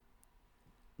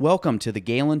Welcome to the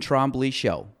Galen Trombley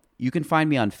Show. You can find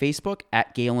me on Facebook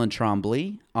at Galen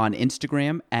Trombley, on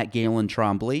Instagram at Galen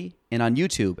Trombley, and on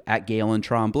YouTube at Galen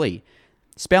Trombley.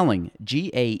 Spelling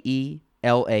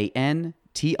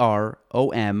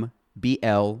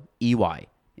GaelanTrombley.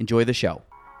 Enjoy the show.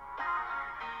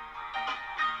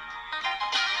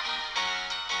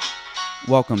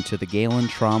 Welcome to the Galen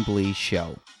Trombley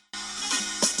Show.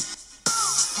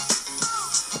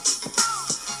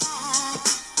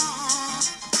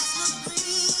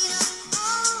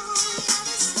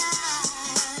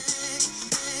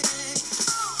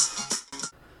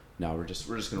 No, we're just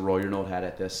gonna roll your note hat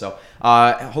at this. So,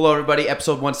 hello everybody.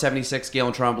 Episode 176,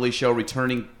 Galen Trombley Show.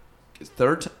 Returning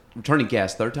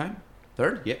guest, third time.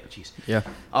 Yeah, jeez. Yeah.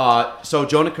 So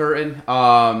Jonah, Curtin.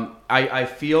 I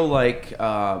feel like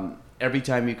every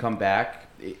time you come back,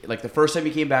 like the first time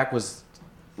you came back was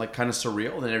like kind of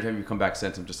surreal. And then every time you come back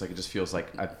since, I'm just like, it just feels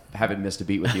like I haven't missed a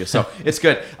beat with you. So it's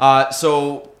good.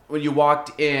 So when you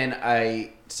walked in,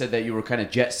 I said that you were kind of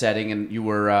jet setting and you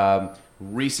were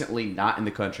recently not in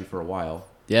the country for a while.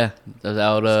 Yeah, I was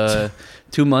out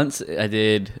 2 months.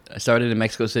 I started in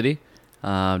Mexico City,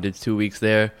 did 2 weeks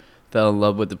there, fell in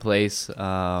love with the place.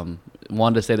 Wanted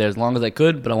to stay there as long as I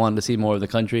could, but I wanted to see more of the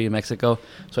country in Mexico.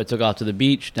 So I took off to the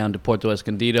beach, down to Puerto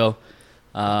Escondido.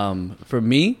 For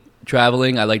me,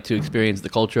 traveling, I like to experience the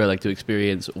culture. I like to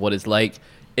experience what it's like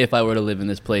if I were to live in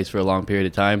this place for a long period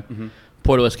of time. Mm-hmm.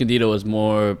 Puerto Escondido was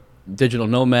more digital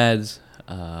nomads,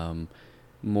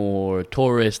 more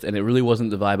tourist, and it really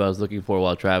wasn't the vibe I was looking for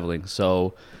while traveling.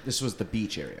 So this was the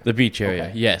beach area. The beach area,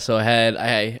 okay. Yeah. So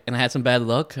I had some bad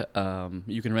luck.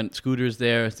 You can rent scooters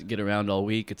there to get around all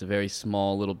week. It's a very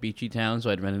small little beachy town, so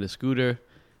I'd rented a scooter,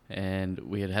 and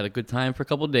we had a good time for a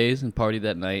couple of days and partied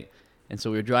that night. And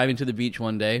so we were driving to the beach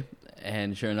one day,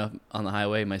 and sure enough, on the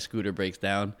highway, my scooter breaks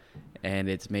down, and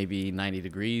it's maybe 90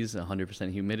 degrees,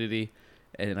 100% humidity.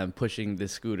 And I'm pushing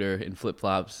this scooter in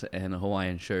flip-flops and a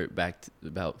Hawaiian shirt back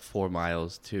about 4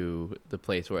 miles to the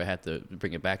place where I had to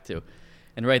bring it back to.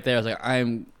 And right there, I was like,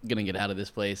 I'm going to get out of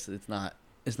this place. It's not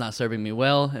serving me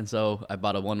well. And so I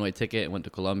bought a one-way ticket and went to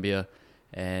Colombia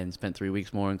and spent 3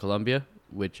 weeks more in Colombia,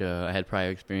 which I had prior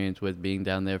experience with being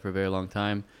down there for a very long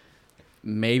time.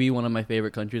 Maybe one of my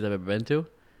favorite countries I've ever been to.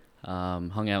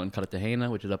 Hung out in Cartagena,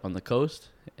 which is up on the coast,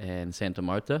 and Santa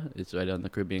Marta. It's right on the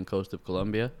Caribbean coast of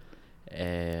Colombia.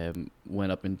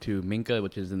 Went up into Minca,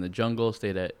 which is in the jungle,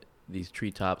 stayed at these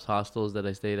treetops hostels that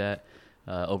I stayed at,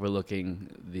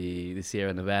 overlooking the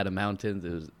Sierra Nevada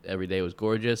mountains. Every day was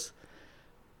gorgeous.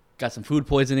 Got some food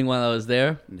poisoning while I was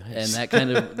there, nice.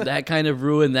 And that kind of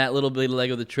ruined that little bit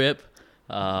leg of the trip.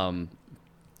 4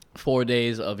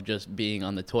 days of just being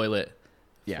on the toilet.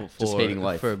 Yeah, just hating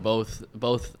life for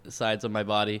both sides of my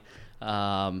body.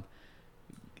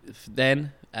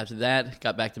 Then after that,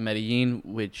 got back to Medellin,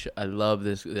 which I love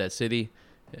that city.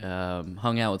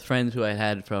 Hung out with friends who I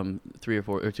had from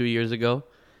 2 years ago.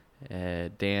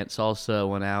 Danced salsa,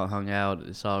 went out, hung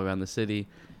out, saw around the city,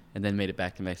 and then made it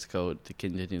back to Mexico to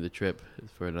continue the trip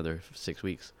for another 6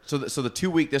 weeks. So the 2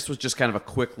 week, this was just kind of a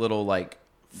quick little like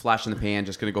flash in the pan,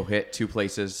 just gonna go hit 2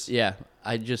 places. Yeah,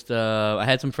 I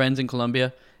had some friends in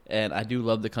Colombia, and I do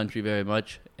love the country very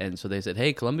much. And so they said,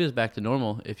 "Hey, Colombia's back to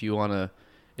normal if you want to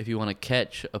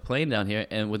catch a plane down here."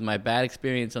 And with my bad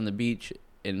experience on the beach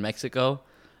in Mexico,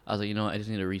 I was like, I just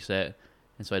need a reset.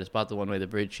 And so I just bought the one-way, the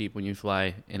bridge cheap when you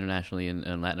fly internationally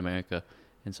in Latin America.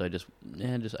 And so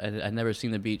I'd never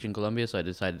seen the beach in Colombia, so I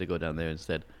decided to go down there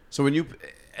instead. So when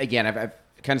I've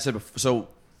kind of said before, so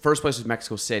first place was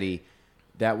Mexico City.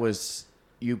 That was,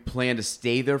 you planned to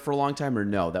stay there for a long time, or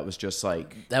no? That was just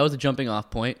like... That was a jumping off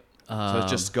point. So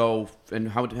just go, and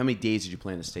how many days did you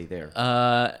plan to stay there?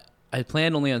 I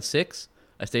planned only on 6.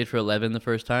 I stayed for 11 the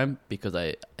first time because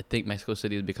I think Mexico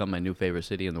City has become my new favorite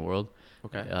city in the world.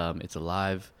 Okay. It's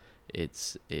alive.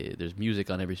 There's music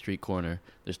on every street corner.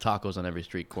 There's tacos on every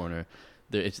street corner.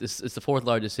 It's the 4th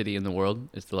largest city in the world.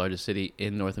 It's the largest city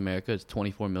in North America. It's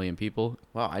 24 million people.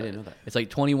 Wow, I didn't know that. It's like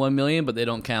 21 million, but they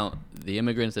don't count the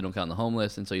immigrants. They don't count the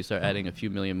homeless, and so you start adding a few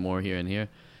million more here and here.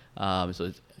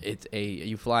 So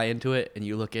you fly into it and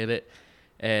you look at it.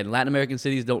 And Latin American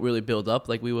cities don't really build up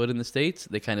like we would in the States.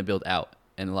 They kind of build out,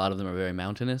 and a lot of them are very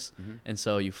mountainous. Mm-hmm. And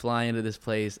so you fly into this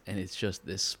place, and it's just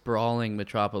this sprawling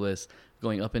metropolis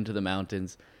going up into the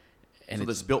mountains. And so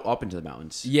it's built up into the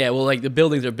mountains? Yeah, well, like the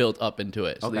buildings are built up into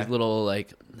it. So okay. These little,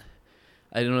 like,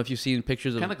 I don't know if you've seen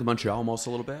pictures of Kind of like Montreal almost a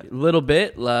little bit. a little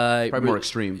bit like Probably more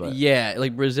extreme, but yeah,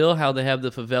 like Brazil, how they have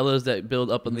the favelas that build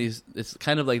up on these. It's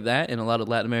kind of like that in a lot of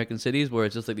Latin American cities where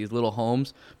it's just like these little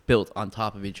homes built on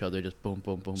top of each other, just boom,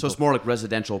 boom, boom. So boom. it's more like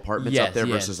residential apartments Yes, up there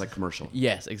yes. versus like commercial.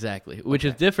 Yes, exactly. Which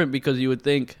is different because you would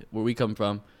think where we come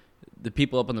from, the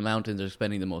people up on the mountains are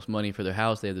spending the most money for their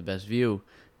house. They have the best view.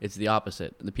 It's the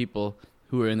opposite. The people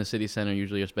who are in the city center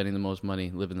usually are spending the most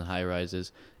money, live in the high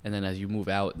rises, and then as you move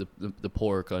out, the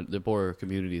poorer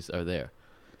communities are there.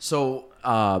 So,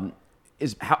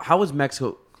 how is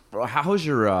Mexico? How is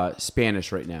your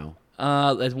Spanish right now?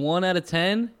 As 1 out of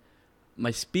 10,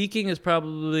 my speaking is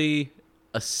probably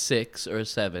a 6 or a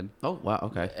 7. Oh wow,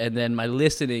 okay. And then my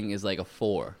listening is like a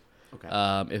 4. Okay.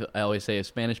 If I always say if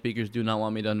Spanish speakers do not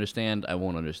want me to understand, I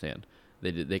won't understand.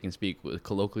 They can speak with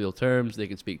colloquial terms. They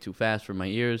can speak too fast for my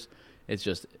ears.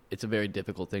 It's a very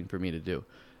difficult thing for me to do.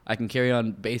 I can carry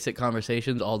on basic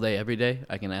conversations all day, every day.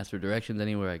 I can ask for directions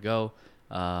anywhere I go.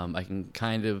 I can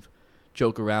kind of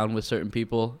joke around with certain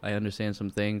people. I understand some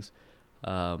things.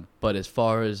 But as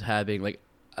far as having, like,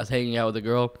 I was hanging out with a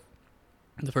girl.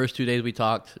 The first 2 days we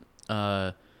talked,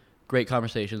 great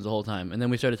conversations the whole time. And then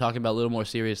we started talking about a little more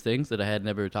serious things that I had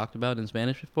never talked about in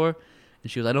Spanish before. And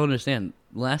she was, I don't understand.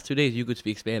 The last 2 days you could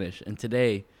speak Spanish, and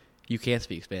today you can't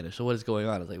speak Spanish. So what is going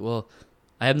on? I was like, well,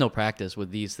 I have no practice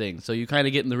with these things. So you kind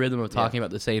of get in the rhythm of talking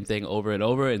about the same thing over and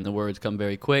over, and the words come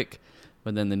very quick.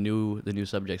 But then the new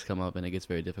subjects come up, and it gets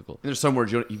very difficult. And there's some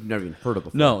words you've never even heard of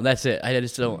before. No, that's it. I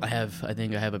just don't. I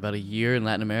think I have about a year in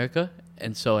Latin America,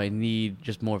 and so I need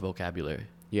just more vocabulary.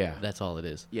 Yeah, That's all it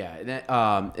is. yeah.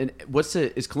 And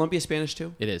is Colombia Spanish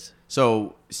too? It is.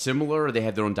 So similar, or they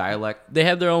have their own dialect? They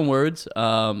have their own words.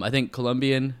 I think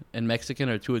Colombian and Mexican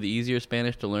are two of the easier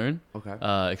Spanish to learn. Okay.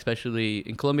 Especially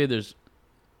in Colombia, there's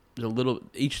a little.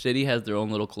 Each city has their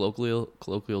own little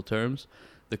colloquial terms.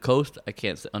 The coast, I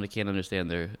can't understand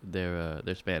their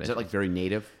Spanish. Is that like very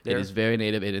native there? It is very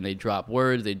native, and they drop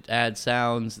words, they add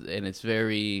sounds, and it's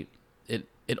very.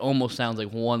 It almost sounds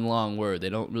like one long word. They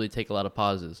don't really take a lot of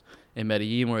pauses. In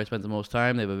Medellin, where I spent the most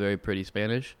time, they have a very pretty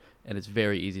Spanish, and it's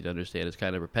very easy to understand. It's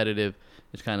kind of repetitive.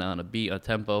 It's kind of on a beat, a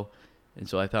tempo, and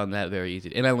so I found that very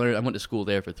easy. And I went to school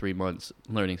there for 3 months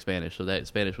learning Spanish, so that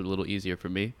Spanish was a little easier for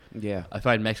me. Yeah. I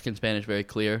find Mexican Spanish very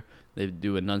clear. They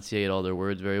do enunciate all their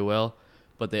words very well,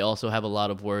 but they also have a lot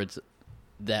of words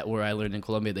that where I learned in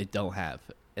Colombia they don't have,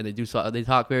 and they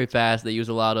talk very fast. They use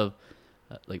a lot of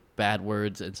like bad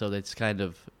words, and so that's kind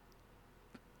of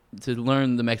to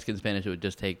learn the Mexican Spanish. It would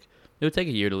take a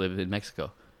year to live in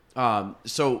Mexico. In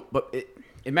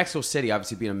Mexico City,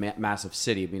 obviously being a massive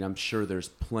city, I mean, I'm sure there's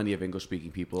plenty of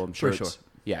English-speaking people. I'm sure. For sure.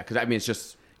 Yeah, because I mean, it's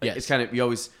just Yes. it's kind of you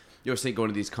always think going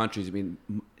to these countries. I mean,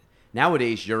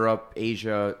 nowadays Europe,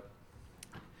 Asia,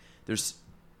 there's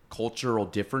cultural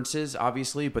differences,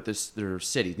 obviously, but there are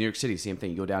cities. New York City, same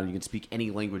thing. You go down and you can speak any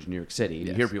language in New York City. And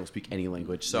you hear people speak any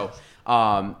language. So,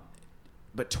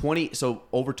 but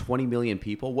over 20 million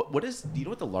people. Do you know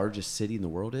what the largest city in the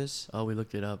world is? Oh, we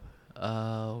looked it up.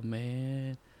 Oh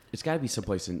man, It's got to be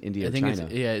someplace in India I or think China.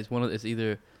 it's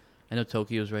either. I know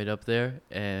Tokyo's right up there,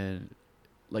 and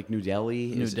Like New Delhi.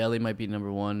 New Delhi might be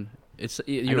number one. I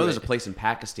know there's a place in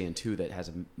Pakistan too that has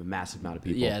a massive amount of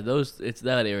people. Yeah, it's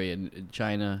that area.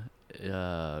 China,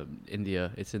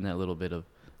 India. It's in that little bit of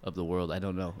the world. I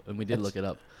don't know, and we did look it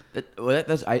up.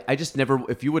 I just never.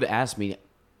 If you would have asked me,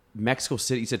 Mexico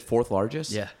City, you said 4th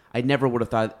largest. Yeah. I never would have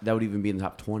thought that would even be in the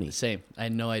top 20. Same. I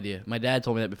had no idea. My dad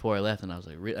told me that before I left, and I was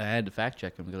like, I had to fact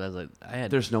check him because I was like,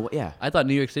 There's no way. Yeah. I thought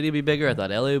New York City would be bigger. I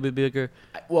thought LA would be bigger.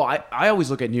 I always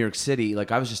look at New York City.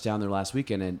 Like I was just down there last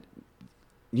weekend, and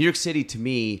New York City to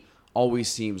me always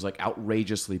seems like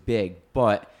outrageously big,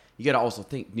 but you got to also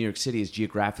think New York City is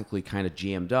geographically kind of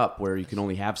jammed up where you can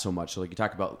only have so much. So like you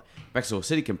talk about Mexico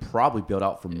City can probably build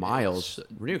out for miles.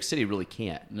 New York City really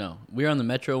can't. No. We were on the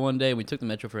metro one day. We took the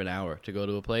metro for an hour to go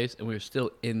to a place, and we were still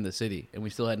in the city, and we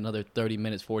still had another 30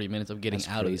 minutes, 40 minutes of getting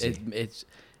out of it.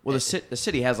 Well, the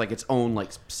city has like its own like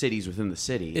cities within the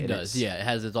city. It does, yeah. It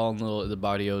has its own little the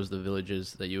barrios, the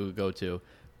villages that you would go to,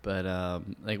 but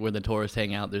like where the tourists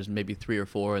hang out, there's maybe 3 or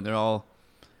 4, and they're all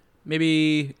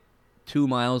maybe 2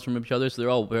 miles from each other, so they're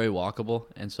all very walkable,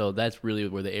 and so that's really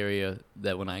where the area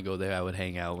that when I go there, I would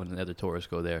hang out when the other tourists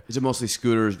go there. Is it mostly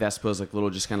scooters, Vespas, like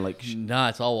little, just kind of like? Nah,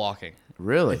 it's all walking.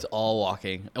 Really? It's all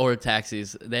walking or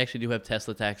taxis. They actually do have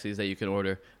Tesla taxis that you can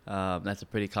order. That's a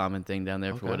pretty common thing down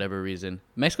there for whatever reason.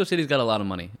 Mexico City's got a lot of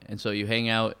money, and so you hang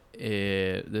out.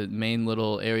 The main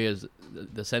little areas,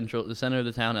 the center of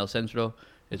the town, El Centro,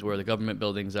 It's where the government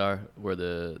buildings are, where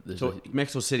So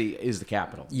Mexico City is the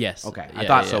capital? Yes. Okay. I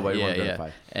thought so, but I wanted to verify.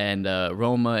 And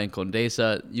Roma and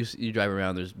Condesa, you drive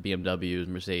around, there's BMWs,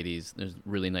 Mercedes, there's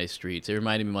really nice streets. It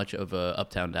reminded me much of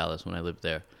Uptown Dallas when I lived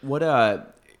there. What,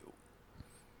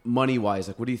 money-wise,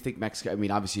 like, what do you think Mexico, I mean,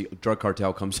 obviously, drug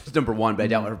cartel comes number one, but I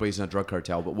doubt everybody's in a drug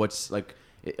cartel, but what's, like,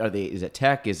 is it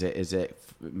tech? Is it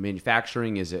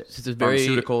manufacturing? Is it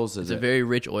pharmaceuticals? It's a very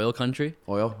rich oil country.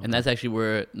 Oil? And that's actually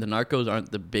where the narcos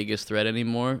aren't the biggest threat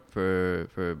anymore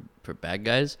for bad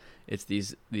guys. It's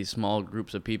these small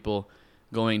groups of people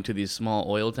going to these small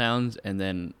oil towns and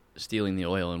then stealing the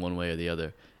oil in one way or the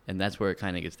other. And that's where it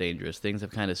kind of gets dangerous. Things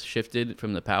have kind of shifted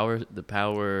from the power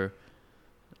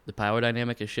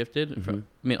dynamic has shifted. Mm-hmm.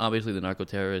 I mean, obviously the narco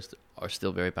terrorists are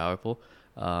still very powerful.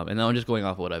 And now I'm just going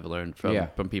off what I've learned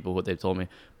from people, what they've told me.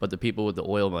 But the people with the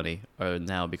oil money are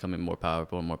now becoming more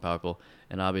powerful and more powerful.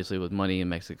 And obviously with money in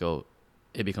Mexico,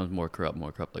 it becomes more corrupt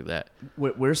like that.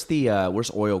 Where's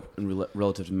oil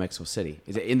relative to Mexico City?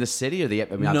 Is it in the city or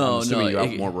I'm assuming you're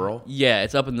out more rural? Yeah,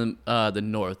 it's up in the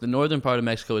north. The northern part of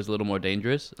Mexico is a little more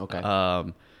dangerous. Okay.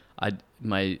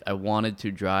 I wanted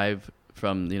to drive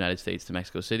from the United States to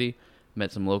Mexico City.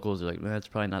 Met some locals. They're like, that's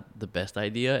probably not the best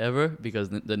idea ever because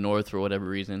the north, for whatever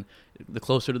reason, the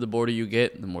closer to the border you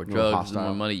get, the more drugs, the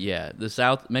more money. Yeah, the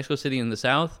south, Mexico City in the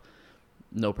south,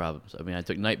 no problems. I mean, I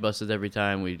took night buses every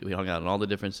time. We hung out in all the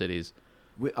different cities.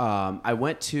 I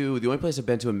went to, the only place I've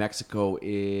been to in Mexico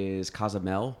is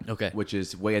Cozumel, which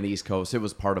is way on the East Coast. It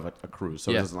was part of a cruise,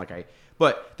 so it wasn't like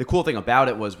but the cool thing about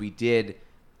it was we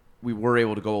were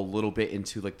able to go a little bit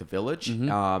into like the village,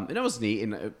 and it was neat,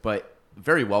 but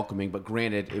very welcoming. But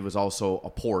granted, it was also a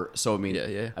port, so I mean,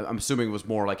 I'm assuming it was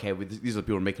more like, hey, these are the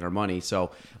people who are making our money.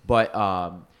 So, but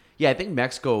I think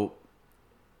Mexico,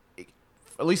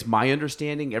 at least my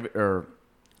understanding or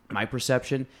my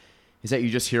perception, is that you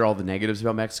just hear all the negatives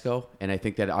about Mexico, and I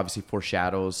think that obviously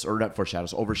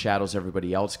overshadows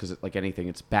everybody else because, like anything,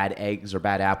 it's bad eggs or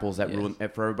bad apples that ruin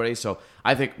it for everybody. So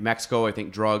I think Mexico, I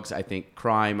think drugs, I think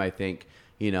crime, I think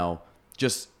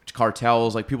just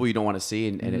cartels, like people you don't want to see,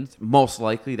 and it's most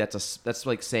likely that's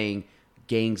like saying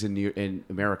gangs in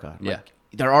America. Like,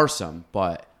 there are some,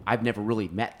 but I've never really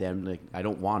met them. Like I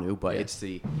don't want to, but it's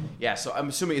so I'm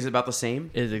assuming is it about the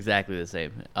same? It is exactly the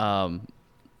same.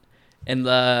 And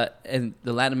the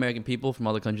Latin American people from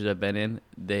all the countries I've been in,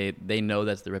 they know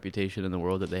that's the reputation in the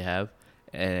world that they have,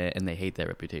 and they hate that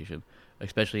reputation,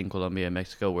 especially in Colombia and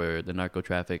Mexico, where the narco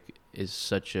traffic is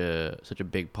such a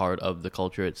big part of the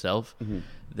culture itself,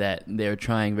 that they're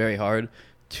trying very hard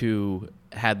to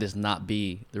have this not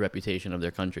be the reputation of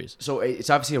their countries. So it's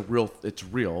obviously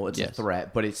it's a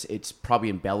threat, but it's probably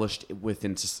embellished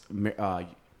within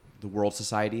the world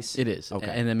societies. It is. Okay.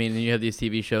 And I mean, you have these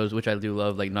TV shows, which I do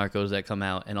love, like Narcos, that come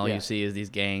out, and all you see is these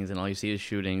gangs, and all you see is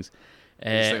shootings.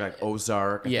 It's like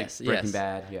Ozark, Breaking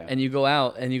Bad. Yeah. And you go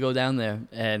out, and you go down there,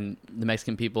 and the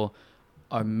Mexican people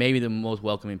are maybe the most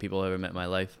welcoming people I've ever met in my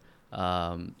life.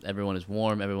 Everyone is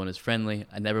warm. Everyone is friendly.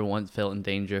 I never once felt in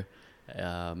danger.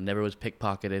 Never was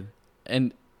pickpocketed.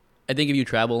 And I think if you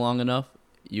travel long enough,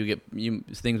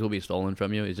 things will be stolen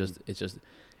from you. It's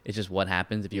just what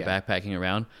happens if you're backpacking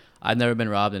around. I've never been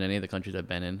robbed in any of the countries I've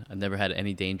been in. I've never had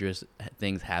any dangerous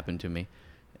things happen to me.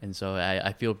 And so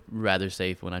I feel rather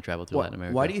safe when I travel to Latin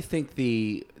America. Why do you think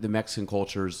the Mexican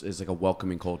culture is like a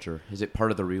welcoming culture? Is it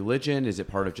part of the religion? Is it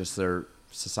part of just their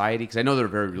society? Because I know they're a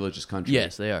very religious country.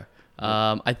 Yes, they are.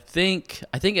 I think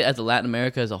as a Latin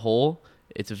America as a whole,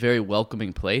 it's a very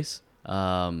welcoming place.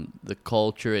 The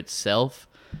culture itself,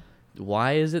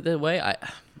 why is it that way? I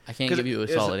can't give you a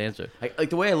solid answer.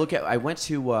 Like the way I look at, I went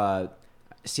to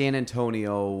San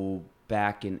Antonio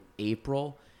back in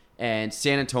April, and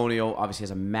San Antonio obviously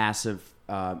has a massive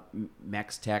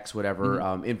Mex-Tex,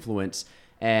 whatever, influence,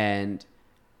 and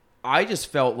I just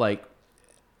felt like,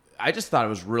 I just thought it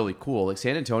was really cool. Like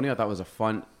San Antonio, I thought it was a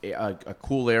fun, a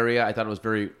cool area. I thought it was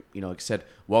very, like I said,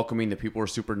 welcoming. The people were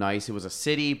super nice. It was a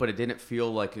city, but it didn't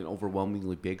feel like an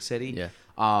overwhelmingly big city. Yeah.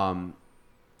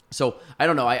 So I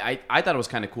don't know. I thought it was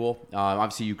kind of cool.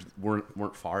 Obviously, you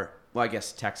weren't far. Well, I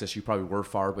guess Texas, you probably were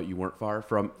far, but you weren't far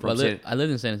from. I lived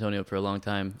in San Antonio for a long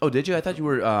time. Oh, did you? I thought you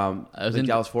were. I was in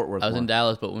Dallas Fort Worth. I was in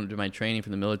Dallas, but when my training for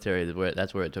the military,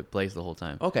 that's where it took place the whole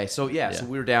time. Okay, so so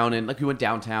we were down and we went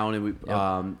downtown and we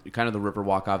kind of the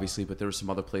Riverwalk, obviously, but there were some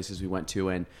other places we went to,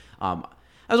 and I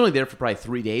was only there for probably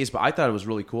 3 days, but I thought it was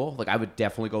really cool. Like I would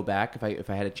definitely go back if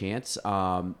I had a chance.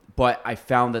 But I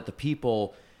found that the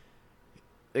people,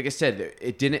 like I said,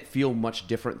 it didn't feel much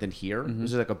different than here. It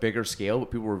was like a bigger scale,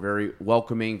 but people were very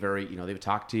welcoming, very, they would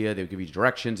talk to you, they would give you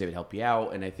directions, they would help you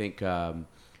out. And I think,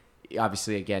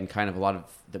 obviously, again, kind of a lot of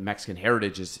the Mexican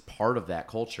heritage is part of that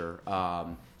culture.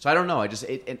 So I don't know.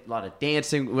 A lot of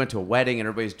dancing. We went to a wedding and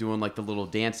everybody's doing like the little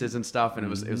dances and stuff, and it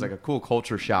was like a cool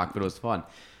culture shock, but it was fun.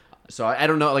 So I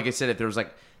don't know. Like I said, if there was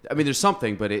like, I mean, there's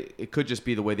something, but it could just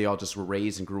be the way they all just were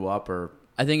raised and grew up, or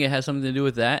I think it has something to do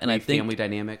with that, and I think family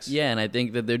dynamics. Yeah, and I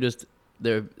think that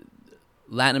they're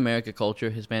Latin America culture,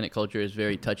 Hispanic culture is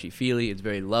very touchy-feely. It's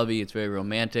very lovey. It's very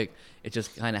romantic. It's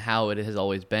just kind of how it has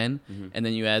always been. Mm-hmm. And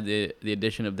then you add the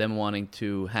addition of them wanting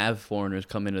to have foreigners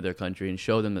come into their country and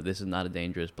show them that this is not a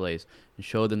dangerous place, and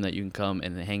show them that you can come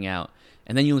and hang out.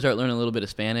 And then you start learning a little bit of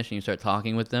Spanish, and you start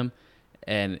talking with them,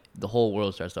 and the whole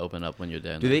world starts to open up when you're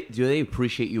there. Do they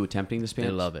appreciate you attempting the Spanish?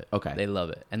 They love it. Okay. They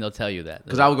love it. And they'll tell you that.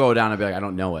 Because I will go down and be like, I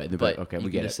don't know it. And but like, okay, we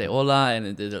get it. Just say hola,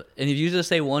 and if you just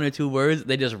say one or two words,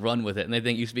 they just run with it. And they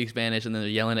think you speak Spanish, and then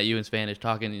they're yelling at you in Spanish,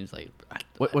 talking, and it's like...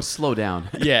 What's slow down?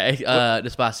 Yeah,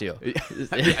 despacio.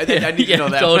 I need to know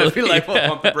that. Totally. I feel like we'll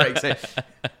pump the brakes.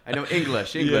 I know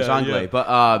English, anglais. Yeah.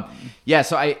 But,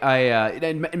 so I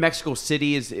in Mexico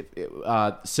City is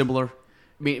similar.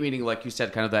 Meaning, like you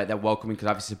said, kind of that welcoming, because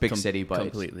obviously it's a big city. But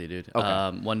completely, dude.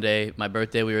 Okay. One day, my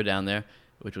birthday, we were down there,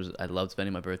 I loved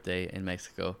spending my birthday in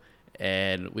Mexico.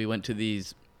 And we went to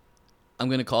these, I'm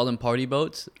going to call them party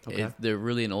boats. Okay. They're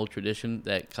really an old tradition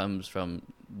that comes from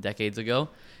decades ago.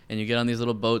 And you get on these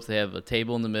little boats. They have a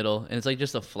table in the middle, and it's like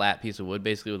just a flat piece of wood,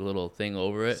 basically, with a little thing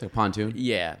over it. It's like a pontoon?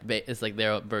 Yeah. It's like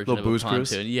their version little of booze a pontoon.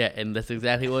 cruise? Yeah, and that's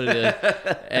exactly what it is.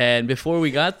 And before we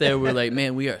got there, we're like,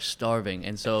 man, we are starving.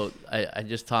 And so I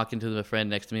just talking to the friend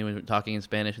next to me, we were talking in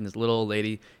Spanish, and this little old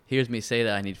lady hears me say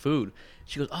that I need food.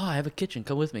 She goes, oh, I have a kitchen.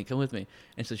 Come with me.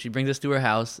 And so she brings us to her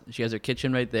house. She has her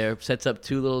kitchen right there, sets up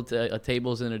two little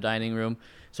tables in her dining room,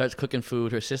 starts cooking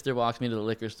food. Her sister walks me to the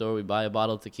liquor store. We buy a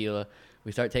bottle of tequila.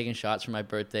 We start taking shots for my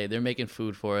birthday. They're making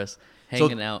food for us,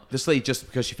 hanging out. This lady, just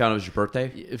because she found it was your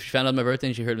birthday? She found out my birthday,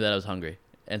 and she heard that I was hungry.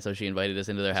 And so she invited us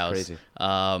into their house. Crazy.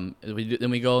 Then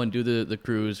we go and do the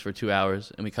cruise for 2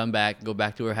 hours, and we come back, go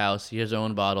back to her house. She has her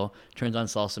own bottle, turns on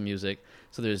salsa music.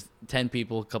 So there's 10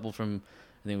 people, a couple from...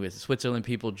 I think we had Switzerland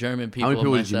people, German people. How many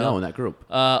people did you know in that group?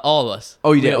 All of us.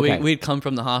 Oh, you did? Okay. We'd come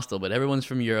from the hostel, but everyone's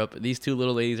from Europe. These two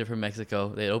little ladies are from Mexico.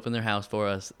 They opened their house for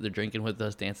us. They're drinking with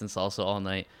us, dancing salsa all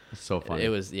night. It's so funny. It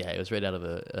was right out of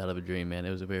a dream, man.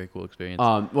 It was a very cool experience.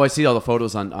 Well, I see all the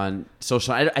photos on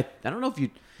social. I don't know if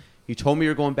you told me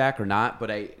you're going back or not, but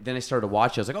then I started to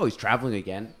watch. I was like, oh, he's traveling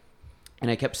again, and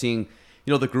I kept seeing,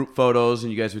 the group photos,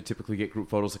 and you guys would typically get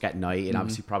group photos like at night, and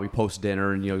obviously probably post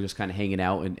dinner, and just kind of hanging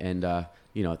out and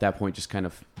at that point just kind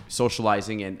of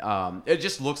socializing, and it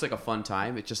just looks like a fun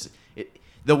time.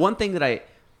 The one thing that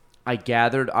I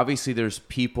gathered, obviously there's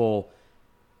people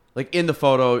like in the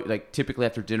photo, like typically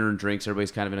after dinner and drinks,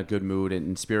 everybody's kind of in a good mood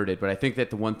and spirited, but I think that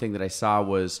the one thing that I saw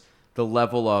was the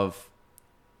level of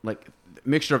like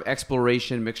mixture of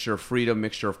exploration, mixture of freedom,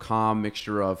 mixture of calm,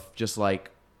 mixture of just like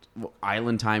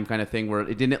island time kind of thing, where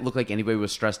it didn't look like anybody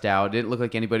was stressed out. It didn't look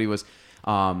like anybody was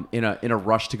in a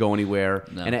rush to go anywhere.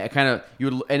 No. And it kind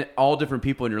of and all different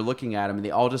people, and you're looking at them, and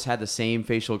they all just had the same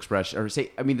facial expression, or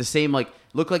the same like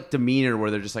look like demeanor,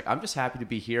 where they're just like, I'm just happy to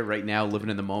be here right now, living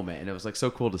in the moment, and it was like so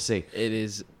cool to see.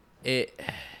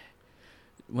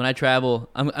 When I travel,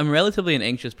 I'm relatively an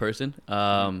anxious person,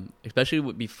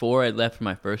 especially before I left for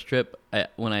my first trip.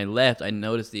 When I left, I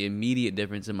noticed the immediate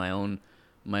difference in my own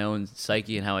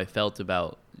psyche and how I felt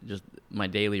about just my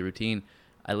daily routine.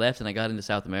 I left and I got into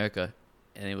South America,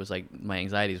 and it was like my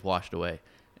anxieties washed away.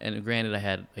 And granted, I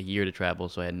had a year to travel,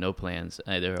 so I had no plans.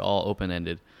 They were all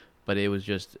open-ended, but it was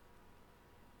just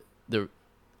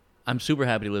I'm super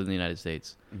happy to live in the United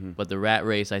States, but the rat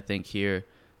race, I think here,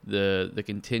 the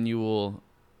continual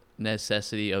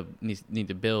necessity of need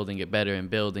to build and get better and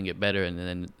build and get better, and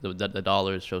then the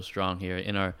dollar is so strong here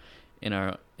in our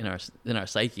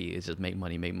psyche is just make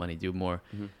money, do more.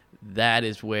 That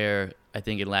is where I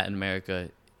think in Latin America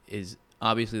is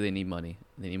obviously they need money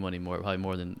more, probably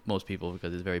more than most people,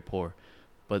 because it's very poor,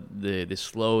 but the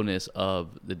slowness of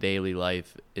the daily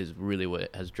life is really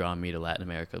what has drawn me to Latin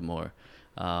America more.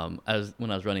 When I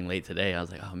was running late today, I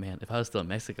was like, oh man, if I was still in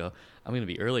Mexico, I'm going to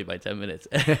be early by 10 minutes.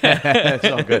 It's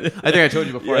all good. I think I told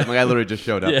you before. Yeah. I literally just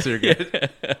showed up, so you're good.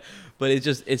 But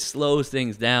it slows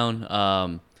things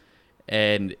down,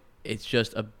 and it's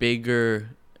just a bigger.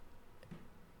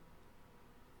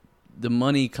 The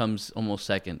money comes almost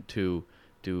second to,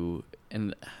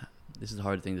 and this is a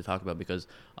hard thing to talk about, because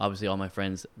obviously all my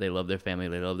friends, they love their family,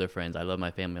 they love their friends. I love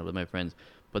my family, I love my friends.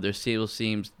 But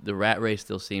the rat race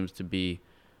still seems to be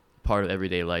part of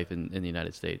everyday life in the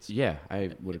United States. Yeah,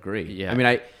 I would agree. Yeah. I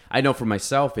mean, I know for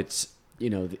myself, it's,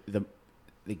 the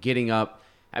getting up.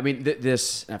 I mean,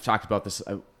 this, I've talked about this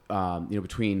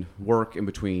between work and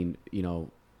between,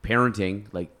 parenting,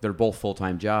 like they're both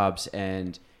full-time jobs,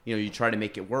 and, you try to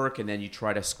make it work, and then you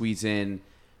try to squeeze in,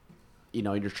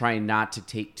 you're trying not to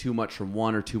take too much from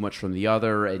one or too much from the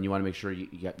other, and you want to make sure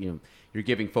you're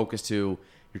giving focus to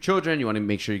your children. You want to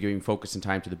make sure you're giving focus and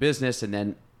time to the business. And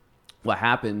then what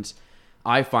happens,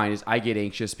 I find, is I get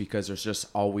anxious because there's just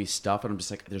always stuff, and I'm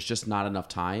just like, there's just not enough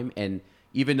time. And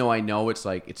even though I know it's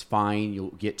like, it's fine,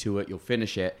 you'll get to it, you'll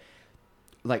finish it,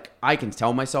 like I can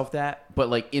tell myself that, but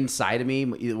like inside of me,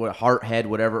 heart, head,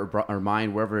 whatever, or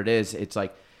mind, wherever it is, it's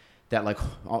like that, like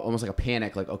almost like a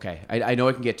panic, like, okay, I know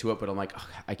I can get to it, but I'm like, ugh,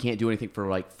 I can't do anything for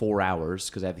like 4 hours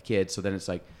because I have the kids. So then it's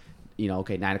like,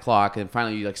 okay, 9 o'clock, and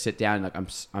finally you like sit down and like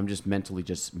I'm just mentally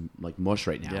just like mush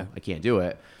right now. Yeah. I can't do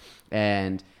it.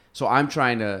 And so I'm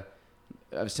trying to,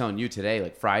 I was telling you today,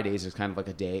 like Fridays is kind of like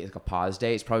a day, like a pause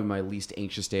day. It's probably my least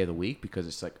anxious day of the week because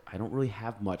it's like I don't really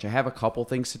have much. I have a couple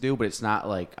things to do, but it's not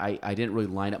like I didn't really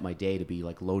line up my day to be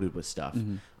like loaded with stuff.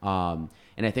 Mm-hmm.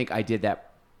 And I think I did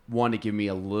that one to give me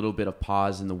a little bit of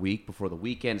pause in the week before the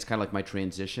weekend. It's kind of like my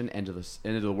transition into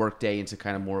the work day into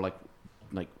kind of more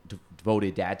like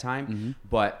devoted dad time. Mm-hmm.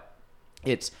 But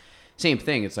it's same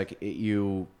thing. It's like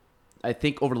I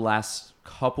think over the last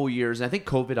couple years, and I think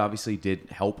COVID obviously did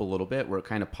help a little bit where it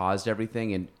kind of paused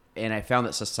everything. And I found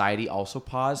that society also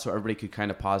paused, so everybody could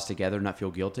kind of pause together and not feel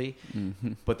guilty.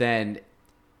 Mm-hmm. But then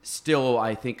still,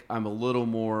 I think I'm a little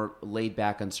more laid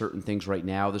back on certain things right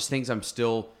now. There's things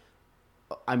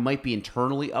I might be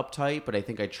internally uptight, but I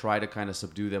think I try to kind of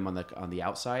subdue them on the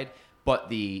outside.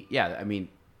 But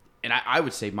and I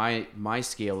would say my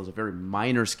scale is a very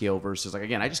minor scale versus, like,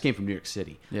 again, I just came from New York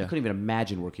City. Yeah. I couldn't even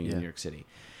imagine working in New York City.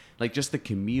 Like, just the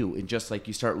commute, and just like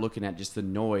you start looking at just the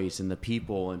noise and the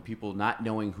people, and people not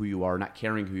knowing who you are, not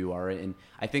caring who you are. And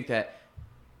I think that,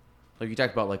 like you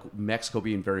talked about, like Mexico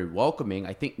being very welcoming.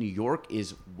 I think New York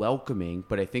is welcoming,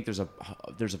 but I think there's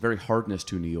a very hardness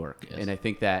to New York. Yes. And I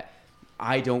think that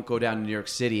I don't go down to New York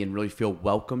City and really feel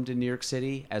welcomed in New York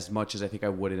City as much as I think I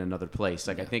would in another place.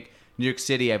 Like, I think New York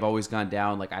City, I've always gone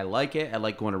down, like, I like it. I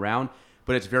like going around,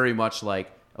 but it's very much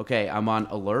like, okay, I'm on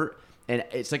alert. And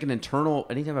it's like an internal,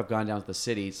 anytime I've gone down to the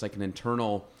city, it's like an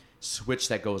internal switch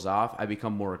that goes off. I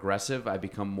become more aggressive. I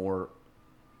become more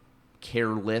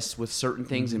careless with certain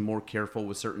things, mm-hmm. and more careful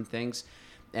with certain things.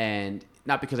 And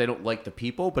not because I don't like the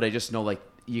people, but I just know, like,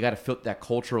 you got to fit that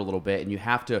culture a little bit, and you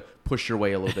have to push your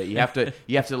way a little bit. You have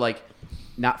to like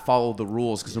not follow the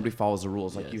rules because nobody follows the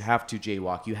rules. Like, you have to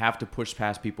jaywalk, you have to push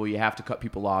past people, you have to cut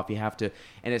people off, you have to,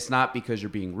 and it's not because you're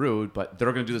being rude, but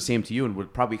they're going to do the same to you and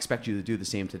would probably expect you to do the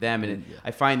same to them. And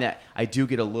I find that I do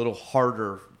get a little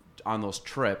harder on those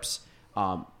trips,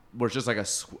 where it's just like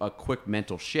a quick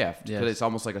mental shift because it's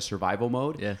almost like a survival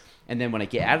mode. Yeah. And then when I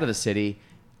get out of the city,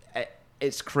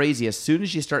 it's crazy. As soon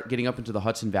as you start getting up into the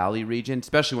Hudson Valley region,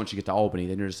 especially once you get to Albany,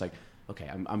 then you're just like, okay,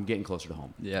 I'm getting closer to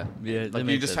home. Yeah. Like,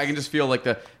 I can just feel like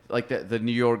the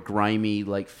New York grimy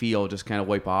like feel just kind of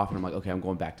wipe off, and I'm like, okay, I'm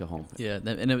going back to home. Yeah,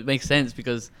 and it makes sense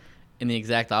because in the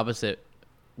exact opposite,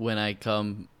 when I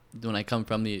come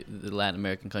from the Latin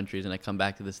American countries and I come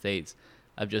back to the States,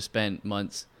 I've just spent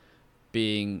months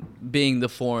being the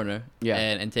foreigner,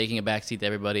 and taking a backseat to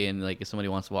everybody, and like if somebody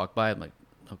wants to walk by, I'm like,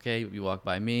 okay, you walk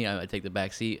by me, I take the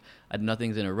back seat.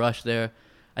 Nothing's in a rush there.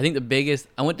 I think the biggest,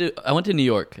 I went to New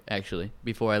York actually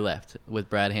before I left with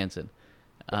Brad Hansen.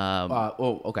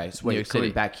 Okay. So wait,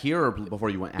 coming back here or before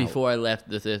you went out? Before I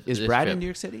left Is this Brad trip. in New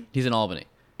York City? He's in Albany.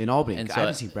 In Albany. And I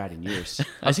haven't seen Brad in years.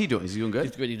 How's he doing? Is he doing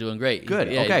good? He's doing great. Good.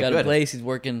 He's got a place. He's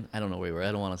working. I don't know where he works.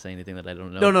 I don't want to say anything that I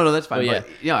don't know. No, that's fine. But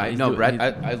I know Brad.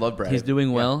 I love Brad. He's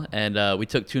doing well. And we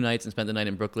took 2 nights and spent the night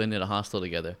in Brooklyn at a hostel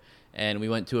together. And we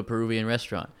went to a Peruvian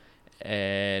restaurant.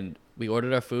 And we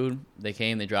ordered our food. They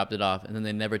came, they dropped it off, and then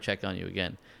they never checked on you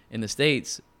again. In the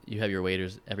States, you have your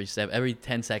waiters every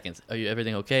 10 seconds. Are you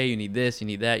everything okay? You need this, you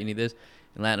need that, you need this.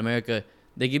 In Latin America,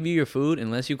 they give you your food.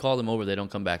 Unless you call them over, they don't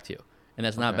come back to you. And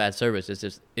that's not bad service. It's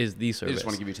just the service. They just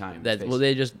want to give you time.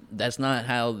 That's not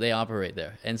how they operate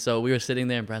there. And so we were sitting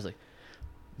there, and Brad's like,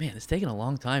 man, it's taking a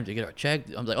long time to get our check.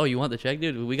 I'm like, oh, you want the check,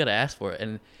 dude? We got to ask for it.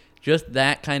 And just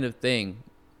that kind of thing,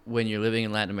 when you're living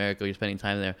in Latin America, you're spending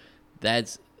time there,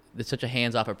 it's such a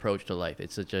hands-off approach to life.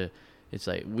 It's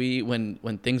like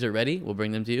when things are ready, we'll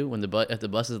bring them to you. If the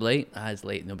bus is late, it's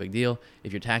late, no big deal.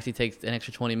 If your taxi takes an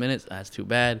extra 20 minutes, that's too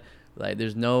bad. Like,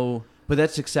 there's no. But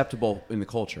that's acceptable in the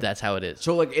culture. That's how it is.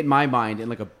 So, like, in my mind, and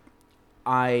like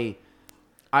I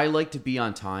like to be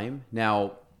on time.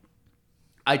 Now,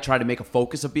 I try to make a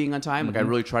focus of being on time. Like, I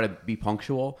really try to be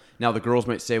punctual. Now, the girls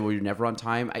might say, "Well, you're never on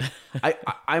time."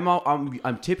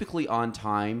 I'm typically on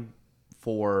time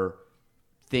for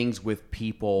things with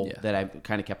people that I've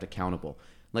kind of kept accountable.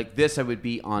 Like this, I would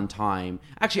be on time.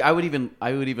 Actually, I would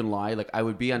even lie. Like I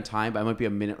would be on time, but I might be a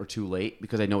minute or two late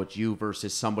because I know it's you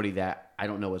versus somebody that I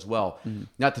don't know as well.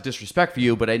 Not to disrespect for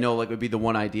you, but I know like it would be the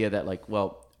one idea that like,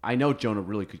 well, I know Jonah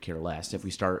really could care less if we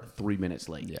start 3 minutes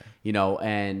late. Yeah. You know,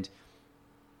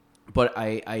 but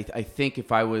I think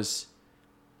if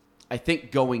I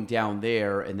think going down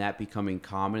there and that becoming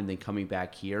common and then coming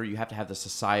back here, you have to have the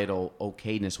societal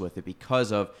okayness with it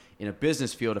because of in a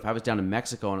business field, if I was down in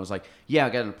Mexico and I was like, yeah, I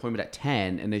got an appointment at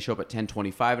 10 and they show up at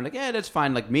 10:25 and like, yeah, that's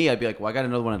fine. Like me, I'd be like, well, I got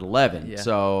another one at 11. Yeah.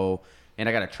 So, and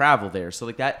I got to travel there. So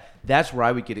like that's where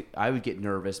I would get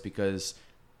nervous because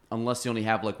unless they only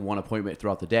have like one appointment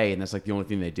throughout the day and that's like the only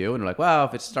thing they do. And they're like, well,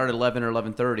 if it started 11 or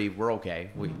 11:30, we're okay.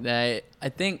 I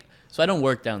think, so I don't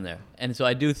work down there. And so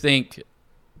I do think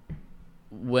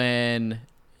when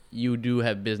you do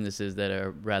have businesses that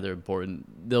are rather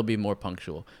important, they'll be more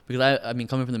punctual. Because I mean,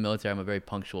 coming from the military, I'm a very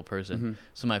punctual person. Mm-hmm.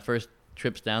 So my first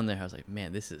trips down there, I was like,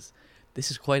 man, this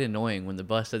is quite annoying when the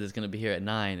bus says it's going to be here at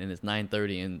 9 and it's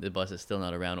 9:30 and the bus is still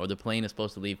not around, or the plane is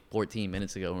supposed to leave 14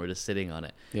 minutes ago and we're just sitting on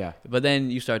it. Yeah. But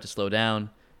then you start to slow down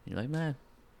and you're like, man,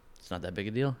 it's not that big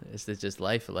a deal. It's just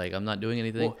life. Like, I'm not doing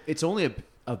anything. Well, it's only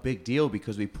a big deal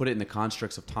because we put it in the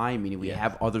constructs of time, meaning we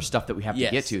have other stuff that we have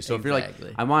to get to. So if you're like,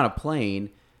 I'm on a plane,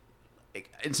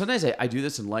 and sometimes I do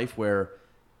this in life where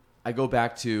I go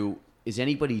back to, is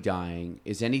anybody dying?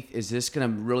 Is this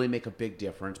going to really make a big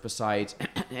difference besides,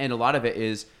 and a lot of it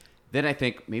is, then I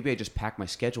think maybe I just pack my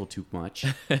schedule too much,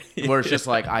 where it's just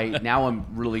like now I'm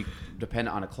really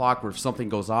dependent on a clock where if something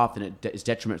goes off, then it is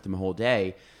detriment to my whole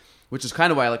day. Which is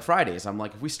kind of why I like Fridays. I'm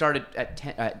like, if we started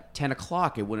at 10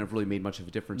 o'clock, it wouldn't have really made much of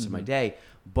a difference in my day.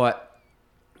 But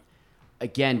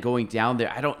again, going down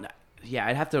there,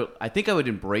 I'd have to, I think I would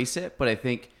embrace it, but I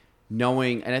think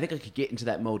knowing, and I think I could get into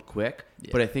that mode quick,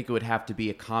 but I think it would have to be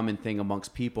a common thing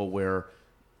amongst people where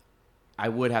I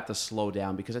would have to slow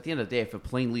down because at the end of the day, if a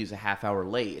plane leaves a half hour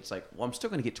late, it's like, well, I'm still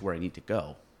going to get to where I need to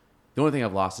go. The only thing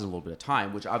I've lost is a little bit of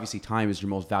time, which obviously time is your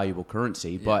most valuable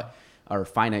currency, or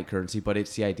finite currency, but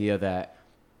it's the idea that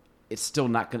it's still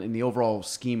not going to, in the overall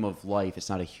scheme of life, it's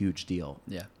not a huge deal.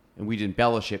 Yeah. And we'd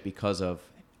embellish it because of,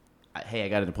 hey, I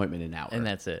got an appointment in an hour. And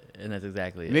that's it. And that's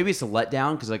exactly it. Maybe it's a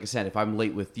letdown because, like I said, if I'm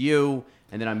late with you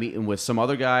and then I'm meeting with some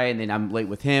other guy and then I'm late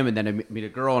with him and then I meet a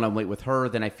girl and I'm late with her,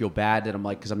 then I feel bad that I'm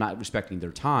like, because I'm not respecting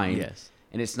their time. Yes.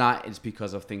 And it's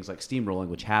because of things like steamrolling,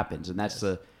 which happens. And that's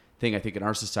the thing I think in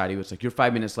our society, it's like, you're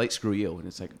 5 minutes late, screw you. And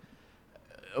it's like,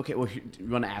 okay, well, you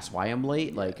want to ask why I'm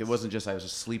late? Like, it wasn't just I was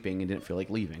just sleeping and didn't feel like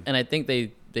leaving. And I think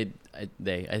I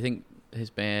think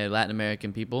Hispanic, Latin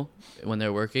American people, when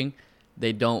they're working,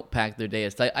 they don't pack their day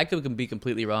as tight. I could be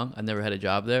completely wrong. I've never had a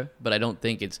job there, but I don't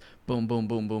think it's boom, boom,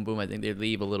 boom, boom, boom. I think they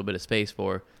leave a little bit of space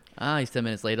for, he's 10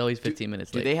 minutes late. Oh, he's 15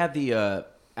 minutes late. Do they have the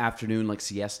afternoon, like,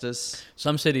 siestas?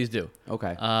 Some cities do.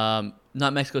 Okay.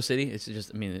 Not Mexico City. It's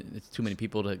just, I mean, it's too many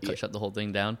people to shut the whole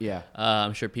thing down. Yeah.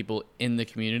 I'm sure people in the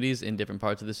communities in different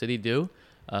parts of the city do.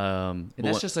 And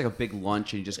that's just like a big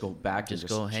lunch, and you just go back and just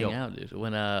go hang chill. out, dude.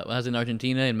 When I was in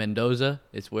Argentina, in Mendoza,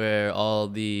 it's where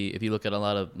if you look at a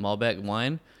lot of Malbec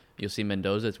wine, you'll see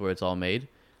Mendoza. It's where it's all made.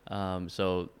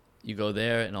 So you go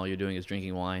there, and all you're doing is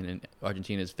drinking wine. And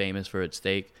Argentina is famous for its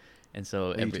steak. And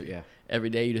so every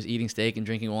day you're just eating steak and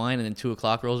drinking wine, and then 2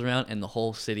 o'clock rolls around, and the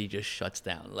whole city just shuts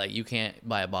down. Like, you can't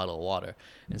buy a bottle of water.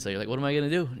 And so you're like, what am I going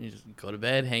to do? And you just go to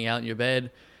bed, hang out in your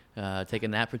bed, take a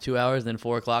nap for 2 hours, then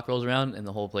 4 o'clock rolls around, and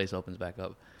the whole place opens back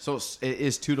up. So it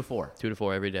is 2 to 4? 2 to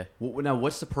 4 every day. Well, now,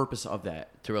 what's the purpose of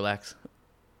that? To relax.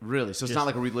 Really? So it's not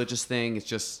like a religious thing? It's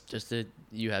just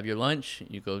you have your lunch,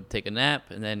 you go take a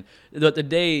nap, and then the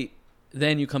day...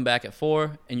 Then you come back at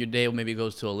 4, and your day maybe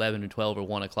goes to 11 or 12 or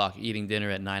 1 o'clock, eating dinner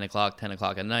at 9 o'clock, 10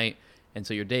 o'clock at night. And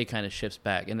so your day kind of shifts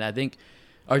back. And I think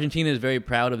Argentina is very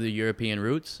proud of the European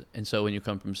roots. And so when you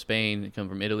come from Spain, you come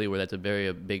from Italy, where that's a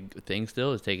very big thing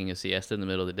still, is taking a siesta in the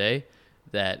middle of the day,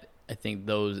 that I think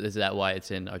is that why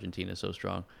it's in Argentina so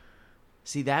strong.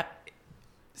 See, that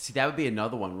would be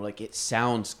another one where, like, it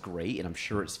sounds great, and I'm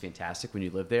sure it's fantastic when you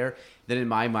live there. Then in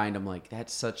my mind, I'm like,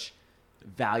 that's such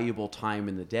valuable time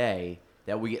in the day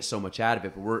that we get so much out of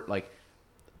it, but we're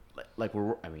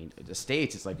I mean, the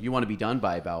States, it's like you want to be done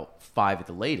by about 5 at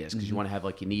the latest because you want to have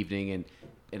like an evening,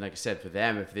 and like I said, for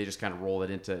them, if they just kind of roll it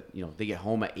into, they get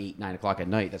home at 8, 9 o'clock at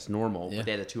night, that's normal, but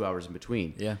they had the 2 hours in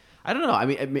between. Yeah. I don't know. I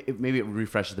mean, maybe it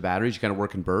refreshes the batteries. You kind of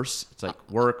work in bursts. It's like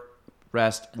work,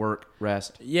 rest, work,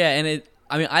 rest. Yeah, and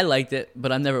I liked it,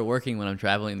 but I'm never working when I'm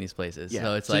traveling these places. Yeah.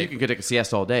 So it's so like you can take a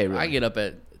siesta all day, really. I get up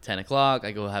at 10 o'clock,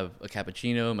 I go have a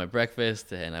cappuccino, my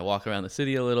breakfast, and I walk around the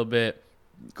city a little bit,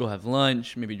 go have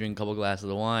lunch, maybe drink a couple glasses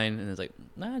of wine, and it's like,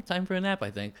 time for a nap,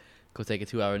 I think. Go take a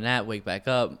 2-hour nap, wake back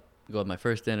up, go have my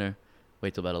first dinner,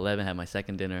 wait till about 11, have my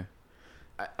second dinner.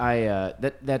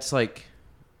 That's like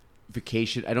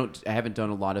vacation. I haven't done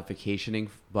a lot of vacationing,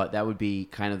 but that would be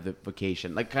kind of the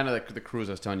vacation, like kind of like the cruise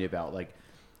I was telling you about. Like,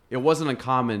 it wasn't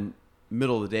uncommon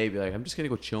middle of the day be like, I'm just gonna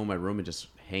go chill in my room and just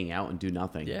hang out and do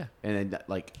nothing. Yeah. And then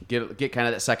like get kind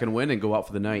of that second wind and go out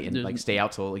for the night and like stay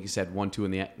out till, like you said, 1-2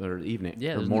 in the evening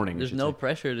or morning. There's no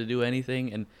pressure to do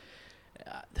anything,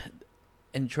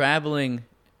 and traveling.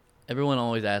 Everyone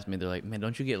always asks me, they're like, man,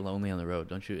 don't you get lonely on the road?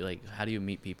 Don't you, like, how do you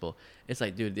meet people? It's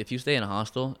like, dude, if you stay in a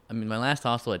hostel, I mean, my last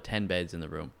hostel had 10 beds in the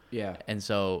room. Yeah. And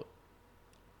so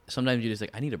sometimes you just like,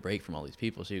 I need a break from all these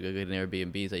people. So you go get an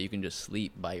Airbnb that you can just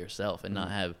sleep by yourself and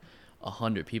not have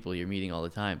 100 people you're meeting all the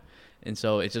time. And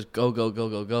so it's just go, go, go,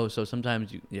 go, go. So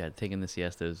sometimes, taking the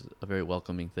siesta is a very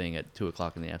welcoming thing at 2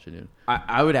 o'clock in the afternoon.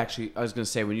 I was going to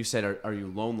say, when you said, are you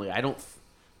lonely?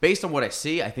 Based on what I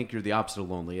see, I think you're the opposite of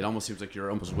lonely. It almost seems like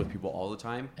you're almost with people all the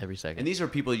time. Every second. And these are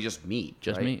people you just meet.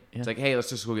 Right? Yeah. It's like, hey, let's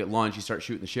just go get lunch. You start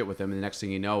shooting the shit with them. And the next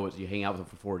thing you know is you hang out with them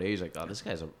for 4 days. Like, oh, this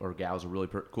guy's or gal's a really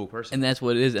cool person. And that's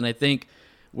what it is. And I think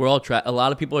we're all a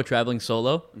lot of people are traveling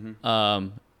solo. Mm-hmm.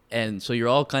 And so you're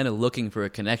all kind of looking for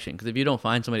a connection. Because if you don't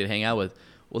find somebody to hang out with,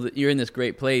 well, you're in this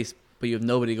great place, but you have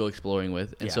nobody to go exploring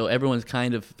with. And so everyone's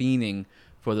kind of fiending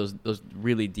for those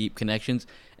really deep connections.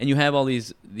 And you have all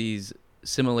these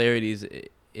similarities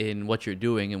in what you're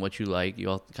doing and what you like.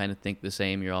 You all kind of think the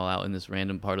same. You're all out in this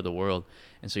random part of the world.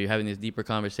 And so you're having these deeper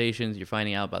conversations. You're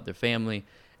finding out about their family.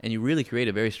 And you really create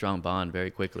a very strong bond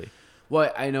very quickly.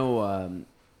 Well, I know,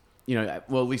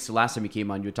 at least the last time you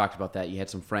came on, you had talked about that. You had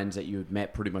some friends that you had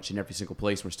met pretty much in every single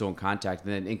place. We're still in contact.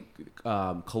 And then in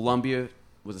Colombia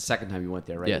was the second time you went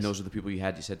there, right? Yes. And those are the people you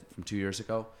said, from 2 years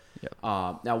ago? Yep.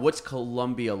 Now, what's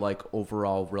Colombia like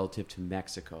overall relative to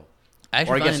Mexico?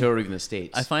 Or even the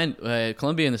States. I find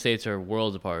Colombia and the States are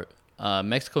worlds apart.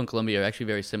 Mexico and Colombia are actually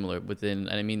very similar and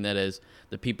I mean that as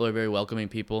the people are very welcoming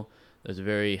people. There's a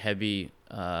very heavy,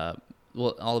 all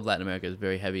of Latin America is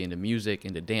very heavy into music,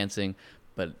 into dancing,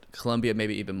 but Colombia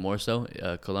maybe even more so.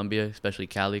 Colombia, especially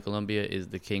Cali, Colombia, is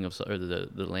the king of, or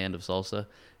the land of salsa.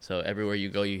 So everywhere you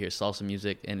go, you hear salsa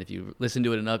music, and if you listen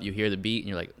to it enough, you hear the beat, and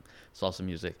you're like, salsa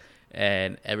music.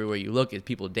 And everywhere you look, is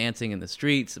people dancing in the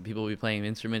streets. People will be playing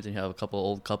instruments, and you have a couple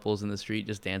old couples in the street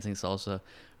just dancing salsa.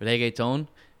 Reggaeton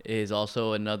is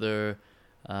also another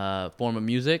form of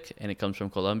music, and it comes from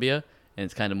Colombia, and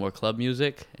it's kind of more club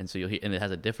music, and so you'll hear, and it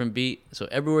has a different beat. So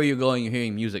everywhere you're going, you're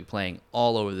hearing music playing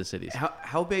all over the cities.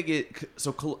 How big is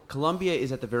so? Colombia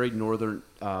is at the very northern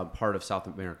part of South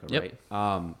America, right?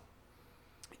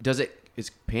 Yep.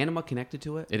 Is Panama connected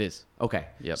to it? It is. Okay.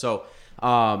 Yep. So.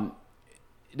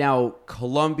 Now,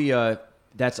 Colombia,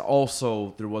 there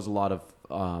was a lot of,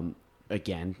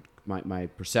 again, my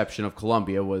perception of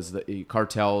Colombia was the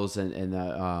cartels and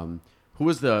who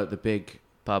was the big...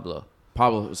 Pablo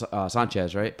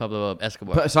Sanchez, right? Pablo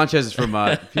Escobar. Sanchez is from,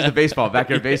 he's the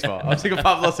backyard baseball. I was thinking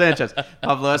Pablo Sanchez.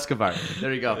 Pablo Escobar.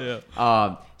 There you go.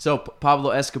 Yeah. So Pablo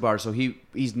Escobar, so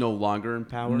he's no longer in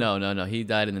power? No. He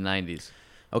died in the 90s.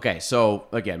 Okay, so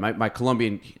again, my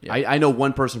Colombian, yeah. I know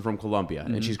one person from Colombia,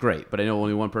 and she's great, but I know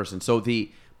only one person.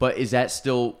 But is that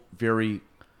still very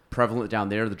prevalent down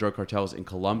there, the drug cartels in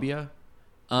Colombia?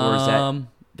 Or is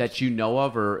that you know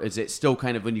of, or is it still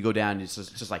kind of when you go down, it's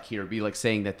just like here, it'd be like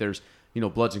saying that there's,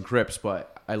 Bloods and Crips,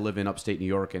 but I live in upstate New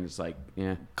York, and it's like,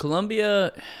 yeah.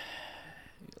 Colombia,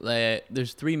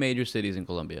 there's 3 major cities in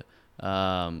Colombia,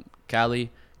 Cali,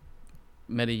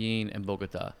 Medellin, and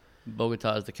Bogota.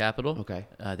 Bogota is the capital. Okay.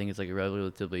 I think it's like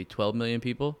relatively 12 million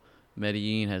people.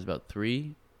 Medellin has about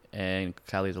 3, and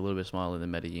Cali is a little bit smaller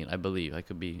than Medellin, I believe. I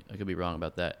could be wrong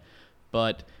about that.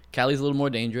 But Cali's a little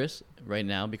more dangerous right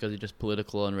now because of just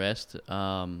political unrest.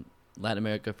 Latin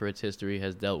America, for its history,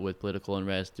 has dealt with political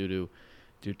unrest due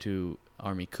to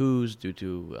army coups, due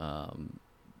to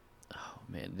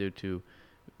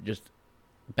just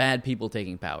bad people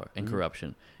taking power and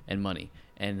corruption and money.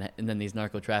 And then these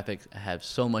narco traffics have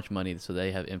so much money, so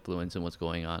they have influence in what's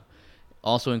going on.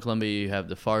 Also in Colombia, you have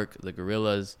the FARC, the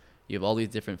guerrillas. You have all these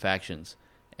different factions,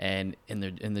 and in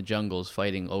the jungles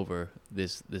fighting over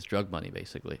this drug money,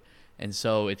 basically. And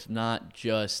so it's not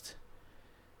just.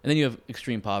 And then you have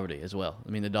extreme poverty as well. I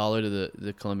mean, the dollar to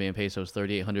the Colombian peso is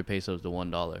 3,800 pesos to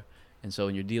 $1. And so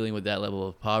when you're dealing with that level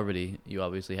of poverty, you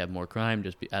obviously have more crime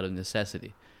just out of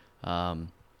necessity.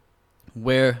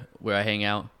 Where I hang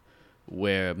out,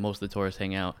 where most of the tourists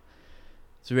hang out,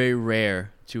 it's very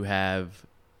rare to have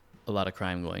a lot of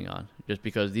crime going on, just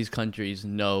because these countries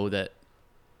know that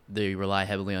they rely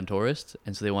heavily on tourists,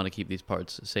 and so they want to keep these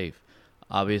parts safe.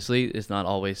 Obviously, it's not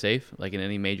always safe. Like in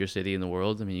any major city in the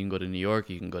world, I mean, you can go to New York,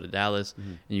 you can go to Dallas,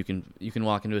 and you can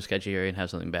walk into a sketchy area and have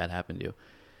something bad happen to you.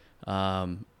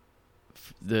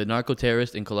 The narco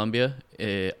terrorist in Colombia,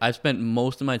 I've spent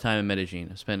most of my time in Medellin.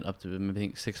 I spent up to, I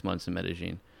think, 6 months in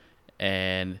Medellin,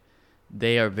 and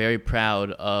they are very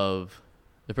proud of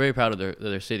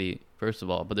their city, first of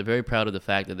all, but they're very proud of the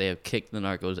fact that they have kicked the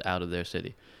narcos out of their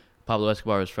city. Pablo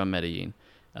Escobar is from Medellin.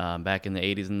 Back in the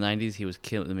 80s and 90s, he was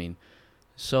killing. I mean,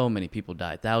 so many people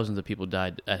died. Thousands of people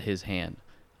died at his hand.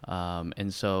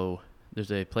 And so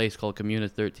there's a place called Comuna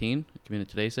 13, Comuna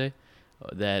 13,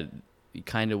 that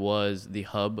kind of was the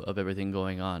hub of everything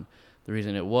going on. The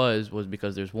reason it was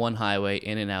because there's one highway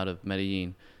in and out of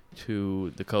Medellin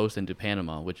to the coast and to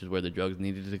Panama, which is where the drugs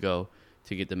needed to go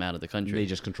to get them out of the country. They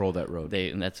just controlled that road.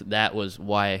 That was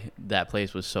why that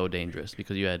place was so dangerous,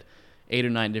 because you had 8 or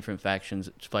 9 different factions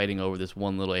fighting over this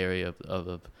one little area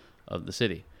of the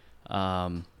city.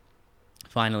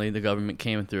 Finally, the government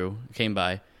came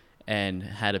by and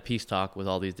had a peace talk with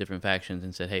all these different factions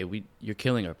and said, "Hey, you're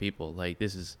killing our people. Like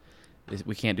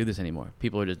we can't do this anymore.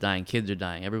 People are just dying. Kids are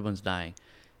dying. Everyone's dying."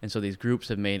 And so these groups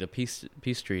have made a peace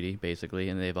treaty, basically,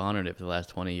 and they've honored it for the last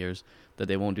 20 years, that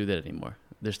they won't do that anymore.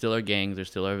 There still are gangs, there's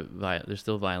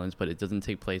still violence, but it doesn't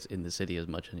take place in the city as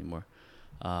much anymore.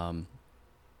 When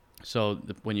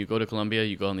you go to Colombia,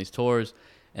 you go on these tours,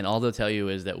 and all they'll tell you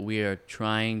is that we are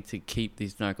trying to keep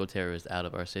these narco terrorists out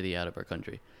of our city, out of our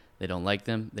country. They don't like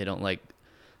them. They don't like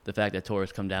the fact that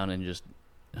tourists come down and just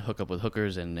hook up with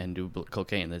hookers and do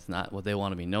cocaine. That's not what they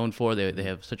want to be known for. They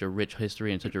have such a rich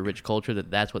history and such a rich culture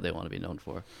that's what they want to be known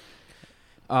for.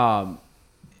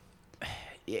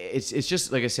 It's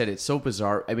just, like I said, it's so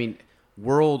bizarre. I mean,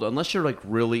 unless you're like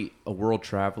really a world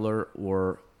traveler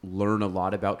or learn a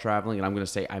lot about traveling, and I'm going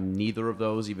to say I'm neither of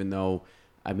those, even though,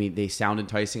 I mean, they sound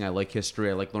enticing. I like history.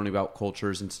 I like learning about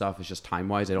cultures and stuff. It's just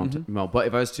time-wise, I don't know. But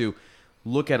if I was to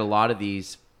look at a lot of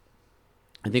these,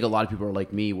 I think a lot of people are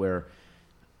like me, where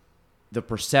the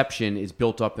perception is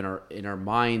built up in our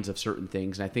minds of certain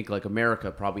things. And I think like America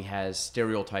probably has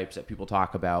stereotypes that people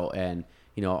talk about, and,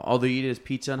 you know, all they eat is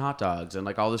pizza and hot dogs and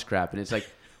like all this crap. And it's like,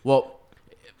 well,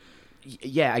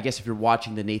 yeah, I guess if you're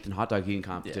watching the Nathan hot dog eating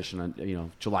competition on, you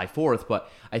know, July 4th, but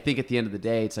I think at the end of the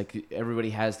day, it's like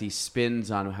everybody has these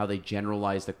spins on how they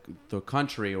generalize the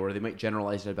country, or they might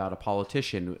generalize it about a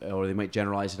politician, or they might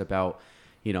generalize it about,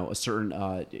 you know, a certain,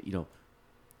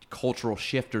 cultural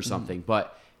shift or something.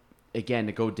 But again,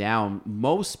 to go down,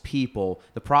 most people,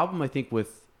 the problem I think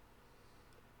with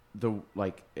this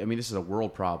is a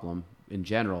world problem in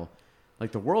general.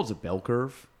 Like, the world's a bell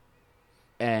curve.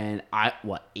 And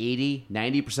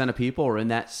 80-90% of people are in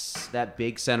that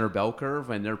big center bell curve,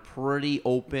 and they're pretty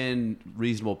open,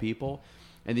 reasonable people.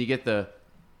 And you get the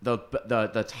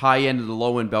high end of the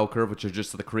low end bell curve, which are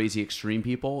just the crazy extreme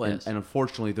people. And, and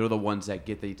unfortunately, they're the ones that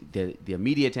get the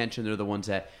media attention. They're the ones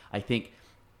that I think,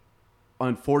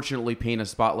 unfortunately, paint a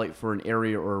spotlight for an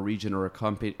area or a region or a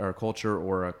company or a culture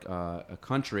or a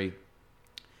country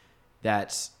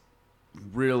that's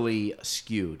really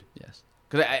skewed. Yes.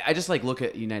 Because I just like look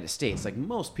at the United States. Like,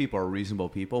 most people are reasonable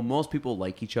people. Most people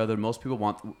like each other. Most people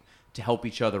want to help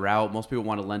each other out. Most people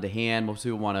want to lend a hand. Most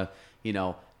people want to, you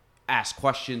know, ask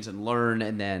questions and learn.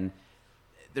 And then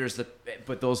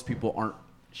but those people aren't,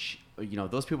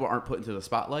 those people aren't put into the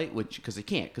spotlight, because they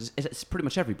can't, because it's pretty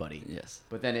much everybody. Yes.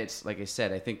 But then it's, like I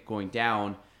said, I think going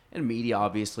down, and media,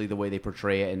 obviously, the way they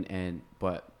portray it,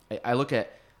 but I look at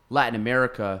Latin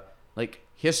America, like,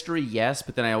 history, yes,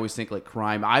 but then I always think like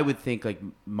crime. I would think, like,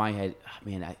 my head,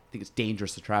 man, I think it's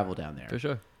dangerous to travel down there. For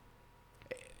sure.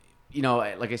 You know,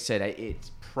 like I said, it's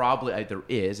probably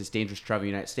it's dangerous to travel in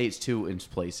the United States too in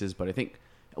places. But I think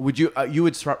you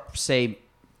would say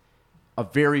a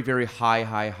very, very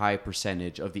high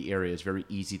percentage of the area is very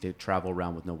easy to travel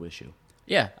around with no issue.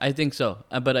 Yeah, I think so.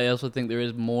 But I also think there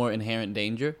is more inherent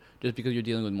danger just because you're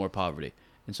dealing with more poverty,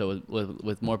 and so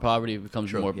with more poverty it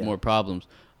becomes more problems.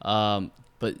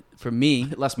 But for me,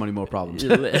 less money, more problems.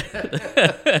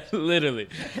 Literally.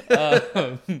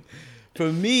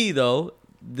 For me, though,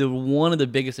 one of the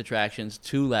biggest attractions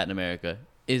to Latin America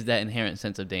is that inherent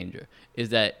sense of danger. Is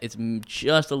that it's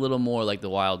just a little more like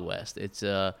the Wild West. It's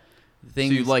things. So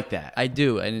you like that? I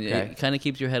do, and it kind of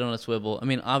keeps your head on a swivel. I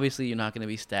mean, obviously, you're not going to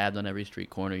be stabbed on every street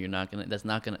corner.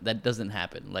 That doesn't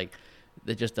happen. Like,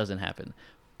 that just doesn't happen.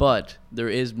 But there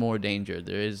is more danger.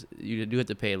 You do have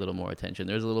to pay a little more attention.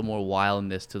 There's a little more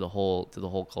wildness to the whole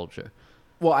culture.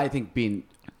 Well, I think being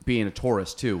a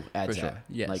tourist too adds For sure. that.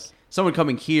 Yes. Like, someone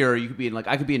coming here,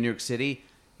 I could be in New York City.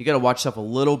 you got to watch stuff a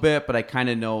little bit, but I kind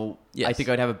of know. Yes. I think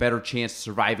I'd have a better chance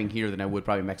surviving here than I would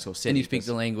probably Mexico City. And you speak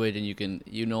the language, and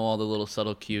you know all the little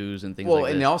subtle cues and things well,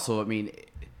 like and this. also, I mean,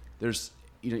 there's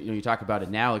you talk about it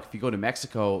now. Like if you go to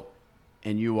Mexico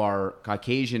and you are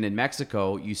Caucasian in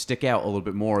Mexico, you stick out a little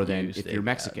bit more than if you're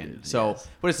Mexican. Dude. So, Yes.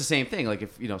 but it's the same thing. Like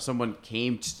if someone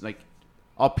came to, like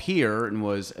up here and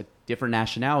was a different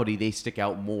nationality, they stick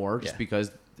out more just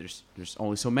because there's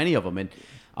only so many of them. And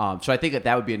so I think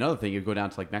that would be another thing. You go down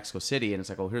to like Mexico City and it's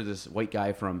like, oh, here's this white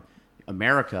guy from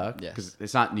America, because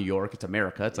it's not New York, it's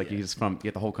America. It's like you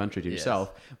get the whole country to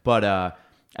yourself. But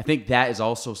I think that is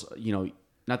also,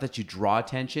 not that you draw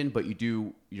attention, but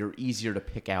you're easier to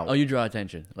pick out. Oh, you draw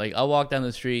attention. Like I'll walk down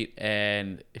the street,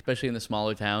 and especially in the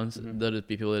smaller towns, there'll just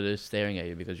be people that are just staring at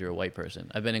you because you're a white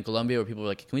person. I've been in Colombia where people are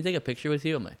like, "Can we take a picture with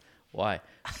you?" I'm like, "Why?"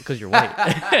 Because you're white.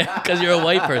 Because you're a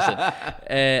white person.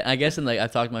 And I guess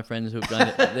I've talked to my friends who've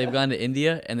they've gone to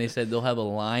India, and they said they'll have a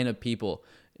line of people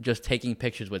just taking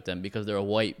pictures with them because they're a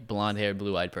white, blonde-haired,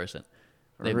 blue-eyed person.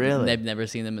 Really? They've never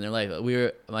seen them in their life. We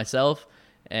were myself.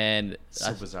 And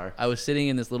so bizarre. I was sitting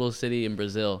in this little city in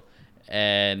Brazil,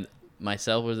 and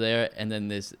myself was there, and then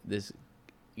this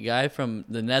guy from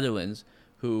the Netherlands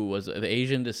who was of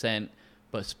Asian descent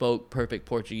but spoke perfect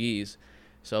Portuguese.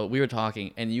 So we were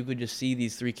talking, and you could just see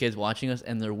these three kids watching us,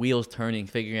 and their wheels turning,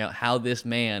 figuring out how this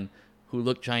man who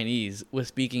looked Chinese was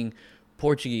speaking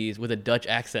Portuguese with a Dutch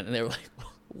accent, and they were like,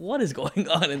 what is going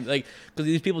on? And because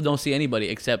these people don't see anybody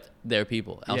except their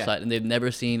people outside, and they've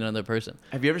never seen another person.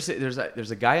 Have you ever seen? There's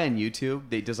a guy on YouTube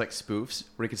that does like spoofs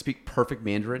where he can speak perfect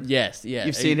Mandarin. Yes, yeah.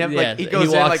 You've seen him. Yes. Like he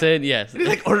goes walks in, yes. He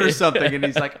like orders something, and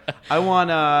he's like, I want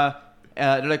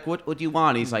they're like, what do you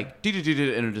want? And he's like, do, and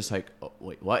they're just like, oh,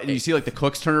 wait, what? And you see like the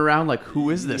cooks turn around, like, who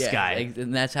is this guy?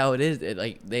 And that's how it is.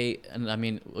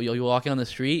 You'll walk on the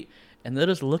street, and they'll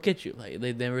just look at you like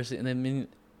they've never seen. I mean.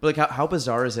 But like, how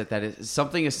bizarre is it that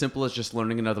something as simple as just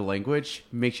learning another language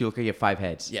makes you look like you have 5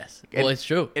 heads? Yes. And, well, it's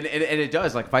true. And it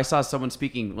does. Like, if I saw someone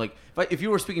speaking, like, if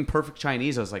you were speaking perfect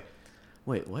Chinese, I was like,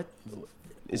 wait, what?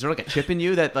 Is there like a chip in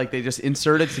you that like they just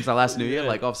inserted since I last knew you?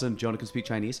 Like, all of a sudden, Jonah can speak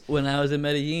Chinese? When I was in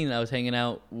Medellin, I was hanging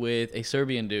out with a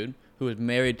Serbian dude who was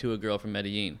married to a girl from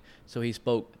Medellin. So he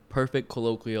spoke perfect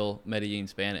colloquial Medellin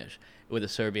Spanish with a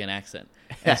Serbian accent.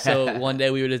 And so one day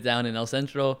we were just down in El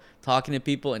Centro talking to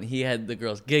people, and he had the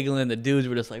girls giggling. The dudes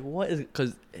were just like, what is it?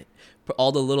 Because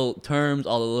all the little terms,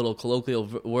 all the little colloquial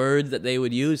words that they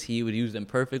would use, he would use them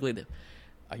perfectly.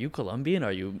 Are you Colombian?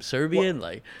 Are you Serbian?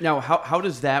 Well, now, how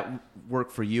does that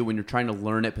work for you when you're trying to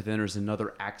learn it, but then there's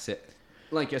another accent,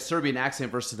 like a Serbian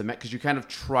accent versus because you kind of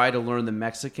try to learn the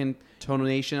Mexican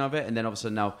tonation of it, and then all of a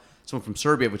sudden now someone from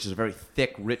Serbia, which is a very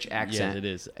thick, rich accent.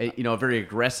 Yes, it is. A very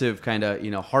aggressive kind of,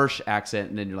 harsh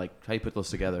accent, and then you're like, how do you put those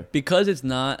together? Because it's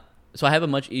not... So I have a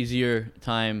much easier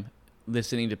time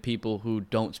listening to people who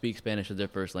don't speak Spanish as their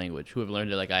first language, who have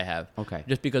learned it like I have. Okay.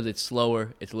 Just because it's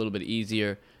slower, it's a little bit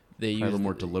easier. They use a little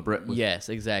more deliberate. Yes,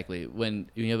 exactly. When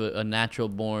you have a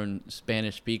natural-born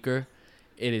Spanish speaker,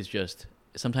 it is just...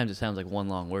 Sometimes it sounds like one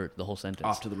long word, the whole sentence.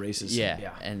 Off to the races.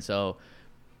 Yeah. And so...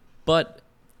 But...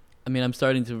 I mean, I'm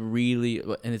starting to really,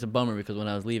 and it's a bummer because when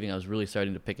I was leaving, I was really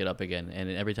starting to pick it up again. And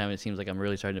every time it seems like I'm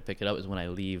really starting to pick it up is when I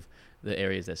leave the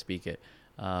areas that speak it.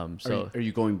 So, are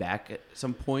you going back at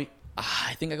some point?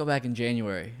 I think I go back in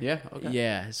January. Yeah. Okay.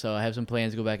 Yeah. So I have some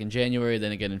plans to go back in January,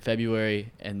 then again in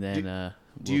February, and then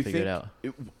we'll figure it out.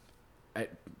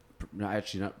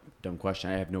 Actually, not dumb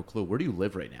question. I have no clue. Where do you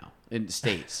live right now in the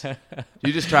States? Do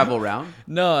you just travel around?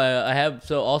 No, I have.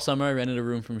 So all summer I rented a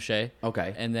room from Shay.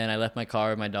 Okay. And then I left my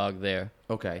car and my dog there.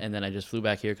 Okay. And then I just flew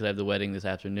back here because I have the wedding this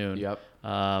afternoon. Yep.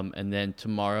 And then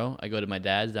tomorrow I go to my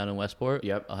dad's down in Westport.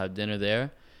 Yep. I'll have dinner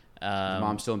there.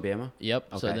 Mom's still in Bama? Yep.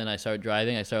 Okay. So then I start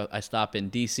driving. I stop in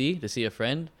D.C. to see a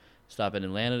friend. Stop in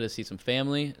Atlanta to see some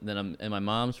family. Then I'm in my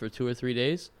mom's for 2 or 3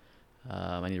 days.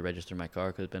 I need to register my car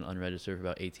because it's been unregistered for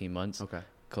about 18 months. Okay.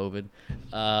 COVID.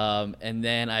 And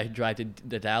then I drive to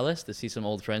Dallas to see some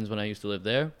old friends when I used to live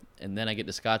there. And then I get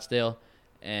to Scottsdale,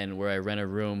 and where I rent a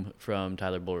room from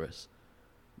Tyler Boris.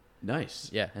 Nice.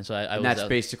 Yeah. And so and that's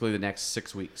basically the next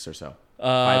 6 weeks or so.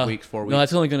 5 weeks, 4 weeks. No,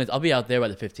 it's only I'll be out there by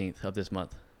the 15th of this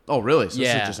month. Oh, really? So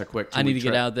yeah. This is just a quick 2-week I need to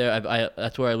trip. get out there.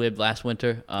 That's where I lived last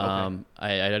winter. Okay.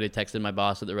 I already texted my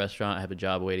boss at the restaurant. I have a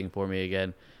job waiting for me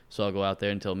again. So I'll go out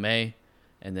there until May.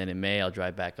 And then in May, I'll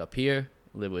drive back up here,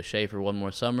 live with Shay for one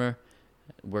more summer,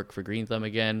 work for Green Thumb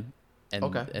again.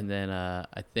 And then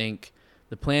I think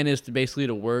the plan is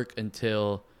to work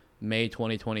until May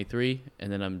 2023.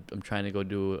 And then I'm trying to go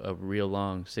do a real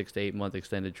long 6 to 8 month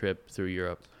extended trip through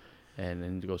Europe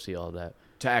and to go see all that.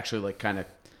 To actually like kind of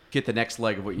get the next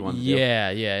leg of what you want to do. Yeah,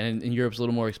 and Europe's a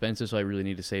little more expensive, so I really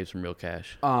need to save some real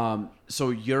cash.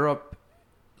 So Europe.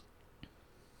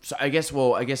 So I guess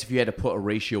if you had to put a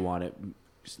ratio on it,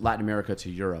 Latin America to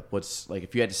Europe, what's like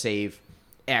if you had to save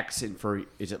X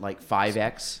is it like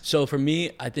 5X? So for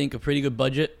me, I think a pretty good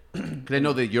budget. Because I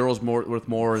know the euro's worth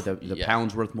more, the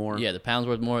pound's worth more. Yeah, the pound's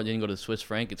worth more. Then you go to the Swiss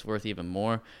franc, it's worth even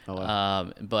more. Oh,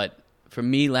 wow. But for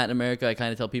me, Latin America, I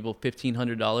kind of tell people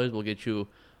 $1,500 will get you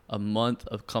a month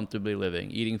of comfortably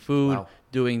living, eating food, Wow.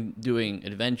 doing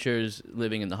adventures,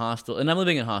 living in the hostel, and I'm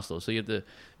living in hostels, so you have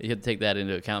to take that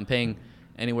into account. I'm paying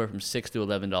anywhere from $6 to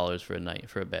 $11 for a night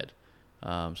for a bed.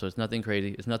 So it's nothing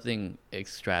crazy. It's nothing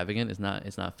extravagant. It's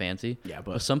not fancy. Yeah,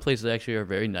 but some places actually are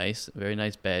very nice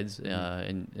beds,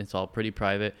 and it's all pretty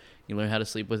private. You learn how to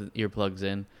sleep with earplugs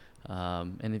in,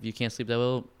 and if you can't sleep that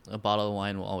well, a bottle of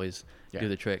wine will always do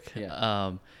the trick.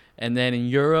 Yeah. And then in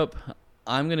Europe,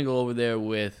 I'm gonna go over there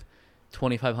with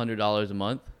 $2,500 a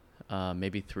month,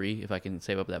 maybe $3,000 if I can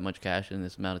save up that much cash in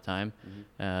this amount of time.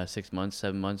 6 months,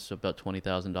 7 months, so about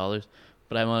 $20,000.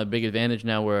 But I'm on a big advantage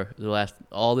now where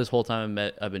all this whole time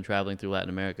I've been traveling through Latin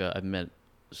America, I've met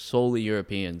solely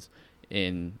Europeans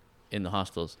in the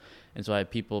hostels. And so I have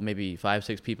people, maybe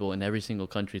 5-6 people in every single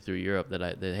country through Europe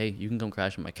that hey, you can come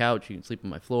crash on my couch, you can sleep on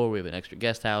my floor, we have an extra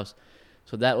guest house.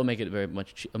 So that will make it very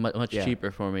much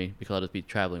cheaper for me because I'll just be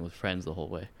traveling with friends the whole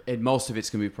way. And most of it's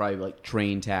going to be probably like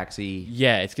train, taxi.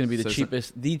 Yeah, it's going to be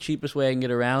the cheapest way I can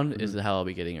get around is how I'll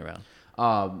be getting around.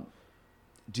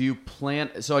 Do you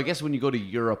plan? So I guess when you go to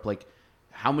Europe, like,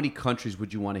 how many countries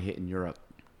would you want to hit in Europe?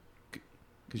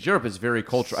 Because Europe is very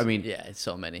cultural. I mean, yeah, it's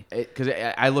so many. Because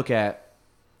I look at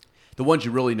the ones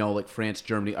you really know, like France,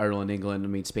 Germany, Ireland, England. I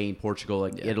mean, Spain, Portugal,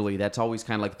 like Italy. That's always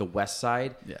kind of like the west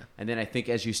side. Yeah. And then I think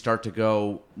as you start to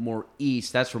go more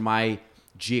east, that's where my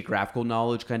geographical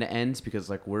knowledge kind of ends because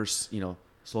like we're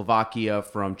Slovakia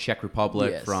from Czech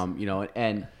Republic from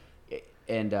and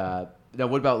now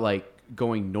what about like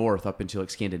going north up into like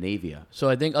Scandinavia? So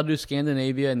I think I'll do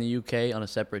Scandinavia and the UK on a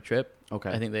separate trip. Okay.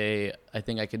 I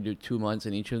think I could do 2 months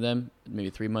in each of them, maybe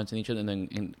 3 months in each of them,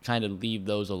 and kind of leave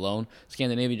those alone.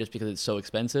 Scandinavia just because it's so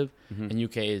expensive, and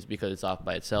UK is because it's off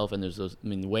by itself. And there's those. I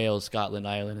mean, Wales, Scotland,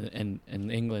 Ireland,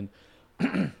 and England.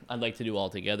 I'd like to do all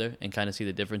together and kind of see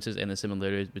the differences and the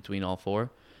similarities between all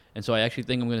four. And so I actually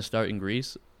think I'm going to start in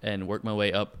Greece and work my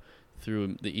way up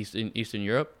through the Eastern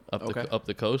Europe, up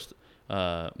the coast.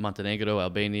 Montenegro,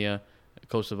 Albania,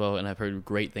 Kosovo, and I've heard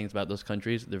great things about those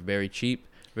countries. They're very cheap,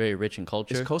 very rich in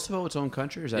culture. Is Kosovo its own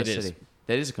country or is that a city?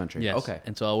 That is a country. Yes. Okay.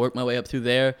 And so I'll work my way up through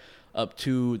there, up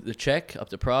to the Czech, up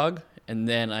to Prague, and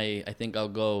then I think I'll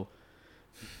go.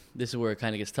 This is where it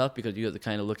kind of gets tough because you have to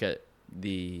kind of look at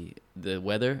the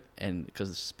weather, and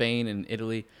because Spain and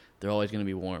Italy, they're always going to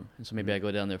be warm. And so maybe I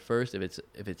go down there first if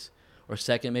it's or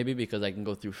second maybe because I can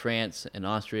go through France and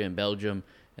Austria and Belgium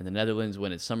and the Netherlands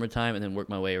when it's summertime, and then work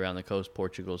my way around the coast,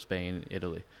 Portugal, Spain,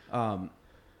 Italy.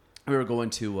 We were going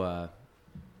to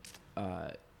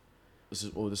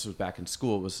this was back in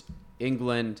school. It was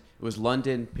England, it was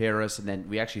London, Paris, and then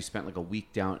we actually spent like a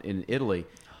week down in Italy.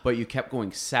 But you kept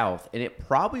going south, and it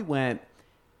probably went.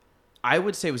 I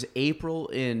would say it was April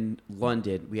in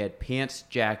London. We had pants,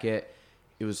 jacket.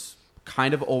 It was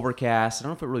kind of overcast. I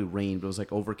don't know if it really rained, but it was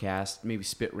like overcast, maybe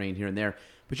spit rain here and there.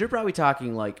 But you're probably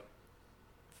talking like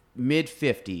mid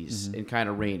 50s and kind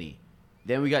of rainy.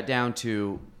 Then we got down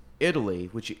to Italy,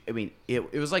 which, I mean,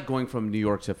 it was like going from New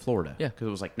York to Florida. Yeah. Because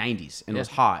it was like 90s and it was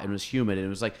hot and it was humid and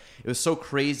it was so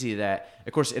crazy that,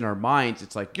 of course, in our minds,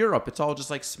 it's like Europe. It's all just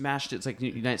like smashed. It's like the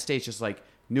United States, just like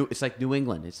it's like New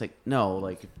England. It's like, no,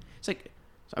 like, it's like,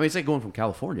 I mean, it's like going from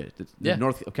California. The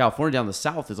north of California down the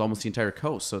south is almost the entire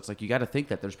coast. So it's like you got to think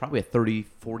that there's probably a 30,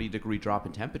 40 degree drop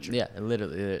in temperature. Yeah, it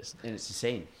literally is. And it's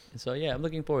insane. So yeah, I'm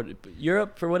looking forward.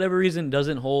 Europe, for whatever reason,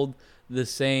 doesn't hold the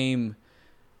same.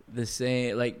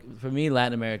 Like for me,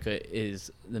 Latin America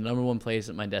is the number one place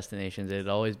at my destinations. It had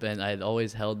always been. I had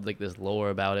always held like this lore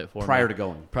about it prior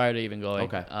me. Prior to even going.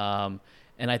 Okay.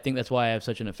 And I think that's why I have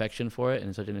such an affection for it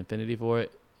and such an affinity for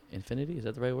it. Infinity, is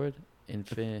that the right word?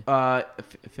 Affinity.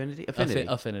 Affinity.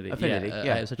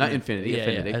 Yeah. I have such Not infinity.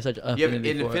 Affinity. I have such you have an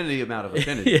infinity amount of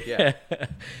affinity. Yeah.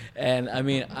 And I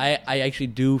mean, I actually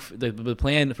do. The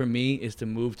plan for me is to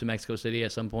move to Mexico City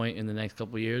at some point in the next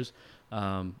couple of years.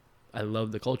 I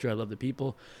love the culture. I love the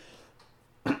people.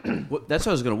 Well, that's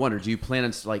what I was going to wonder. Do you plan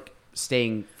on like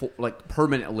staying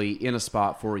permanently in a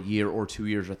spot for a year or 2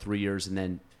 years or 3 years, and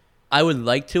then? I would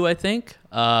like to. I think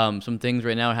some things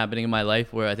right now are happening in my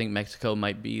life where I think Mexico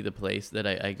might be the place that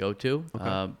I go to.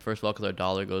 Okay. First of all, because our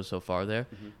dollar goes so far there.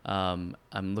 I'm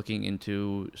looking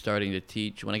into starting to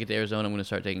teach. When I get to Arizona, I'm going to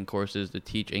start taking courses to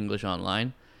teach English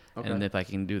online. And Okay. if I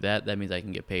can do that, that means I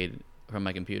can get paid from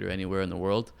my computer anywhere in the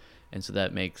world. And so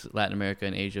that makes Latin America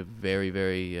and Asia very,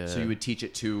 very. So you would teach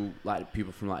it to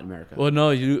people from Latin America. Well,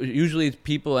 no. Usually it's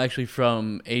people actually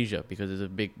from Asia because there's a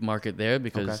big market there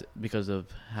because of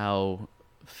how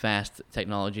fast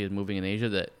technology is moving in Asia.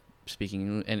 That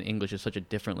speaking and English is such a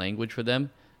different language for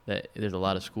them that there's a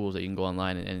lot of schools that you can go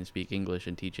online and speak English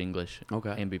and teach English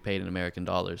and be paid in American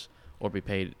dollars or be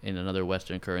paid in another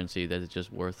Western currency that is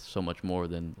just worth so much more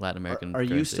than Latin American. Are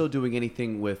currency. you still doing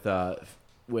anything with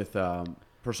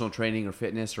personal training or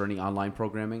fitness or any online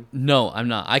programming? No, I'm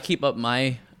not. I keep up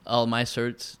all my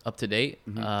certs up to date.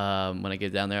 Mm-hmm. When I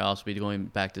get down there, I'll also be going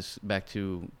back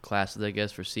to classes, I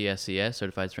guess, for CSCS,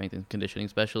 Certified Strength and Conditioning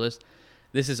Specialist.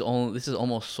 This is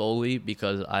almost solely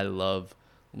because I love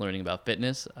learning about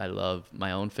fitness. I love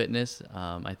my own fitness.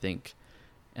 I think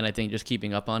just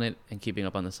keeping up on it and keeping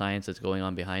up on the science that's going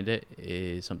on behind it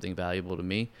is something valuable to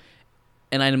me.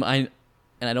 And I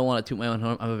don't want to toot my own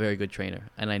horn. I'm a very good trainer,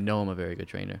 and I know I'm a very good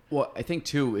trainer. Well, I think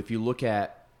too, if you look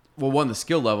at one, the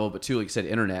skill level, but two, like you said,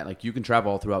 internet, like you can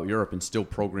travel all throughout Europe and still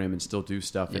program and still do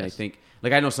stuff. Yes. And I think,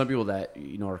 like I know some people that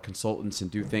are consultants and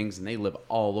do things, and they live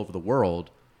all over the world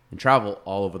and travel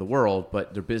all over the world,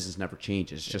 but their business never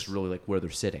changes. It's just really like where they're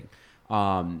sitting.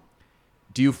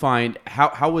 Do you find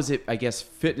how was it, I guess,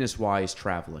 fitness wise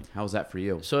traveling? How was that for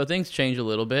you? So things change a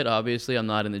little bit. Obviously, I'm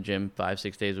not in the gym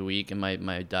 5-6 days a week, and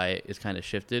my diet is kind of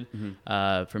shifted.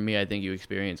 Mm-hmm. For me, I think you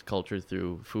experience culture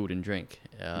through food and drink,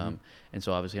 and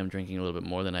so obviously I'm drinking a little bit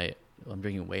more than I'm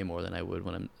drinking way more than I would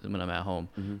when I'm at home.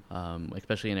 Mm-hmm.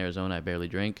 Especially in Arizona, I barely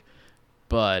drink.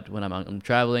 But when I'm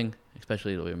traveling,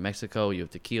 especially in Mexico, you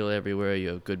have tequila everywhere. You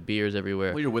have good beers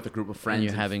everywhere. Well, you're with a group of friends. And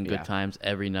you're having good times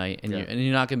every night. And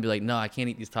you're not going to be like, no, I can't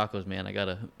eat these tacos, man. I got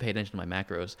to pay attention to my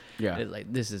macros. Yeah. It's like,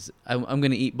 I'm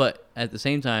going to eat. But at the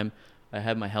same time, I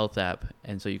have my health app.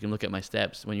 And so you can look at my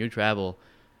steps. When you travel,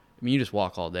 I mean, you just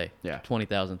walk all day. Yeah.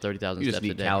 20,000, 30,000 steps a day.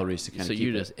 You just need calories to kind of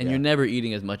keep it. And you're never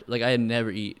eating as much. Like, I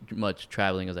never eat much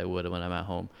traveling as I would when I'm at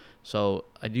home. So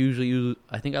I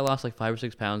think I lost like 5 or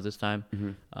 6 pounds this time,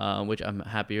 which I'm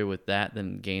happier with that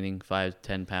than gaining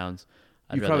 5-10 pounds.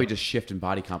 You probably just shift in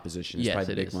body composition. It's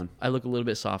probably the big one. I look a little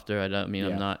bit softer. I'm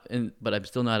not, but I'm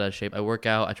still not out of shape. I work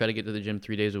out. I try to get to the gym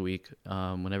 3 days a week.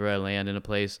 Whenever I land in a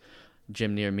place,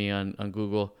 gym near me on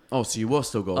Google. Oh, so you will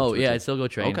still go? Oh yeah, I still go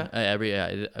train.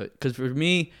 Okay. Because for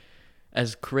me,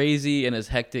 as crazy and as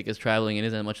hectic as traveling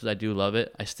is, and as much as I do love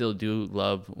it, I still do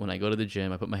love when I go to the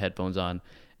gym. I put my headphones on.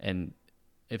 And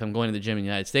if I'm going to the gym in the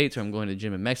United States or I'm going to the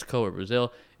gym in Mexico or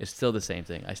Brazil, it's still the same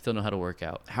thing. I still know how to work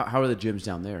out. How are the gyms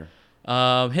down there?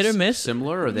 Hit or miss.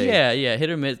 Similar? Or they? Yeah, hit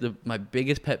or miss. My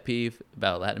biggest pet peeve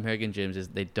about Latin American gyms is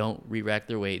they don't re-rack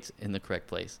their weights in the correct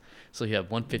place. So you have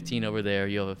 115 over there,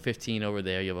 you have a 15 over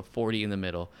there, you have a 40 in the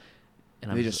middle.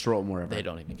 And they just throw them wherever. They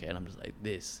don't even care. And I'm just like,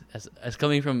 this. As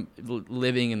coming from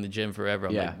living in the gym forever,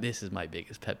 I'm like, this is my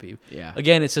biggest pet peeve. Yeah.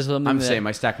 Again, it's just something I'm the same.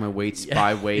 I stack my weights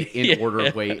by weight, in order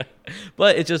of weight.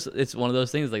 But it's one of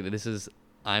those things like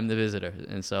I'm the visitor.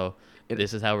 And so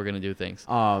this is how we're going to do things.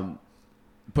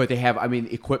 But they have,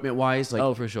 equipment-wise, like...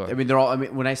 Oh, for sure. They're all...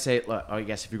 when I say, I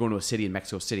guess if you're going to a city in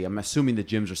Mexico City, I'm assuming the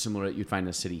gyms are similar that you'd find in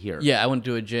a city here. Yeah, I went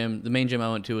to a gym. The main gym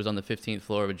I went to was on the 15th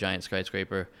floor of a giant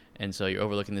skyscraper, and so you're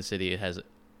overlooking the city. It has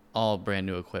all brand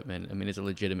new equipment. I mean, it's a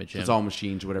legitimate gym. So it's all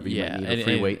machines, whatever you might need, or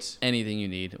free weights. Anything you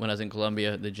need. When I was in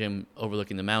Colombia, the gym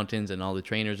overlooking the mountains, and all the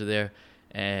trainers are there,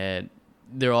 and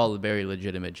they're all very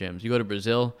legitimate gyms. You go to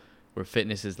Brazil, where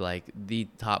fitness is like the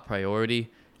top priority.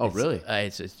 Oh, really?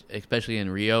 It's especially in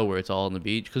Rio, where it's all on the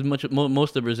beach, because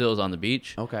most of Brazil is on the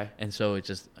beach. Okay. And so it's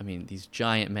just, these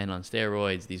giant men on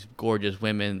steroids, these gorgeous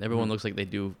women. Everyone looks like they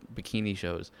do bikini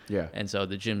shows. Yeah. And so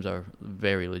the gyms are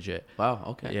very legit. Wow.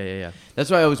 Okay. Yeah.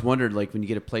 That's why I always wondered, like, when you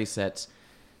get a place that's,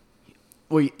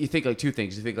 well, you think like two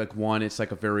things. You think like one, it's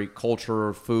like a very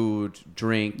culture, food,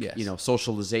 drink,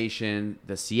 socialization.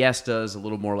 The siesta is a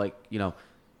little more like,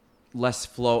 less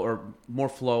flow or more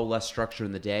flow, less structure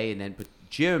in the day, and then but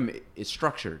gym is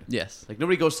structured. Yes. Like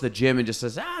nobody goes to the gym and just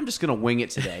says, I'm just gonna wing it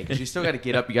today, because you still got to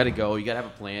get up, you got to go, you got to have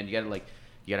a plan, you got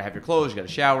to have your clothes, you got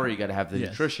to shower, you got to have the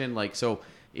nutrition. Like, so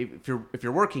if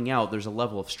you're working out, there's a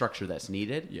level of structure that's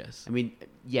needed. Yes.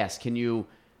 Yes. Can you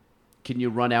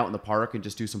run out in the park and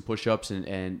just do some push-ups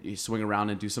and you swing around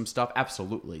and do some stuff?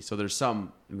 Absolutely. So there's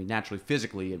some, naturally,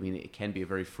 physically, it can be a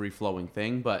very free-flowing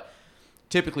thing, but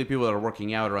typically people that are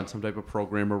working out are on some type of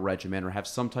program or regimen or have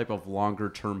some type of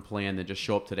longer-term plan than just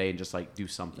show up today and just like do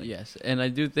something. Yes, and I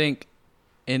do think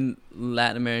in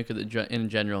Latin America in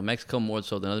general, Mexico more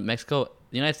so than other. Mexico,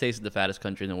 the United States is the fattest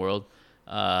country in the world.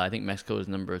 I think Mexico is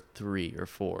number 3 or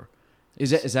 4.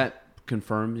 Is that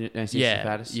confirmed United States is the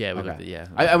fattest? Yeah, we Okay. looked at, yeah.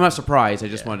 I'm not surprised. I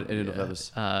just wanted. I didn't know if that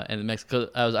was. And Mexico,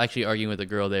 I was actually arguing with a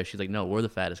girl there. She's like, "No, we're the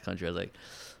fattest country." I was like,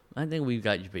 "I think we've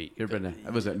got you beat." You ever been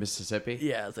to, was it Mississippi?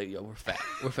 Yeah, I was like, "Yo, we're fat.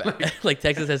 We're fat." Like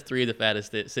Texas has 3 of the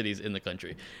fattest cities in the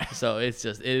country, so it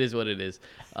is what it is.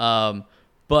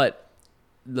 But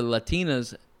the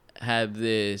Latinas have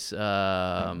this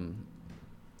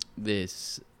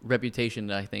reputation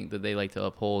that I think that they like to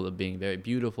uphold of being very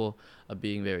beautiful, of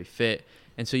being very fit.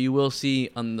 And so you will see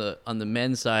on the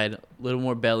men's side a little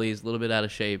more bellies, a little bit out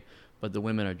of shape, but the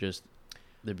women are just,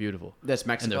 they're beautiful. That's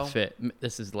Mexico? And they're fit.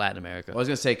 This is Latin America. I was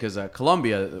going to say, because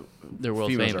Colombia, they're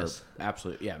world famous. Are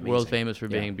absolutely, yeah, amazing. World famous for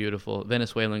being beautiful.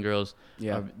 Venezuelan girls,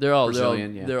 yeah, they're all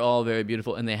Brazilian, they're all very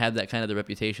beautiful, and they have that kind of the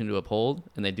reputation to uphold,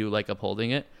 and they do like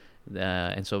upholding it.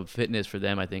 And so fitness for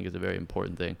them, I think, is a very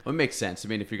important thing. Well, it makes sense. I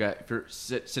mean, if you're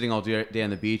sitting all day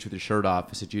on the beach with your shirt off,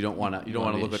 I said you don't want to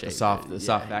look like the soft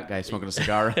fat guy smoking a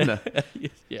cigar.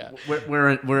 Yeah,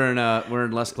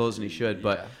 wearing less clothes than he should.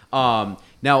 But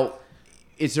now,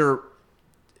 is there?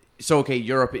 So okay,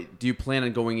 Europe. Do you plan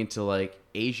on going into like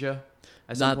Asia?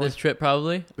 Not this trip,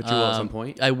 probably. But you will at some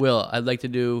point. I will. I'd like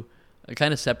to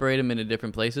kind of separate them into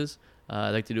different places. I'd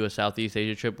like to do a Southeast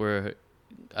Asia trip where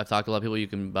I've talked to a lot of people. You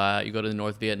go to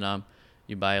North Vietnam,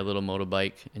 you buy a little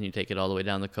motorbike, and you take it all the way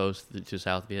down the coast to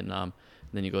South Vietnam.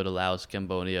 And then you go to Laos,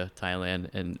 Cambodia, Thailand,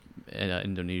 and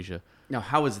Indonesia. Now,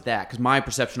 how is that? Because my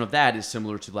perception of that is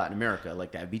similar to Latin America.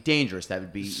 Like, that would be dangerous. That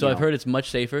would be. So I've heard it's much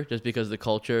safer, just because the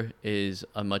culture is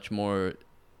a much more.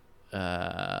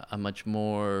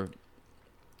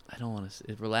 I don't want to say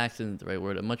relaxed isn't the right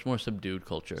word. A much more subdued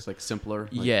culture. It's like simpler.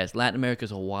 Yes, Latin America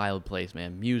is a wild place,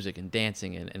 man. Music and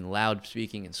dancing and loud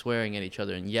speaking and swearing at each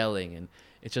other and yelling, and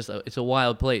it's a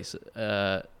wild place.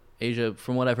 Asia,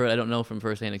 from what I've heard, I don't know from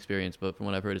firsthand experience, but from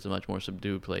what I've heard, it's a much more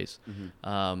subdued place.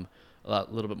 Mm-hmm. A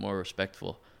little bit more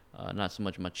respectful. Not so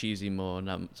much machismo,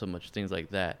 not so much things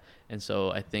like that. And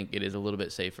so I think it is a little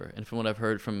bit safer. And from what I've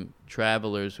heard from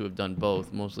travelers who have done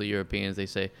both, mostly Europeans, they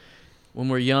say, when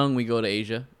we're young, we go to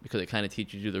Asia because it kind of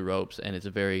teaches you the ropes, and it's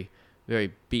a very,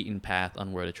 very beaten path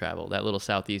on where to travel. That little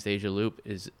Southeast Asia loop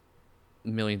is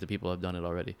millions of people have done it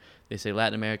already. They say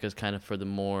Latin America is kind of for the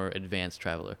more advanced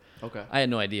traveler. Okay. I had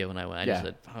no idea when I went. I just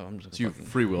said, I'm just so you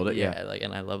free-willed it, yeah.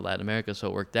 And I love Latin America, so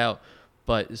it worked out.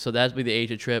 But so that'd be the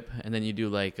Asia trip, and then you do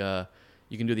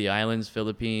you can do the islands,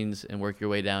 Philippines, and work your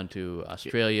way down to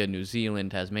Australia, New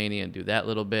Zealand, Tasmania, and do that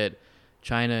little bit.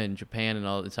 China and Japan and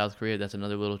all in South Korea, that's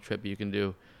another little trip you can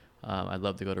do. I'd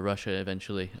love to go to Russia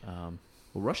eventually. Well,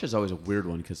 Russia's always a weird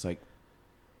one because, like,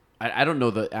 I don't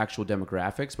know the actual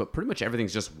demographics, but pretty much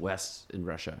everything's just west in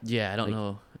Russia. Yeah, I don't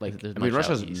know. Like, I mean,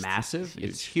 Russia's massive.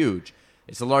 It's huge.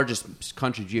 It's the largest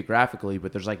country geographically,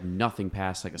 but there's like nothing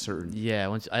past like a certain.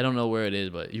 Yeah, I don't know where it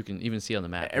is, but you can even see on the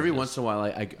map. Every once in a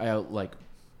while,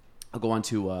 I'll go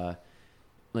onto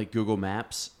like Google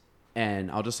Maps.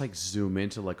 And I'll just like zoom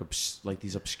into like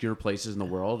these obscure places in the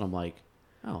world. I'm like,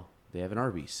 oh, they have an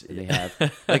Arby's. And they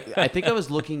have like I think I was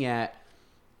looking at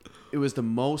it was the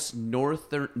most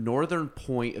northern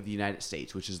point of the United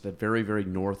States, which is the very, very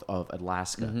north of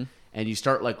Alaska. Mm-hmm. And you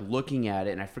start like looking at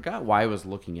it, and I forgot why I was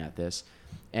looking at this.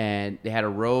 And they had a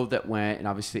road that went, and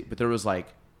obviously, but there was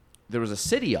a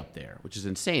city up there, which is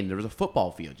insane. There was a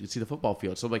football field. You could see the football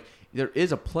field. So like there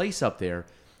is a place up there,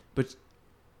 but.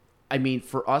 I mean,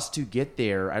 for us to get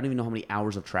there, I don't even know how many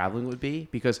hours of traveling it would be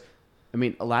because, I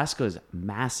mean, Alaska is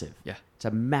massive. Yeah. It's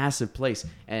a massive place.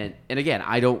 And again,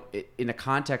 I don't, in the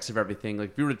context of everything, like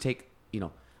if you were to take,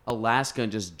 Alaska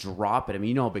and just drop it, I mean,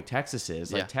 you know how big Texas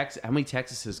is. Like how many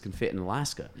Texases can fit in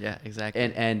Alaska? Yeah, exactly.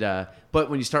 But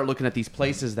when you start looking at these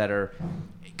places that are,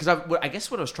 because I guess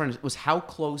what I was trying to, was how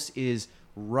close is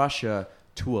Russia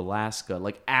to Alaska?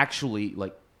 Like actually,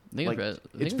 like,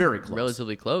 it's very close.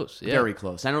 Relatively close. Yeah. Very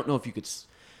close. I don't know if you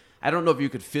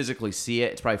could physically see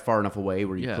it. It's probably far enough away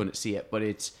where you couldn't see it. But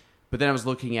then I was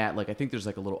looking at like I think there's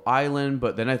like a little island.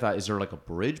 But then I thought, is there like a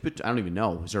bridge? But I don't even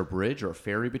know. Is there a bridge or a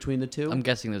ferry between the two? I'm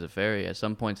guessing there's a ferry at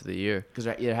some points of the year because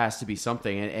it has to be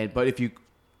something. But if you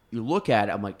look at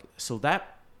it, I'm like, so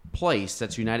that place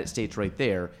that's United States right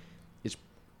there is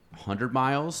 100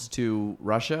 miles to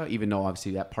Russia, even though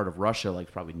obviously that part of Russia,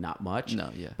 like probably not much. No,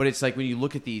 yeah. But it's like when you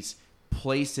look at these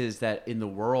places that in the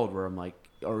world where I'm like,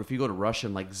 or if you go to Russia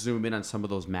and like zoom in on some of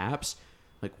those maps,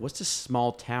 like what's a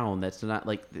small town that's not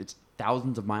like, it's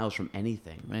thousands of miles from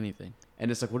anything.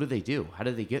 And it's like, what do they do? How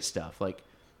do they get stuff? Like,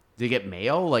 do they get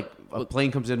mail? Like a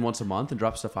plane comes in once a month and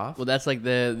drops stuff off? Well, that's like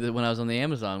the when I was on the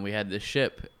Amazon, we had this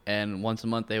ship, and once a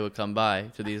month they would come by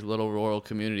to these little rural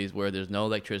communities where there's no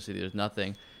electricity, there's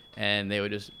nothing. And they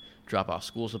would just drop off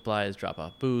school supplies, drop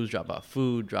off booze, drop off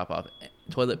food, drop off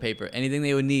toilet paper, anything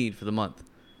they would need for the month.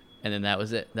 And then that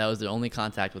was it. That was their only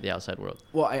contact with the outside world.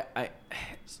 Well,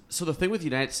 so the thing with the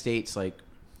United States, like,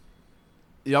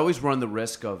 you always run the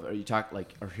risk of, or you talk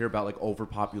like, or hear about like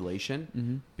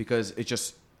overpopulation, because it's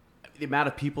just the amount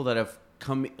of people that have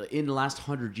come in the last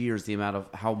 100 years, the amount of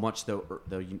how much the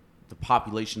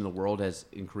population in the world has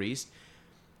increased.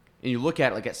 And you look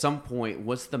at like at some point,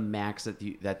 what's the max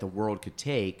that the world could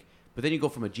take? But then you go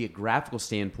from a geographical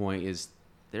standpoint,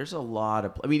 there's a lot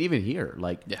of, I mean, even here,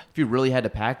 like if you really had to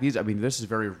pack these, I mean, this is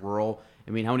very rural.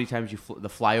 I mean, how many times the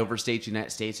flyover states, United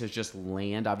States, is just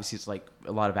land. Obviously, it's like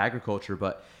a lot of agriculture,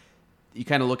 but you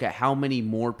kind of look at how many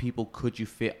more people could you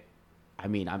fit. I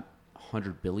mean,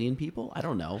 100 billion people? I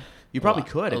don't know. You probably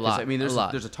could. A lot. I mean, there's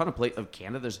a ton of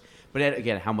Canada. But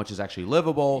again, how much is actually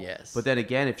livable? Yes. But then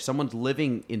again, if someone's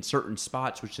living in certain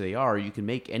spots, which they are, you can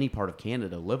make any part of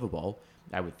Canada livable,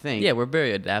 I would think. Yeah, we're a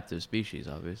very adaptive species,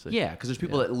 obviously. Yeah, because there's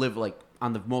people that live like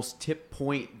on the most tip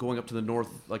point going up to the north,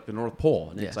 like the North Pole.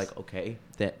 And it's like, okay,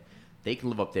 that they can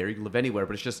live up there. You can live anywhere.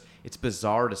 But it's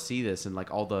bizarre to see this and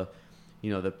like all the,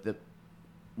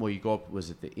 well, you go up,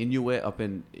 was it the Inuit up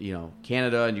in,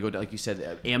 Canada, and you go to, like you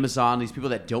said, Amazon, these people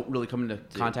that don't really come into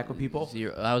contact with people. We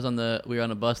were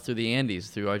on a bus through the Andes,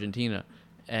 through Argentina,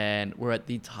 and we're at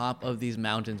the top of these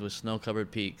mountains with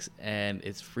snow-covered peaks, and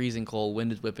it's freezing cold,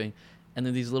 wind is whipping, and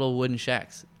then these little wooden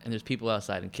shacks, and there's people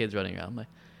outside and kids running around.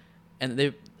 And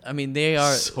they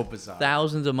are so bizarre.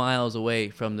 Thousands of miles away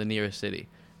from the nearest city,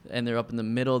 and they're up in the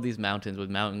middle of these mountains with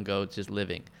mountain goats just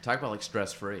living. Talk about like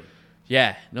stress-free.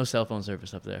 Yeah, no cell phone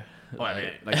service up there. Oh, I mean,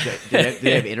 like, do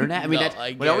they have internet? I mean, no,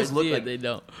 I always look like they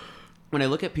don't. When I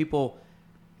look at people,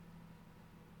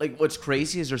 like what's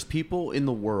crazy is there's people in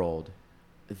the world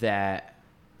that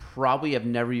probably have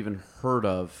never even heard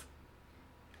of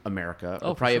America,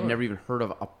 or probably have never even heard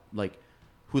of like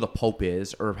who the Pope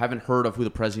is, or haven't heard of who the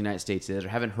President of the United States is, or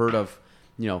haven't heard of,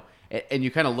 and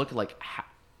you kind of look at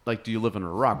like, do you live in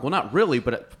Iraq? Well, not really,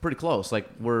 but pretty close. Like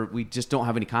we just don't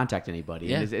have any contact to anybody.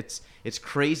 Yeah. And it's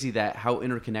crazy that how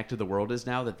interconnected the world is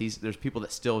now. That there's people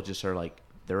that still just are like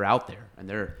they're out there and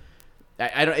they're.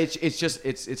 I don't.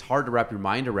 It's hard to wrap your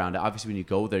mind around it. Obviously, when you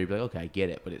go there, you're like, okay, I get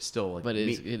it, but it's still like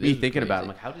me thinking crazy about it. I'm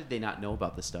like, how did they not know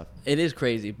about this stuff? It is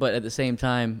crazy, but at the same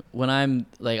time, when I'm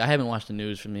like, I haven't watched the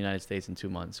news from the United States in 2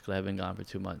 months because I've been gone for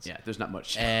 2 months. Yeah, there's not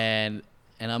much. And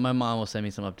my mom will send me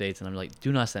some updates, and I'm like,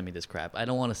 do not send me this crap. I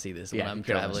don't want to see this when I'm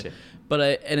traveling. But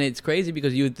it's crazy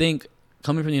because you would think,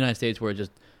 coming from the United States, where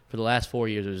just for the last 4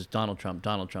 years it was just Donald Trump.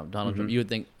 You would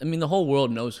think, I mean, the whole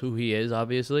world knows who he is,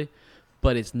 obviously,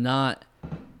 but it's not.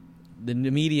 The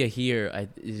media here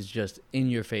is just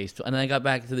in your face. And I got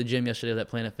back to the gym yesterday at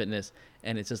Planet Fitness,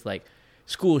 and it's just like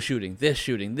school shooting, this.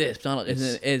 Donald,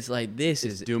 it's like this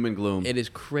is doom and gloom. It is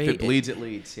crazy. If it bleeds, it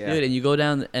leads. Yeah. Dude, and you go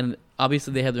down, and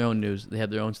obviously they have their own news, they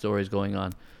have their own stories going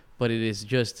on, but it is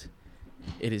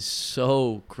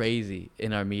so crazy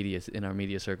in our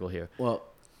media circle here. Well,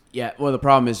 yeah. Well, the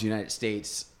problem is United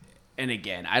States, and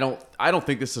again, I don't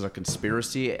think this is a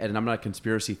conspiracy, and I'm not a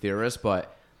conspiracy theorist,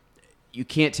 but you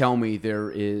can't tell me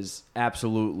there is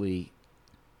absolutely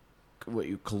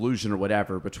collusion or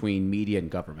whatever between media and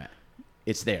government.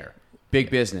 It's there. Big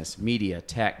business, media,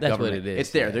 tech, That's government. what it is.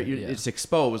 It's there. Yeah. It's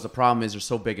exposed. The problem is they're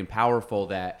so big and powerful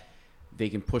that they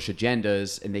can push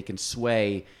agendas and they can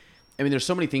sway. I mean, there's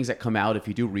so many things that come out. If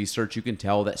you do research, you can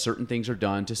tell that certain things are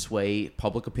done to sway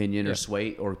public opinion or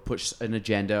sway or push an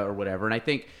agenda or whatever. And I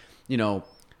think,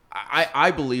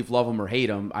 I believe, love him or hate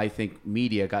him, I think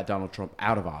media got Donald Trump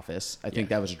out of office. I think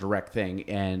that was a direct thing.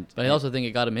 But I also think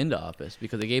it got him into office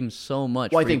because it gave him so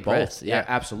much free I think press. Both. Yeah,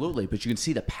 absolutely. But you can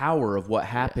see the power of what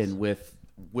happened with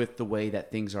the way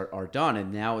that things are done.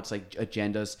 And now it's like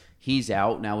agendas. He's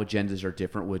out. Now agendas are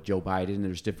different with Joe Biden.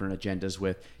 There's different agendas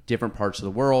with different parts of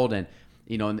the world. And,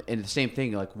 and the same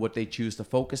thing, like what they choose to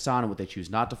focus on and what they choose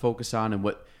not to focus on and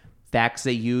what facts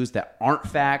they use that aren't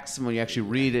facts. And when you actually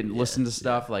read it and listen to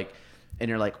stuff, and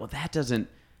you're like, well, that doesn't.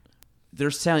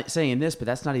 They're saying this, but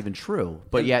that's not even true.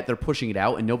 But yet they're pushing it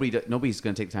out, and nobody's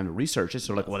going to take the time to research it.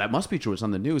 So they're like, well, that must be true. It's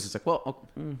on the news. It's like, well,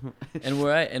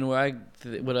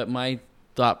 what my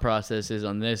thought process is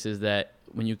on this is that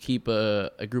when you keep a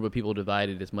group of people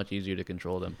divided, it's much easier to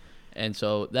control them. And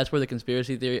so that's where the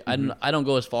conspiracy theory. Mm-hmm. I don't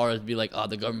go as far as be like, oh,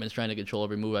 the government's trying to control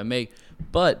every move I make.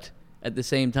 But at the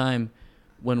same time,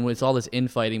 when it's all this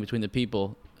infighting between the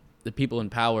people in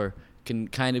power can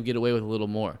kind of get away with a little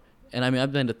more. And I mean,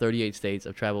 I've been to 38 states.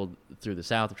 I've traveled through the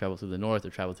South. I've traveled through the North.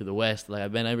 I've traveled through the West. Like,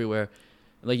 I've been everywhere.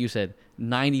 Like you said,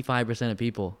 95% of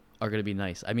people are going to be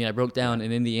nice. I mean, I broke down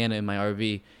in Indiana in my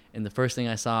RV, and the first thing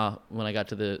I saw when I got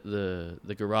to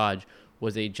the garage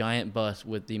was a giant bus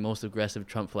with the most aggressive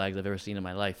Trump flags I've ever seen in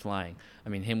my life flying. I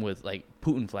mean, him with like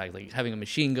Putin flags, like having a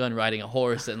machine gun, riding a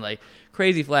horse, and like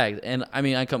crazy flags. And I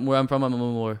mean, where I'm from, I'm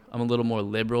a little more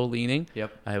liberal leaning.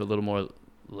 Yep. I have a little more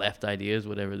left ideas,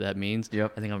 whatever that means.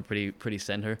 Yep. I think I'm pretty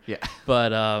center. Yeah.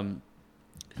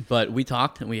 But we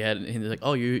talked, and he was like,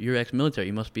 "Oh, you're ex-military.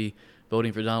 You must be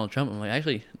voting for Donald Trump." I'm like,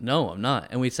 "Actually, no, I'm not."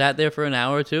 And we sat there for an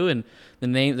hour or two, and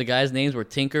the guys' names were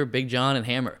Tinker, Big John, and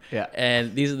Hammer. Yeah.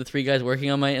 And these are the three guys working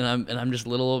on I'm just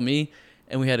little old me.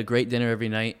 And we had a great dinner every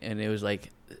night, and it was like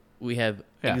we have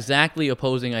exactly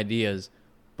opposing ideas,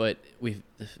 but we've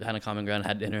had a common ground,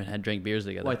 had dinner, and had drank beers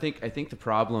together. Well, I think the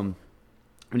problem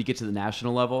when you get to the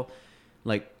national level,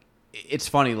 like it's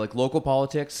funny, like local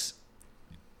politics,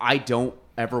 I don't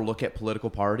ever look at political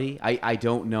party. I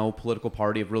don't know political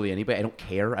party of really anybody. I don't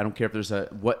care. I don't care if there's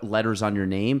what letters on your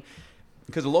name.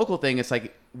 Because the local thing, it's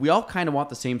like we all kind of want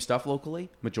the same stuff locally,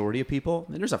 majority of people.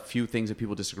 And there's a few things that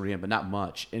people disagree on, but not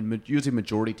much. And usually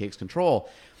majority takes control.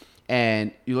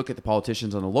 And you look at the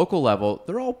politicians on the local level,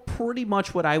 they're all pretty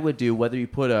much what I would do. Whether you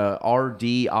put a R,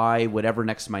 D, I, whatever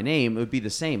next to my name, it would be the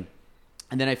same.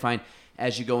 And then I find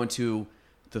as you go into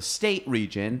the state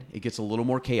region, it gets a little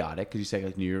more chaotic because you say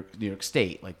like New York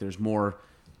State, like there's more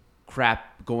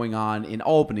crap going on in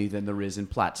Albany than there is in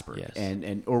Plattsburgh, yes.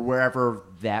 and or wherever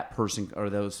that person or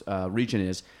those region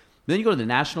is. Then you go to the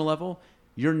national level,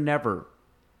 you're never.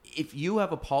 If you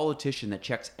have a politician that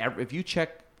checks if you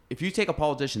take a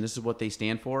politician, this is what they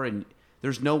stand for, and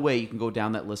there's no way you can go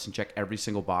down that list and check every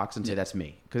single box and say that's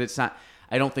me, because it's not.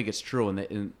 I don't think it's true,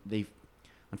 and they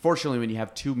unfortunately, when you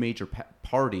have two major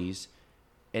parties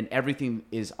and everything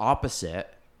is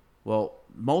opposite, well,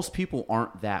 most people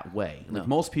aren't that way. Like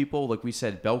most people, like we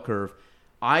said, bell curve.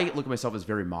 I look at myself as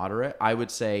very moderate. I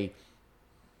would say,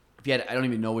 I don't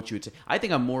even know what you would say. I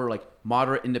think I'm more like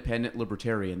moderate, independent,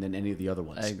 libertarian than any of the other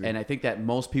ones. I agree. And I think that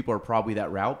most people are probably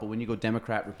that route. But when you go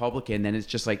Democrat, Republican, then it's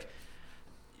just like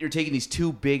you're taking these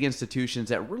two big institutions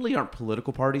that really aren't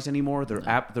political parties anymore.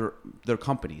 They're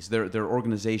companies. They're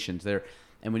organizations.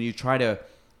 And when you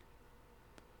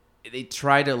they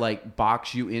try to like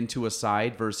box you into a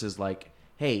side versus like,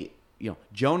 hey,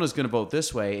 Jonah's going to vote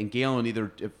this way, and Galen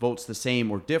either votes the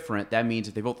same or different. That means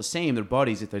if they vote the same, they're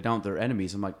buddies. If they don't, they're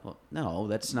enemies. I'm like, well, no,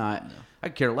 that's not. No. I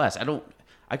could care less.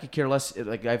 I could care less.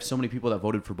 Like I have so many people that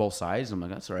voted for both sides. I'm like,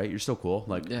 that's all right. You're still cool.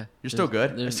 Like, you're still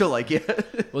good. I still like you.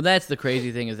 Well, that's the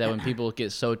crazy thing is that when people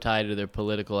get so tied to their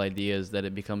political ideas that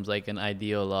it becomes like an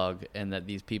ideologue, and that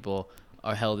these people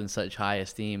are held in such high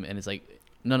esteem, and it's like,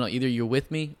 no, either you're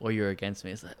with me or you're against me.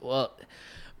 It's like, well,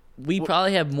 we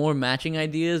probably have more matching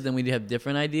ideas than we have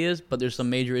different ideas, but there's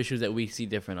some major issues that we see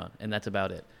different on, and that's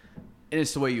about it. And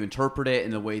it's the way you interpret it,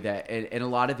 and the way that, and a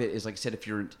lot of it is, like I said,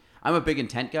 I'm a big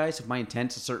intent guy, so if my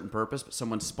intent's a certain purpose, but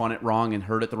someone spun it wrong and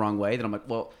heard it the wrong way, then I'm like,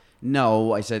 well,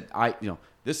 no, I said,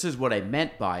 this is what I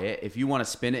meant by it. If you want to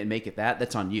spin it and make it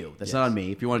that's on you. That's not on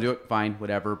me. If you want to do it, fine,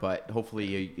 whatever, but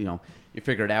hopefully you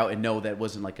figure it out and know that it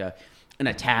wasn't like an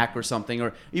attack or something,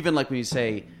 or even like when you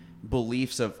say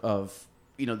beliefs of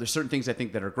there's certain things I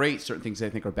think that are great, certain things I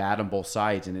think are bad on both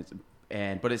sides,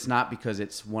 but it's not because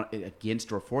it's one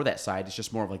against or for that side. It's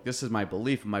just more of like, this is my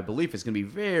belief, and my belief is going to be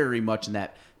very much in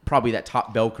that probably that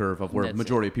top bell curve of where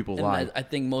majority of people lie. I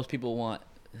think most people want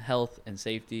health and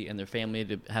safety and their family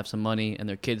to have some money and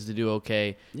their kids to do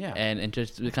okay, and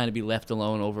just to kind of be left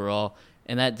alone overall.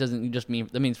 And that doesn't just mean,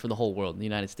 that means for the whole world, the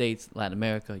United States, Latin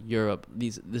America, Europe,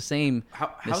 the same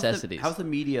necessities. How's the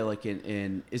media like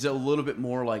is it a little bit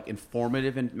more like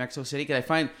informative in Mexico City? Because I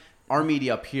find our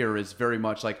media up here is very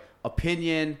much like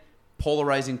opinion,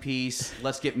 polarizing piece,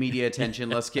 let's get media attention,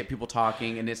 let's get people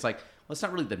talking. And it's like, well, it's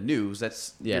not really the news.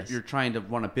 That's you're trying to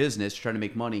run a business, you're trying to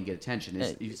make money and get attention.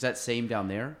 Is that same down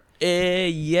there?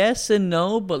 Yes and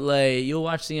no, but like you'll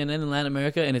watch CNN in Latin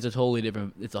America and it's a totally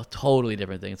different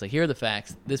thing. It's like, here are the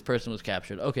facts. This person was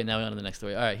captured. Okay, now we're on to the next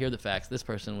story. All right, here are the facts. This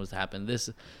person happened. This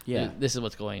is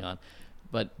what's going on.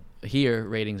 But here,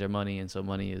 ratings are money, and so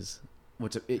money is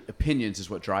opinions is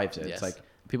what drives it. Yes. It's like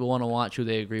people want to watch who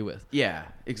they agree with. Yeah,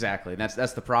 exactly. And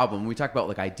that's the problem. When we talk about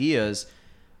like ideas,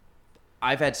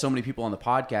 I've had so many people on the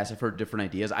podcast. I've heard different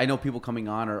ideas. I know people coming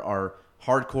on are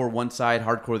hardcore one side,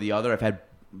 hardcore the other. I've had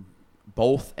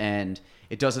both, and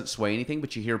it doesn't sway anything,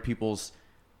 but you hear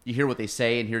what they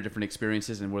say and hear different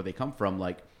experiences and where they come from.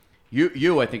 Like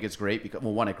you I think it's great because,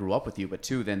 well, one, I grew up with you, but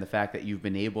two, then the fact that you've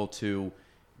been able to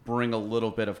bring a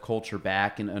little bit of culture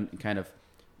back and kind of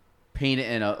paint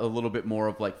it in a little bit more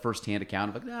of like firsthand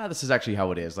account of like, this is actually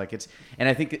how it is. Like and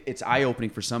I think it's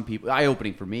eye-opening for some people,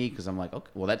 eye-opening for me, because I'm like, okay,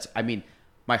 well,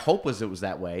 my hope was it was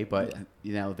that way, but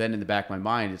then in the back of my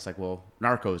mind, it's like, well,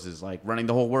 Narcos is like running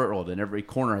the whole world, and every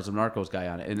corner has a Narcos guy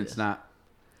on it, and it's not.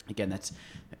 Again, that's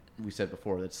we said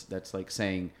before. That's like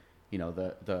saying,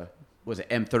 the was it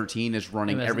M13 is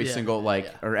running every single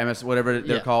or MS whatever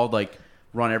they're called, like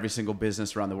run every single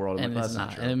business around the world. And it's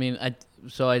not. And I mean,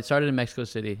 I started in Mexico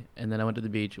City, and then I went to the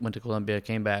beach, went to Colombia,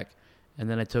 came back, and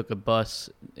then I took a bus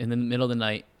in the middle of the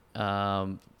night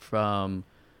from.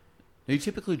 Do you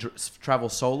typically travel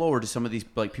solo, or do some of these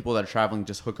like people that are traveling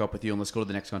just hook up with you and let's go to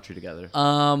the next country together?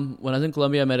 When I was in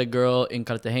Colombia, I met a girl in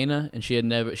Cartagena, and she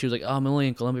was like, "Oh, I'm only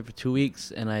in Colombia for 2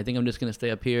 weeks, and I think I'm just gonna stay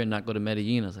up here and not go to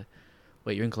Medellin." I was like,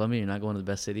 "Wait, you're in Colombia? You're not going to the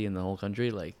best city in the whole country?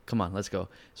 Like, come on, let's go."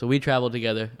 So we traveled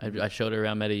together. I showed her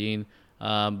around Medellin,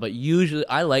 but usually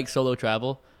I like solo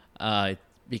travel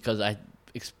because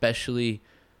especially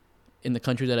in the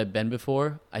country that I've been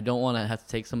before, I don't want to have to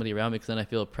take somebody around because then I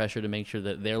feel a pressure to make sure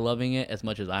that they're loving it as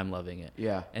much as I'm loving it.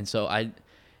 Yeah. And so and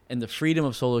the freedom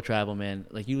of solo travel, man,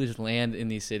 like you just land in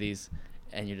these cities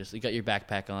and you got your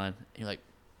backpack on. And you're like,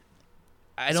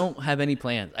 I don't have any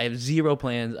plans. I have zero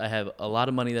plans. I have a lot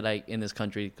of money in this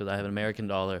country because I have an American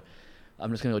dollar.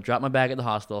 I'm just going to go drop my bag at the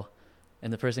hostel.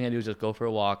 And the first thing I do is just go for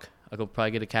a walk. I go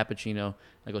probably get a cappuccino.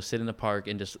 I go sit in the park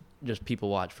and just people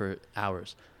watch for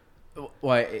hours.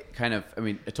 Well, a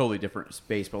totally different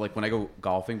space. But like when I go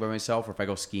golfing by myself, or if I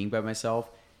go skiing by myself,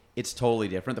 it's totally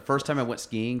different. The first time I went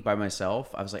skiing by myself,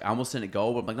 I was like, I almost didn't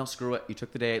go, but I'm like, no, screw it. You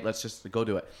took the day. Let's just go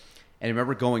do it. And I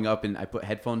remember going up and I put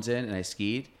headphones in and I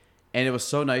skied, and it was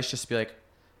so nice just to be like,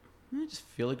 I just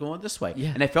feel like going this way.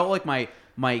 Yeah. And I felt like my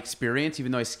experience,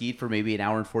 even though I skied for maybe an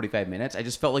hour and 45 minutes, I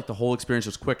just felt like the whole experience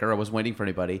was quicker. I wasn't waiting for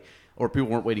anybody, or people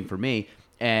weren't waiting for me,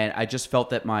 and I just felt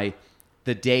that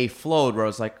the day flowed where I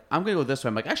was like, I'm going to go this way.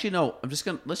 I'm like, actually, no,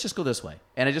 let's just go this way.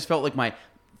 And I just felt like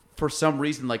for some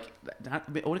reason, like, I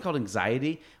wouldn't call it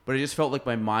anxiety, but I just felt like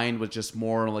my mind was just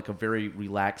more like a very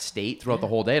relaxed state throughout the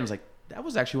whole day. And I was like, that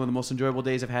was actually one of the most enjoyable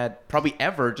days I've had probably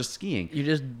ever just skiing. You're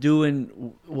just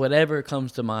doing whatever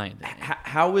comes to mind.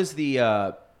 How is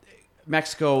the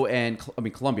Mexico and,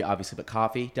 Colombia, obviously, but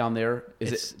coffee down there?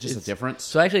 Is it just a difference?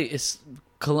 So actually, it's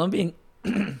Colombian.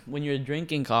 When you're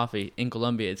drinking coffee in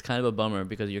Colombia, it's kind of a bummer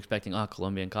because you're expecting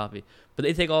Colombian coffee, but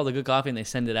they take all the good coffee and they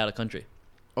send it out of country.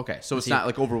 Okay, so it's not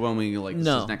like overwhelmingly like this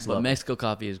is next level. But Mexico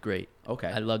coffee is great. Okay,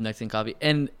 I love Mexican coffee,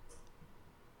 and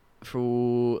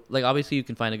for like obviously you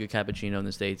can find a good cappuccino in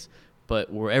the States,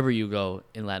 but wherever you go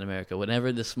in Latin America,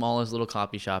 whenever the smallest little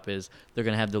coffee shop is, they're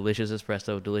gonna have delicious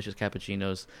espresso, delicious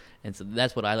cappuccinos, and so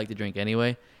that's what I like to drink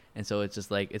anyway. And so it's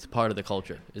just like it's part of the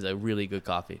culture. Is a really good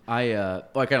coffee. I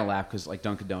kind of laugh because like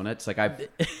Dunkin' Donuts, like I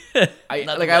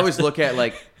always look at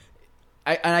like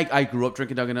I grew up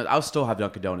drinking Dunkin' Donuts. I'll still have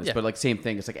Dunkin' Donuts, but like same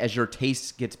thing. It's like as your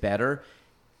taste gets better,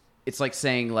 it's like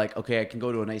saying like, okay, I can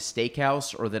go to a nice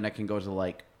steakhouse, or then I can go to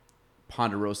like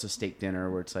Ponderosa steak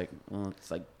dinner where it's like, well, it's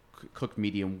like cooked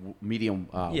medium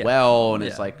well, and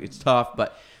it's like it's tough.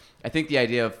 But I think the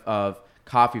idea of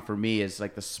coffee for me is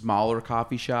like the smaller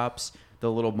coffee shops.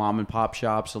 The little mom and pop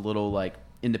shops, the little like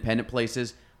independent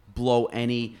places blow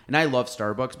any. And I love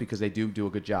Starbucks because they do a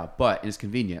good job, and it's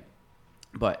convenient.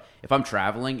 But if I'm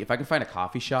traveling, if I can find a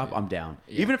coffee shop, I'm down.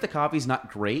 Yeah. Even if the coffee's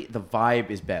not great, the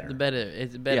vibe is better.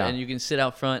 It's better, and you can sit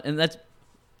out front. And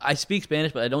I speak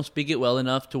Spanish, but I don't speak it well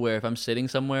enough to where if I'm sitting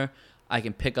somewhere, I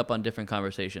can pick up on different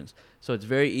conversations. So it's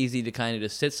very easy to kind of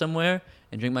just sit somewhere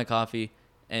and drink my coffee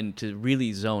and to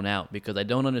really zone out because I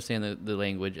don't understand the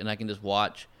language, and I can just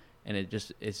watch. And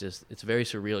it's a very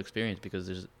surreal experience because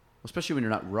there's, especially when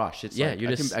you're not rushed. It's I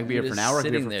can be here for an hour, I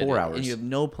can be here for 4 hours, and you have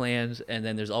no plans. And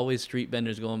then there's always street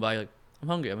vendors going by. Like, I'm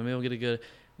hungry. I'm able to get a good.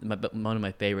 One of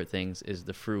my favorite things is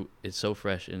the fruit is so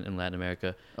fresh in Latin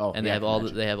America. They have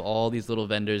all these little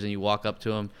vendors, and you walk up to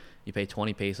them. You pay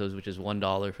 20 pesos, which is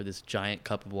 $1 for this giant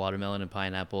cup of watermelon and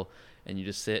pineapple, and you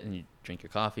just sit and you drink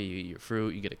your coffee, you eat your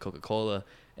fruit, you get a Coca-Cola.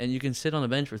 And you can sit on a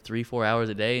bench for 3-4 hours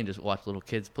a day and just watch little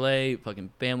kids play,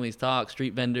 fucking families talk,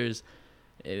 street vendors.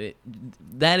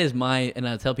 That is and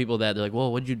I tell people that, they're like,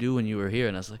 well, what'd you do when you were here?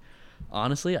 And I was like,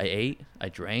 honestly, I ate, I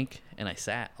drank, and I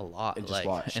sat a lot. And just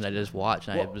watched. And I just watched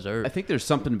and I observed. I think there's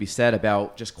something to be said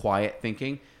about just quiet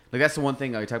thinking. Like that's the one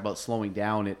thing I talk about slowing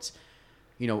down. It's,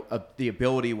 the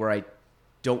ability where I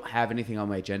don't have anything on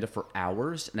my agenda for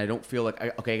hours, and I don't feel like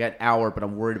I got an hour, but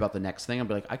I'm worried about the next thing. I'm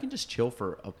like, I can just chill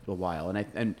for a while.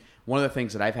 And one of the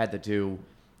things that I've had to do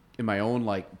in my own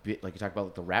like you talk about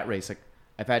like the rat race, like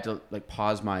I've had to like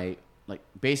pause my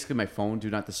basically my phone, do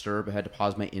not disturb. I had to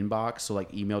pause my inbox so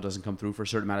like email doesn't come through for a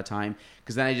certain amount of time,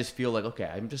 because then I just feel like, okay,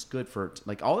 I'm just good for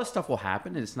like all this stuff will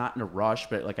happen, and it's not in a rush,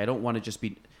 but like I don't want to just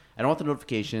be. I don't want the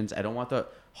notifications. I don't want the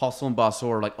hustle and bustle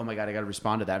or like, oh my God, I got to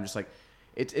respond to that. I'm just like,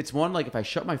 It's one, like, if I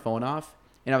shut my phone off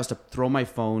and I was to throw my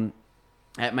phone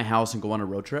at my house and go on a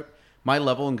road trip, my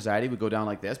level of anxiety would go down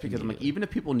like this, because I'm like, even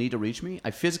if people need to reach me,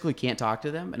 I physically can't talk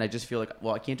to them, and I just feel like,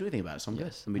 well, I can't do anything about it, so I'm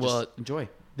good. Let me just enjoy.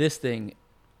 This thing,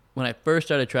 when I first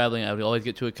started traveling, I would always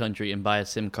get to a country and buy a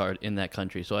SIM card in that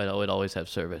country, so I would always have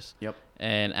service. Yep.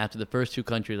 And after the first 2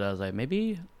 countries, I was like,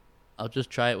 maybe I'll just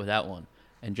try it without one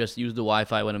and just use the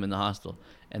Wi-Fi when I'm in the hostel.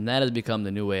 And that has become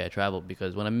the new way I travel,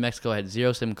 because when I'm in Mexico, I had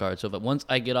 0 SIM cards. So once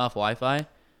I get off Wi-Fi,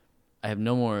 I have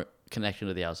no more connection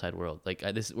to the outside world. Like,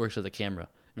 this works as a camera,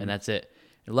 and that's it.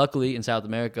 And luckily, in South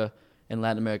America and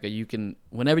Latin America, you can,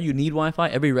 whenever you need Wi-Fi,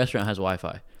 every restaurant has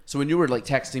Wi-Fi. So when you were like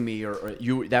texting me, or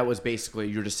you, that was basically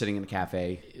you're just sitting in a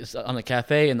cafe. It's on the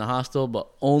cafe in the hostel, but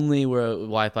only where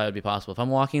Wi-Fi would be possible. If I'm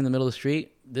walking in the middle of the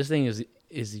street, this thing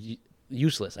is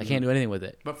useless. I can't do anything with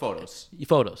it. But photos.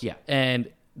 Photos. Yeah. And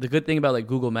the good thing about like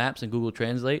Google Maps and Google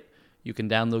Translate, you can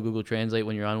download Google Translate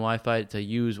when you're on Wi-Fi to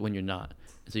use when you're not.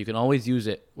 So you can always use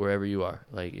it wherever you are.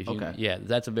 Like, if you, yeah,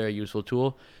 that's a very useful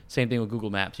tool. Same thing with Google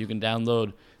Maps. You can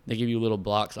download. They give you little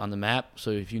blocks on the map, so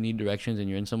if you need directions and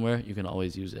you're in somewhere, you can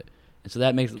always use it. And so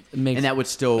that makes and that would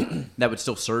still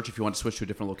search if you want to switch to a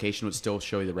different location. It would still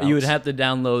show you the routes. You would have to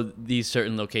download these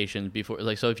certain locations before,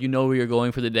 like, so if you know where you're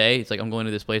going for the day, it's like, I'm going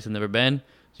to this place I've never been.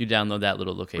 So you download that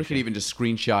little location. We could even just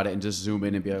screenshot it and just zoom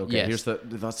in and be like, okay, here's the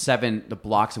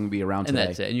blocks I'm gonna be around today. And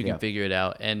that's it. And you can figure it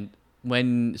out. And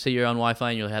when, say, you're on Wi-Fi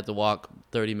and you'll have to walk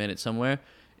 30 minutes somewhere,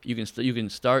 you can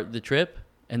start the trip,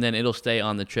 and then it'll stay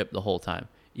on the trip the whole time,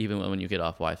 even when you get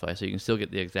off Wi-Fi. So you can still get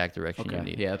the exact direction you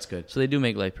need. Yeah, that's good. So they do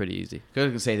make life pretty easy. I was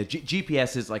going to say, the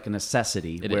GPS is like a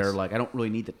necessity like, I don't really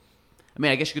need the... I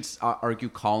mean, I guess you could argue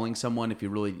calling someone if you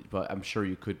really... But I'm sure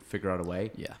you could figure out a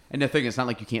way. Yeah. And the thing, it's not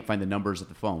like you can't find the numbers at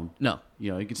the phone. No.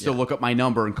 You know, you can still look up my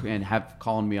number and have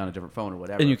calling me on a different phone or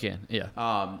whatever. And you can,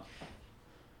 yeah.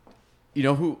 You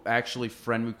know who actually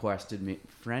friend requested me,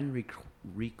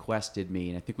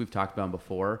 and I think we've talked about him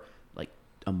before, like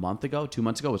a month ago, 2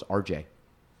 months ago, was RJ.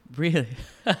 Really?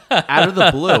 Out of the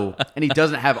blue, and he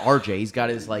doesn't have RJ. He's got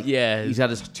his he's got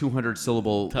his 200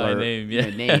 syllable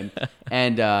name,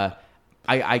 and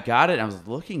I got it. And I was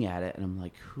looking at it, and I'm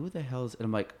like, who the hell is? And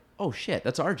I'm like, oh shit,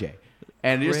 that's RJ.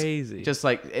 And crazy. Just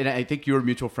like, and I think you were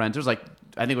mutual friends. It was like,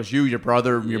 I think it was you, your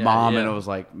brother, your mom, and it was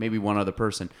like maybe one other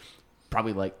person.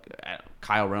 Probably like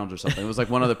Kyle Rounds or something. It was like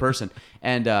one other person.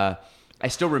 And I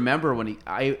still remember when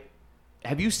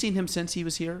have you seen him since he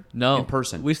was here? No. In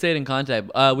person? We stayed in contact.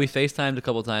 We FaceTimed a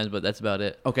couple times, but that's about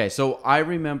it. Okay, so I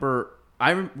remember,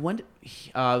 when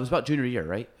it was about junior year,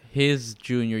 right? His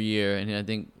junior year, and I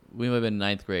think we might have been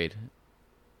ninth grade.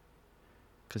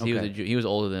 Because he was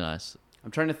older than us.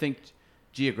 I'm trying to think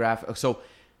geographic. So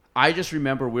I just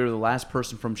remember we were the last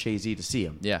person from Shazy to see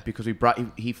him. Yeah. Because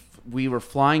we were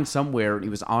flying somewhere, and he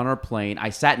was on our plane. I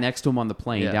sat next to him on the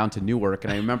plane down to Newark,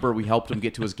 and I remember we helped him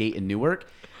get to his gate in Newark.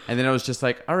 And then I was just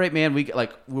like, all right, man, we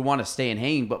want to stay and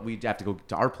hang, but we have to go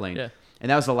to our plane. Yeah.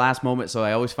 And that was the last moment, so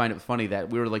I always find it funny that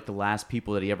we were like the last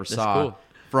people that he ever saw. Cool.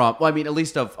 From, well, I mean, at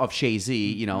least of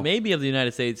Shazy, you know. Maybe of the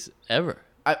United States ever.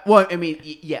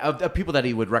 Of people that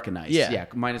he would recognize. Yeah,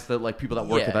 minus the people that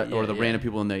work with or the random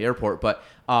people in the airport. But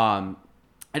I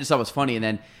just thought it was funny, and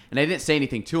I didn't say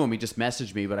anything to him. He just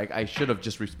messaged me, but I should have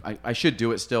I should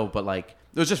do it still, but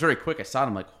it was just very quick. I saw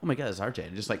him like, oh my god, it's RJ.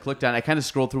 And just clicked on. I kind of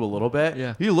scrolled through a little bit.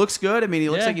 Yeah, he looks good. I mean, he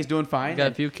looks like he's doing fine. He's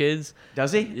got a few kids.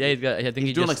 Does he? Yeah, I think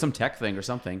he's doing some tech thing or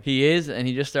something. He is, and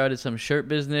he just started some shirt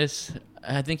business.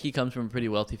 I think he comes from a pretty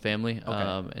wealthy family,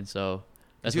 and so.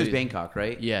 He was Bangkok,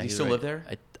 right? Yeah. Does he still live there?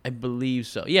 I believe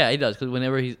so. Yeah, he does. Because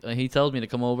whenever he tells me to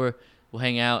come over, we'll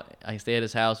hang out. I stay at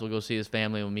his house. We'll go see his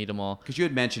family. We'll meet them all. Because you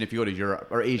had mentioned if you go to Europe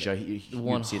or Asia,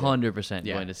 100%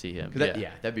 going to see him. Yeah,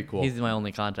 that'd be cool. He's my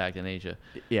only contact in Asia.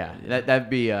 Yeah,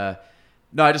 that'd be.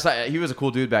 No, I just thought he was a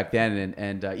cool dude back then,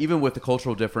 and even with the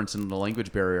cultural difference and the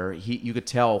language barrier, you could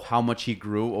tell how much he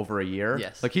grew over a year.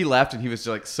 Yes, he left and he was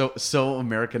so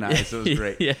Americanized. It was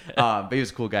great. Yeah, but he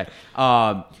was a cool guy.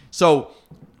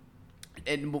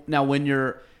 And now when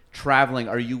you're traveling,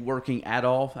 are you working at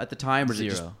all at the time, or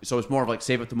zero? So it's more of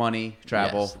save up the money,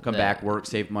 travel, come back, work,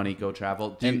 save money, go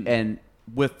travel. And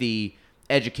with the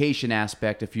education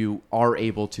aspect, if you are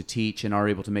able to teach and are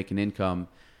able to make an income.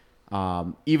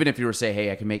 Even if you were to say,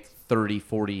 hey, I can make 30,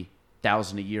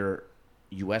 40,000 a year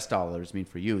US dollars, I mean,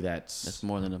 for you, that's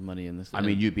more than enough money in this. I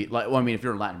mean, you'd be if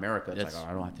you're in Latin America, it's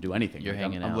I don't have to do anything. You're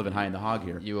hanging out. I'm living high in the hog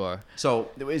here. You are. So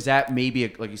is that maybe,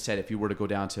 like you said, if you were to go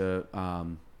down to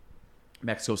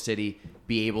Mexico City,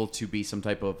 be able to be some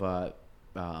type of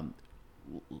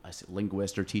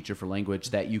linguist or teacher for language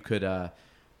that you could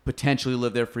potentially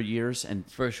live there for years, and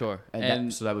For sure.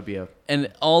 so that would be a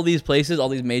And all these places, all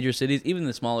these major cities, even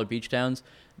the smaller beach towns,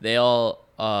 they all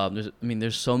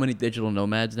there's so many digital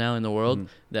nomads now in the world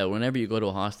that whenever you go to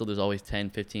a hostel, there's always 10,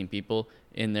 15 people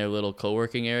in their little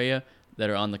co-working area that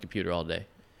are on the computer all day.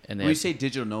 And when you say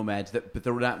digital nomads, but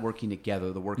they're not working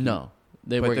together. They're working. No,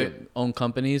 they work at own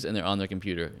companies and they're on their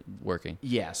computer working.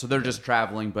 Yeah, so they're just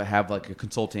traveling, but have like a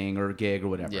consulting or a gig or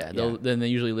whatever. Yeah, then they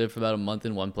usually live for about a month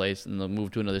in one place, and they'll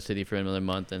move to another city for another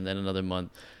month, and then another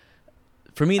month.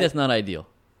 For me, that's not ideal.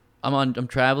 I'm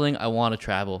traveling. I want to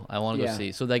travel. I want to go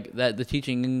see. So like that, the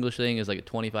teaching English thing is like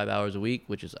 25 hours a week,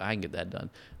 which is I can get that done.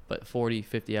 But 40,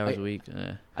 50 hours a week.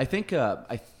 I think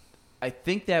I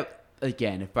think that.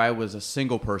 Again, if I was a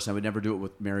single person, I would never do it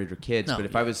with married or kids. No, but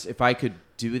if I could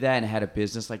do that and had a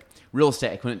business like real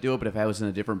estate, I couldn't do it. But if I was in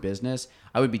a different business,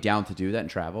 I would be down to do that and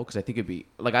travel because I think it'd be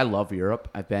like I love Europe.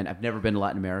 I've never been to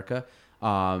Latin America.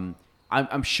 I'm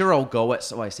sure I'll go at.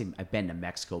 So I say I've been to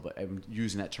Mexico, but I'm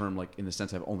using that term like in the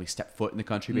sense I've only stepped foot in the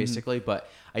country basically. But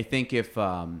I think if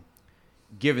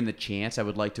given the chance, I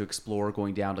would like to explore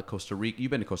going down to Costa Rica. You've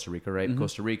been to Costa Rica, right?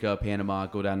 Costa Rica, Panama,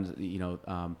 go down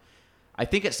to I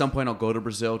think at some point I'll go to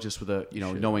Brazil just with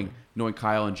knowing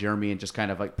Kyle and Jeremy and just kind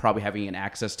of like probably having an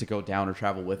access to go down or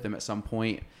travel with them at some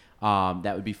point.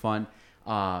 That would be fun.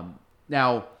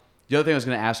 Now, the other thing I was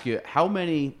going to ask you,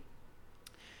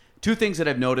 two things that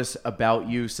I've noticed about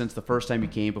you since the first time you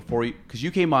came because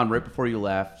you came on right before you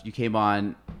left. You came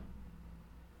on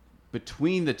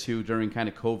between the two during kind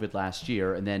of COVID last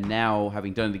year. And then now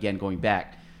having done it again, going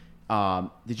back,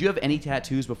 did you have any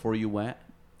tattoos before you went?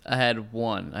 I had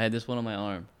one. I had this one on my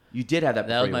arm. You did have that.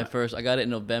 That was my first. I got it in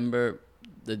November.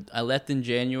 I left in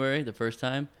January the first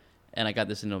time, and I got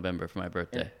this in November for my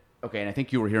birthday. Okay, and I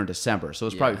think you were here in December, so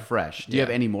it's probably fresh. Do you have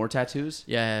any more tattoos?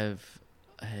 Yeah,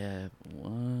 I have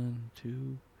 1,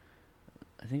 2.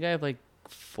 I think I have like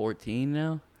 14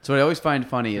 now. So what I always find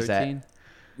funny 13. Is that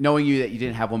knowing you that you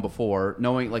didn't have one before,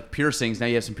 knowing like piercings, now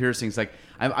you have some piercings. Like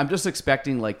I'm just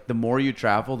expecting like the more you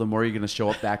travel, the more you're gonna show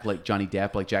up back like Johnny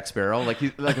Depp, like Jack Sparrow. Like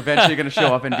he's like eventually you're gonna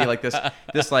show up and be like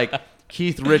this like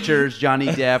Keith Richards, Johnny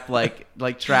Depp,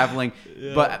 like traveling.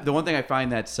 Yeah. But the one thing I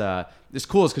find that's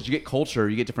cool is because you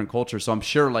get different cultures. So I'm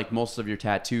sure like most of your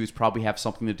tattoos probably have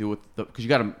something to do with because you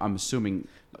got I'm assuming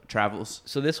travels.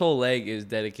 So this whole leg is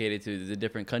dedicated to the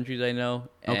different countries I know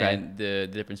and the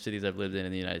different cities I've lived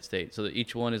in the United States. So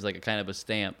each one is like a kind of a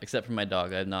stamp, except for my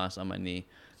dog. I have Nos on my knee.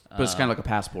 But it's kind of like a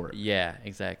passport. Yeah,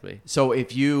 exactly. So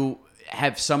if you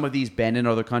have some of these been in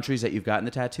other countries that you've gotten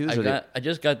the tattoos? I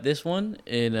just got this one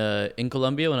in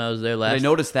Colombia when I was there last. I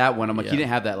noticed that one. I'm like, you didn't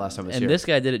have that last time I was here. And this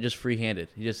guy did it just free-handed.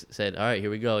 He just said, all right, here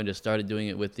we go, and just started doing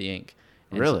it with the ink.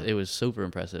 And really? So it was super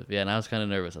impressive. Yeah, and I was kind of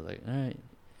nervous. I was like, all right,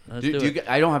 let's do it.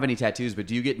 I don't have any tattoos, but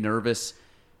do you get nervous?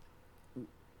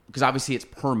 Because obviously it's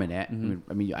permanent.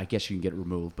 Mm-hmm. I mean, I guess you can get it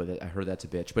removed, but I heard that's a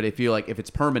bitch. But if it's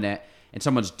permanent and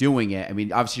someone's doing it, I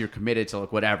mean, obviously you're committed to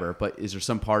like whatever. But is there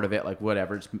some part of it like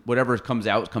whatever comes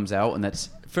out, and that's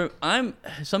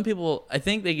some people. I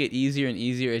think they get easier and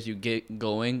easier as you get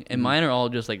going, and mine are all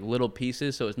just like little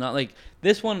pieces. So it's not like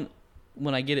this one.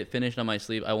 When I get it finished on my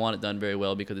sleeve, I want it done very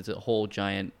well because it's a whole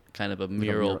giant kind of a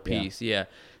mural piece. Yeah.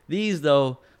 These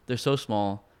though, they're so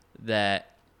small that.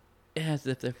 Yeah, as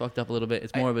if they're fucked up a little bit.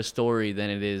 It's more of a story than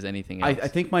it is anything else. I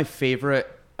think my favorite,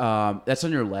 that's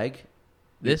on your leg.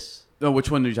 This? No, which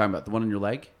one are you talking about? The one on your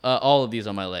leg? All of these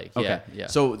on my leg. Okay. Yeah.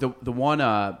 So the one,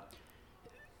 I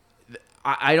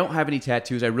don't have any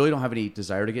tattoos. I really don't have any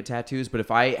desire to get tattoos. But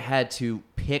if I had to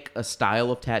pick a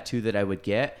style of tattoo that I would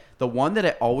get, the one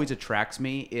that always attracts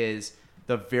me is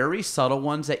the very subtle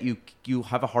ones that you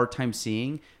have a hard time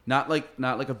seeing. Not like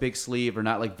a big sleeve or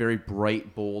not like very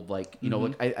bright, bold, like, you know,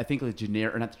 like I think like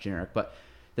generic, or not the generic, but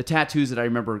the tattoos that I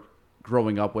remember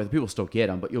growing up with, people still get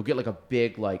them, but you'll get like a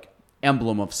big like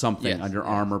emblem of something on your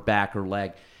arm or back or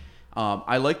leg.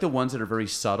 I like the ones that are very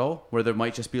subtle, where there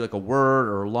might just be like a word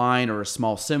or a line or a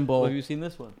small symbol. Well, have you seen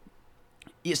this one?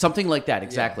 Yeah, something like that,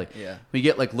 exactly. Yeah. We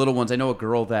get like little ones. I know a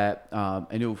girl that I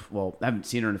haven't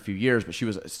seen her in a few years, but she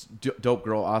was a dope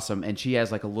girl, awesome, and she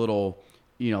has like a little,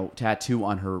 you know, tattoo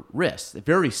on her wrist.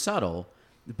 Very subtle,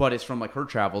 but it's from like her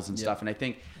travels and stuff. And I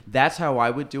think that's how I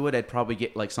would do it. I'd probably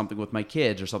get like something with my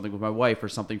kids or something with my wife or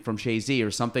something from Shay Z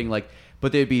or something like.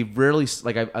 But they'd be really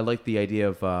like I like the idea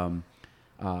of.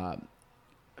 I'm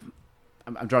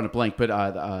drawing a blank, but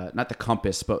not the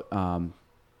compass, but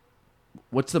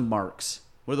what's the marks?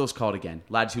 What are those called again?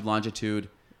 Latitude, longitude.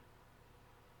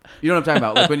 You know what I'm talking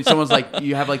about? Like when someone's like,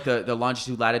 you have like the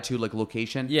longitude, latitude, like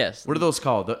location. Yes. What are those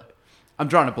called? I'm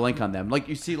drawing a blank on them. Like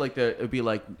you see, like it would be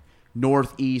like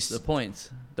northeast. The points.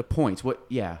 The points. What?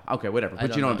 Yeah. Okay. Whatever.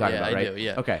 But you know what I'm talking about, right? I do,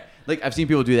 yeah. Okay. Like I've seen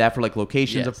people do that for like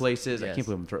locations of Yes, places. I yes. can't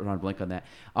believe I'm trying to blank on that.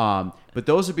 But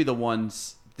those would be the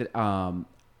ones that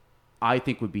I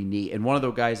think would be neat. And one of the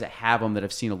guys that have them that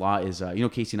I've seen a lot is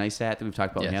Casey Neistat that we've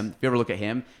talked about Yes. him. If you ever look at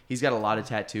him, he's got a lot of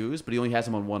tattoos, but he only has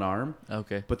them on one arm.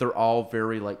 Okay. But they're all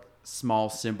very like small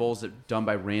symbols that are done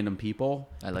by random people.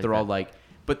 I like but they're that. all like,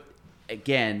 but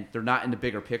again, they're not in the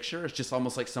bigger picture. It's just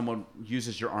almost like someone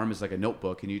uses your arm as like a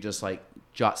notebook and you just like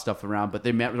jot stuff around, but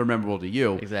they're memorable to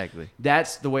you. Exactly.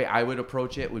 That's the way I would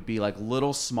approach it. Would be like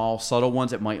little, small, subtle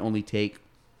ones that might only take.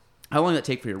 How long does that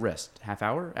take for your wrist? Half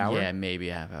hour? Hour? Yeah, maybe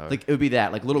a half hour. Like it would be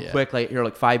that, like little Yeah. quick, like here,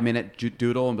 like 5 minute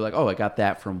doodle, and be like, oh, I got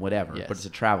that from whatever. Yes. But it's a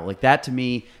travel. Like that to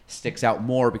me sticks out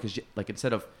more because, like,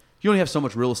 instead of you only have so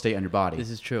much real estate on your body. This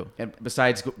is true. And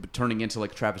besides turning into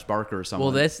like Travis Barker or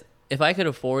something. Well, if I could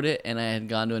afford it and I had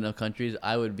gone to enough countries,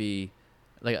 I would be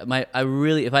like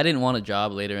if I didn't want a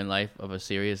job later in life of a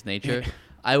serious nature,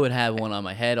 I would have one on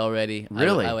my head already.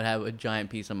 Really? I would have a giant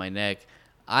piece on my neck.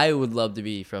 I would love to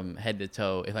be from head to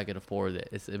toe if I could afford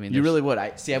it. You really would.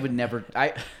 I would never.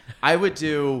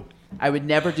 I would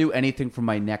never do anything from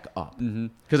my neck up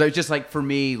because I was just like, for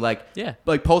me, like, Yeah.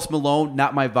 like Post Malone,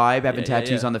 not my vibe. Having Yeah,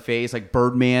 tattoos yeah. on the face, like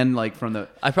Birdman, like from the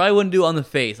I probably wouldn't do it on the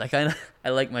face. I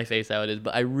like my face how it is,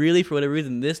 but I really, for whatever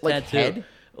reason, this Like tattoo, head?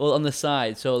 well, on the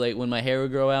side. So like when my hair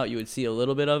would grow out, you would see a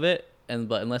little bit of it,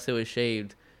 but unless it was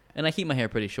shaved, and I keep my hair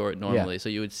pretty short normally, so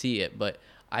you would see it. But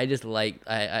I just like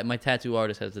my tattoo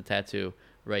artist has a tattoo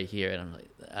right here, and I'm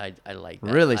like, I like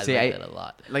that. Really? I See, like that a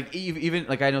lot. Like even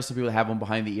like I know some people that have one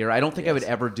behind the ear. I don't think I would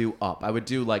ever do up. I would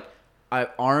do like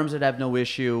arms would have no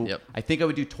issue. Yep. I think I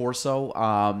would do torso.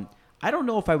 I don't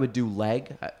know if I would do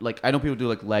leg. Like I know people do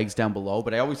like legs down below,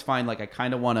 but I always find like I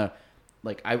kind of want to.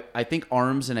 Like I think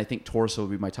arms and I think torso would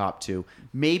be my top two.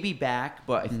 Maybe back,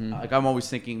 but like I'm always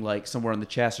thinking like somewhere on the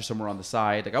chest or somewhere on the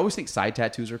side. Like I always think side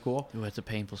tattoos are cool. Ooh, that's a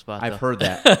painful spot. I've though. heard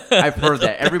that. I've heard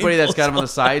that. Everybody that's got them on the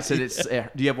side said it's. Do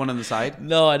you have one on the side?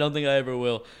 No, I don't think I ever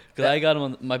will. Because I got them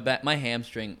on my back. My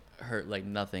hamstring hurt like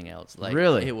nothing else. Like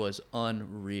Really? it was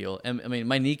unreal. And I mean,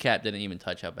 my kneecap didn't even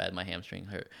touch how bad my hamstring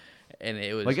hurt. And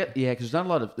it was. Like yeah, because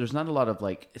there's not a lot of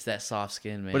like. It's that soft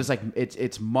skin, man. But it's like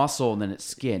it's muscle and then it's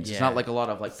skin. So It's Yeah. not like a lot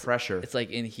of like pressure. It's like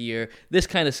in here. This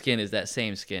kind of skin is that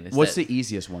same skin. It's What's that, the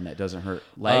easiest one that doesn't hurt?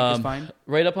 Leg is fine.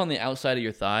 Right up on the outside of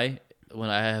your thigh. When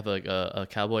I have like a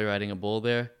cowboy riding a bull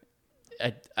there,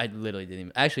 I literally didn't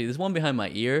even. Actually, this one behind my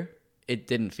ear, it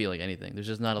didn't feel like anything. There's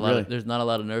just not a lot. Really? There's not a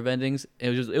lot of nerve endings. It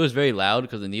was very loud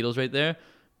because the needle's right there.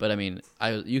 But I mean,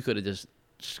 you could have just.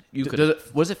 You could.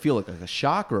 What does it feel like? Like a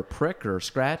shock or a prick or a It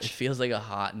scratch? feels like a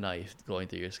hot knife going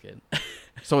through your skin.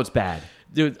 So it's bad.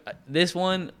 Dude, this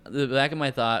one, the back of my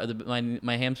thigh,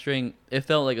 my hamstring, it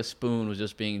felt like a spoon was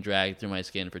just being dragged through my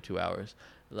skin for 2 hours.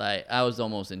 Like I was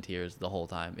almost in tears the whole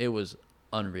time. It was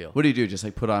unreal. What do you do? Just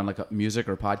like put on like a music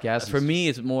or podcast? For me,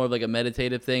 it's more of like a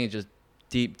meditative thing. It's just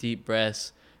deep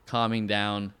breaths, calming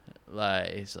down. Like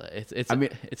it's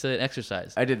it's an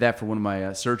exercise. I did that for one of my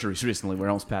surgeries recently where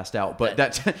I almost passed out. But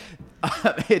that's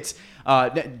it's.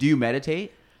 Do you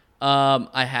meditate?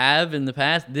 I have in the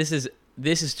past. This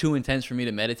is too intense for me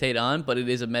to meditate on, but it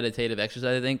is a meditative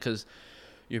exercise, I think, because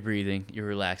you're breathing, you're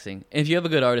relaxing. And if you have a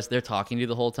good artist, they're talking to you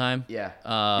the whole time. Yeah.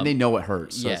 And they know it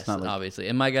hurts. So Yes, it's not like, obviously.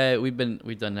 And my guy, we've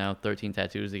done now 13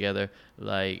 tattoos together.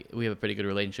 Like we have a pretty good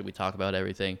relationship. We talk about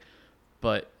everything.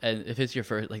 But and if it's your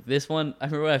first, like this one, I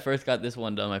remember when I first got this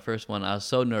one done, my first one, I was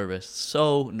so nervous.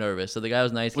 So the guy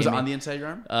was nice. Was it on the inside of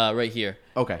your arm? Right here.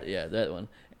 Okay. Yeah, that one.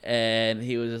 And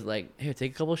he was just like, here,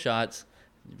 take a couple shots,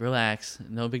 relax,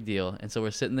 no big deal. And so we're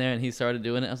sitting there, and he started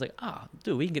doing it. I was like,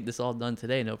 dude, we can get this all done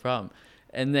today, no problem.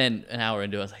 And then an hour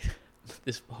into it, I was like,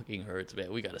 this fucking hurts,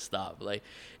 man. We got to stop. Like,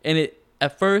 and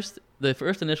the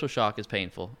first initial shock is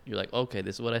painful. You're like, okay,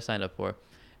 this is what I signed up for.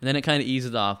 And then it kind of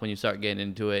eases off when you start getting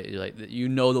into it. You're like, the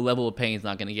level of pain is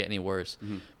not going to get any worse.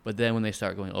 Mm-hmm. But then when they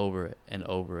start going over it and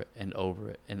over it and over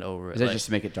it and over it. Is that just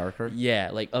to make it darker? Yeah,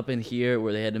 like up in here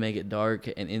where they had to make it dark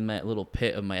and in that little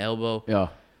pit of my elbow. Yeah.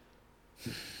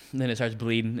 And then it starts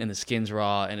bleeding and the skin's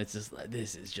raw and it's just like,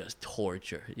 this is just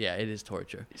torture. Yeah, it is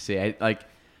torture. See,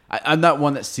 I'm not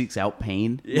one that seeks out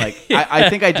pain. Like I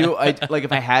think I do. Like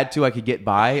if I had to, I could get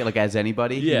by like as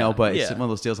anybody, you know. But it's one of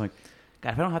those deals. Like,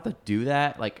 God, if I don't have to do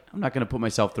that, like I'm not gonna put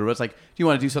myself through it. It's like, do you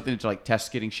want to do something to like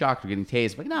test getting shocked or getting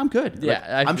tased? I'm like, no, I'm good. Yeah,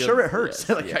 like, I'm sure it hurts.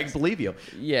 Yes, like yes. I believe you.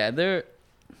 Yeah,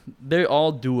 they're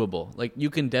all doable. Like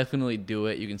you can definitely do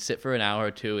it. You can sit for an hour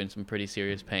or two in some pretty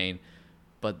serious pain,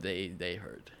 but they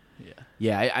hurt. Yeah.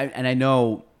 Yeah, I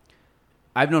know.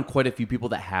 I've known quite a few people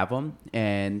that have them,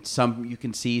 and some you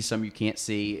can see, some you can't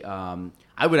see.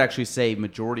 I I would actually say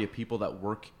majority of people that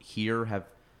work here have.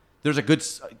 There's a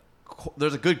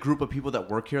good group of people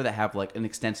that work here that have like an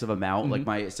extensive amount. Like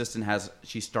my assistant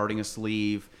she's starting a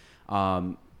sleeve,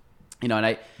 and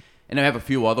I have a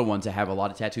few other ones that have a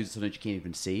lot of tattoos that sometimes you can't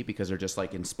even see because they're just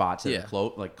like in spots that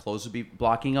clothes would be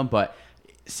blocking them. But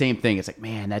same thing. It's like,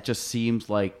 man, that just seems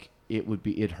like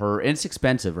it hurt, and it's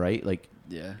expensive, right? Like,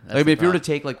 yeah. I mean, if you were to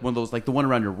take like one of those, like the one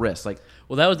around your wrist, like,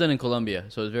 well, that was done in Colombia,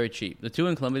 so it was very cheap. The two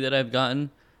in Colombia that I've gotten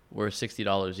were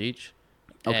 $60 each,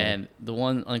 and the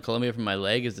one in Colombia for my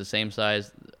leg is the same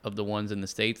size of the ones in the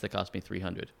States that cost me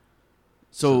 $300.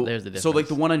 So there's the difference. So like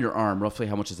the one on your arm, roughly,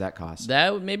 how much does that cost?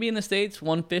 That maybe in the States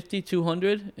 $150,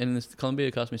 $200, and in Colombia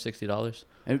it cost me $60.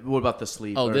 And what about the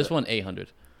sleeve? Oh, this one $800.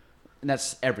 And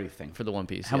that's everything for the one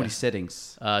piece. How many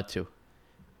sittings? 2.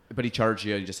 But he charged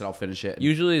you, and you just said, "I'll finish it."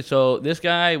 Usually, so this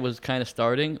guy was kind of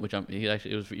starting, it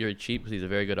was very cheap because he's a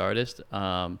very good artist.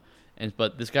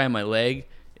 But this guy in my leg,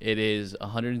 it is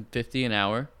 $150 an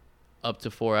hour, up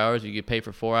to 4 hours. You get paid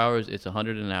for 4 hours, it's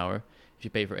 $100 an hour. If you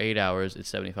pay for 8 hours,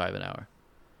 it's $75 an hour.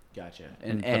 Gotcha.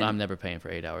 But I'm never paying for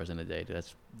 8 hours in a day.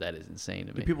 That is insane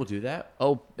to me. Do people do that?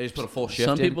 Oh, they just put a full shift.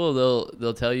 Some people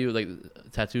they'll tell you, like,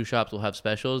 tattoo shops will have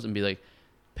specials and be like,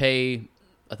 pay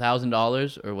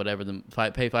 $1,000 or whatever,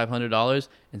 pay $500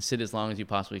 and sit as long as you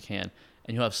possibly can,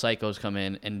 and you'll have psychos come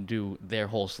in and do their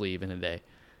whole sleeve in a day,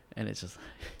 and it's just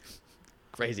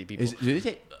crazy people.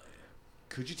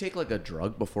 Could you take like a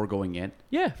drug before going in?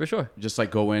 Yeah, for sure. Just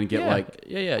like go in, get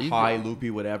high,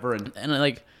 loopy, whatever, and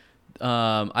like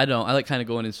I don't. I like kind of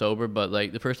going in sober, but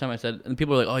like the first time I said, and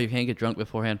people are like, "Oh, you can't get drunk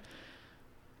beforehand."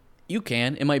 You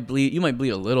can. It might bleed. You might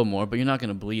bleed a little more, but you're not going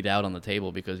to bleed out on the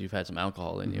table because you've had some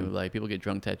alcohol in you. Like, people get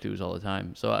drunk tattoos all the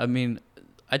time. So I mean,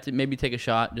 I'd maybe take a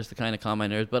shot just to kind of calm my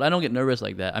nerves, but I don't get nervous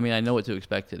like that. I mean, I know what to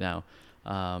expect now.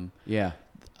 Yeah.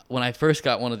 When I first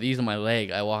got one of these on my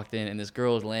leg, I walked in and this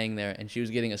girl was laying there and she was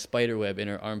getting a spider web in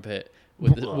her armpit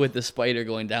with the spider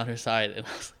going down her side, and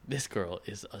I was like, this girl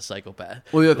is a psychopath.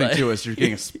 Well, the other thing too is you're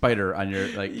getting a spider on your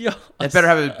like. It better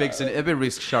have a big. It better be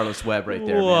Charlotte's Web right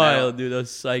there. Wild, dude, a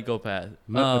psychopath.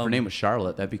 If her name was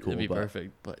Charlotte, that'd be cool. That'd be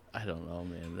perfect, but I don't know,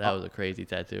 man. That was a crazy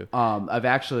tattoo. I've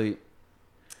actually,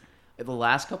 the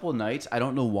last couple of nights, I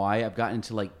don't know why I've gotten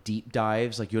into like deep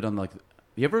dives. Like you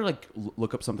ever like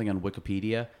look up something on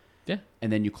Wikipedia? Yeah.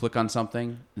 And then you click on something,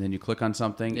 and then you click on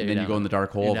something, and then you go in the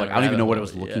dark hole. Like, I I don't even know what I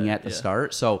was looking at the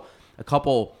start. So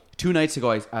 2 nights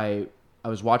ago, I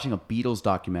was watching a Beatles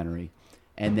documentary,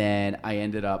 and then I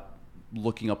ended up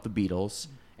looking up the Beatles.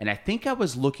 And I think I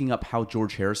was looking up how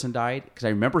George Harrison died, because I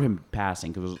remember him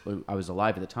passing, because I was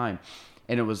alive at the time.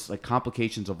 And it was like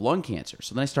complications of lung cancer.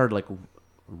 So then I started like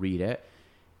read it.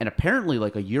 And apparently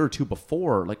like a year or two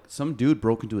before, like some dude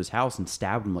broke into his house and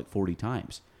stabbed him like 40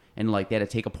 times. And like they had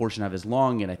to take a portion of his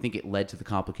lung, and I think it led to the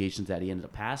complications that he ended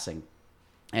up passing.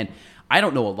 And I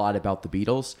don't know a lot about the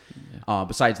Beatles,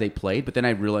 besides they played. But then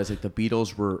I realized like the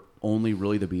Beatles were only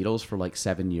really the Beatles for like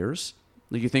 7 years.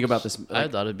 Like you think about this, like, I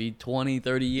thought it'd be 20,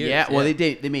 30 years. Yeah, well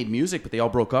they made music, but they all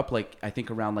broke up like I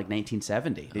think around like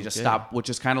 1970. They just stopped, which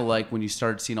is kind of like when you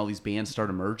started seeing all these bands start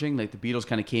emerging. Like the Beatles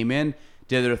kind of came in,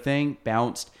 did their thing,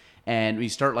 bounced, and we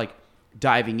start like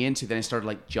diving into, then I started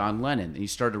like John Lennon, and you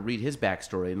started to read his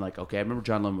backstory, and like, okay, I remember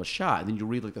John Lennon was shot, and then you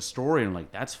read like the story, and I'm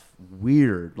like, that's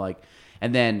weird, like,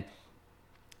 and then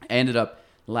I ended up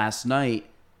last night,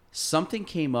 something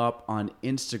came up on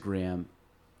Instagram.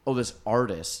 Oh, this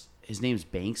artist, his name's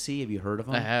Banksy. Have you heard of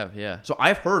him? I have, yeah. So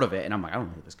I've heard of it, and I'm like, I don't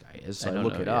know who this guy is. So I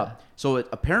look it up. So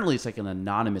apparently it's like an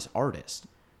anonymous artist.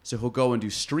 So he'll go and do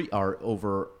street art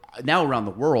around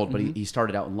the world, but he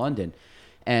started out in London,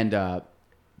 and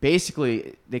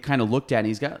basically, they kind of looked at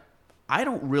it, and I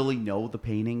don't really know the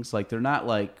paintings. Like, they're not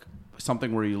like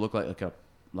something where you look like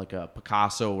a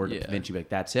Picasso or Da Vinci, like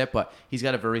that's it. But he's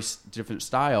got a very different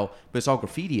style, but it's all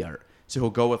graffiti art. So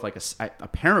he'll go with like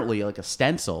apparently like a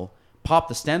stencil, pop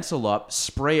the stencil up,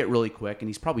 spray it really quick, and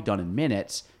he's probably done in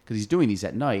minutes because he's doing these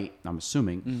at night, I'm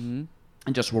assuming,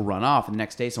 and just will run off. And the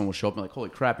next day, someone will show up and like, holy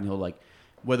crap, and he'll like,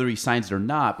 whether he signs it or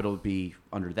not, but it'll be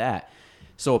under that.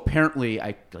 So apparently,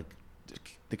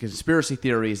 the conspiracy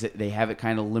theory is that they have it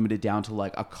kind of limited down to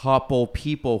like a couple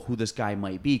people who this guy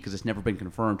might be, because it's never been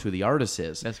confirmed who the artist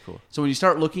is. That's cool. So when you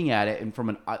start looking at it,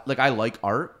 and I like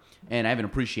art and I have an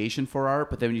appreciation for art,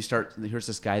 but then when you start, here's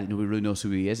this guy that nobody really knows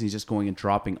who he is, and he's just going and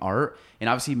dropping art and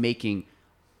obviously making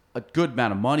a good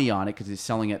amount of money on it because he's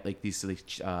selling at like these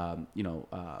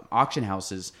auction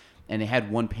houses. And they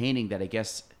had one painting that I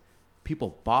guess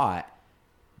people bought,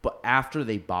 but after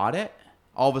they bought it,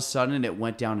 all of a sudden it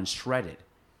went down and shredded.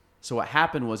 So what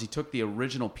happened was he took the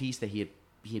original piece that he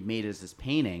had made as this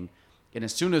painting, and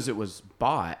as soon as it was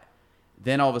bought,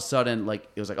 Then all of a sudden, like,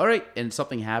 it was like, all right, and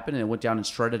something happened, and it went down and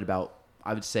shredded about,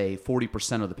 I would say,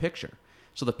 40% of the picture.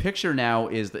 So the picture now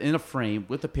is in a frame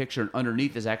with the picture, and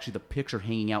underneath is actually the picture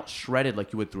hanging out shredded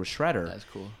like you would through a shredder. That's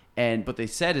cool. And what they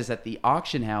said is that the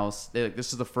auction house,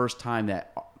 this is the first time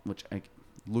that, which I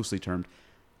loosely termed,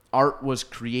 art was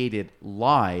created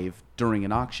live during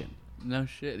an auction. No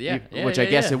shit. Yeah. Which I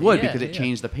guess it would because it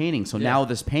changed the painting. So now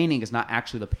this painting is not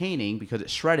actually the painting because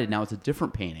it's shredded. Now it's a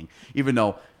different painting, even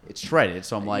though it's shredded.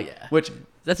 So I'm like, which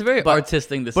that's a very artist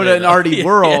thing to say. But in an arty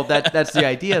world, that's the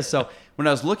idea. So when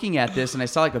I was looking at this and I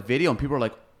saw like a video and people were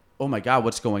like, oh my God,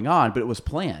 what's going on? But it was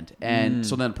planned. And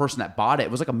so then the person that bought it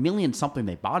was like $1 million something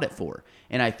they bought it for.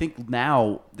 And I think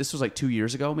now, this was like 2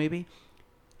 years ago maybe,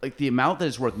 like the amount that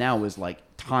it's worth now is like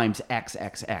times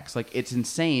XXX. Like it's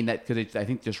insane that because I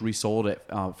think just resold it.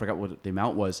 Forgot what the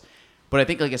amount was, but I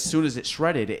think like as soon as it's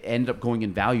shredded, it ended up going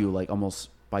in value like almost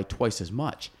by twice as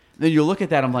much. And then you look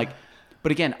at that, I'm like,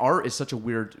 but again, art is such a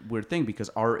weird thing because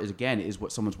art is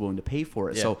what someone's willing to pay for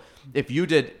it. Yeah. So if you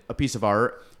did a piece of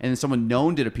art and then someone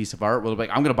known did a piece of art, well, like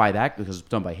I'm going to buy that because it's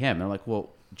done by him. And I'm like, well,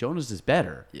 Jonah's is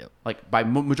better. Yep. Like by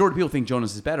majority of people think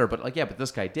Jonah's is better, but like but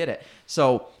this guy did it.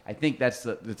 So I think that's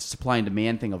the supply and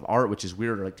demand thing of art, which is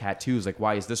weird. Like tattoos, like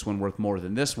why is this one worth more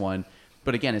than this one?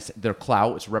 But again, it's their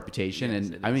clout, it's reputation,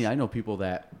 and I mean I know people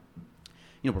that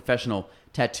professional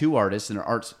tattoo artists and their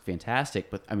art's fantastic,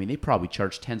 but I mean they probably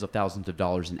charge tens of thousands of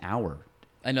dollars an hour.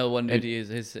 I know one dude,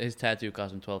 his tattoo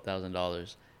cost him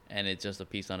 $12,000. And it's just a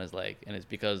piece on his leg. And it's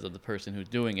because of the person who's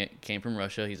doing it came from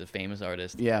Russia. He's a famous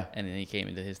artist. Yeah. And then he came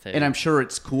into his tattoo. And I'm sure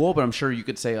it's cool, but I'm sure you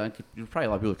could say, there's probably a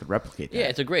lot of people that could replicate that. Yeah,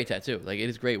 it's a great tattoo. Like, it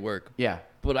is great work. Yeah.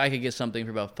 But I could get something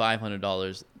for about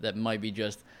 $500 that might be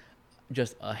just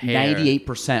a hair.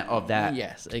 98% of that.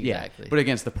 Yes, exactly. Yeah. But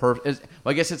against the well,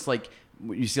 I guess it's like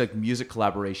you see like music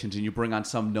collaborations and you bring on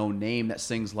some known name that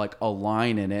sings like a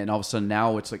line in it, and all of a sudden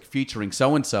now it's like featuring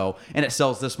so-and-so, and it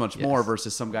sells this much more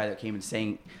versus some guy that came and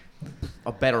sang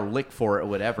a better lick for it or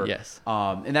whatever. Yes.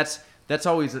 And that's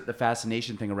always the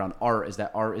fascination thing around art is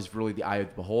that art is really the eye of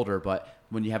the beholder. But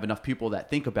when you have enough people that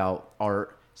think about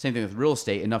art, same thing with real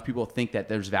estate, enough people think that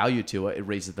there's value to it, it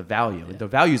raises the value. Yeah. The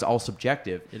value is all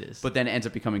subjective. It is. But then it ends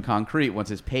up becoming concrete once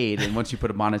it's paid and once you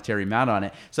put a monetary amount on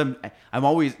it. So I'm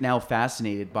always now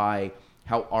fascinated by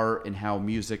how art and how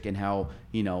music and how,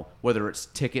 whether it's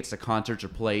tickets to concerts or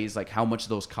plays, like how much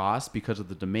those cost because of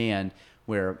the demand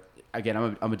where, again,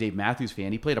 I'm a Dave Matthews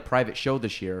fan. He played a private show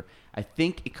this year. I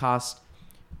think it cost,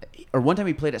 or one time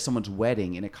he played at someone's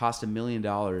wedding and it cost $1 million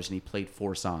and he played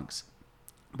 4 songs.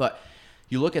 But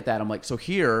you look at that, I'm like, so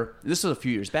here, this was a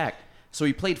few years back. So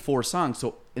he played 4 songs.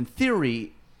 So in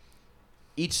theory,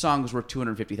 each song was worth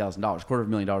 $250,000,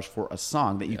 $250,000 for a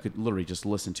song that you could literally just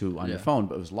listen to on your phone,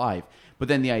 but it was live. But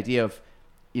then the idea of,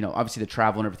 obviously the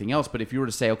travel and everything else. But if you were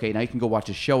to say, okay, now you can go watch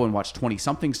a show and watch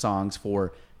 20-something songs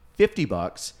for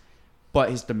 $50, but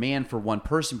his demand for one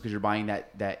person because you're buying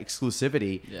that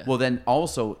exclusivity. Yeah. Well, then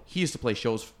also he used to play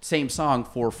shows, same song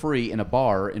for free in a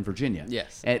bar in Virginia.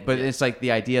 Yes. But it's like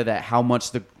the idea that how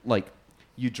much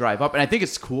you drive up, and I think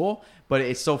it's cool, but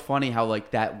it's so funny how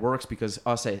like that works because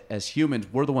us as humans,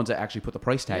 we're the ones that actually put the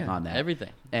price tag on that.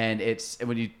 Everything. And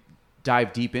when you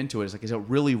dive deep into it, it's like, is it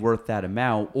really worth that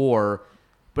amount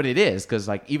But it is because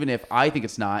like even if I think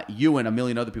it's not, you and a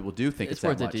million other people do think it's that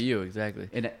worth much. it to you, exactly.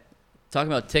 And talking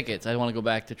about tickets, I want to go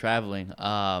back to traveling.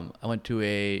 I went to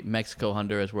a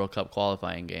Mexico-Honduras World Cup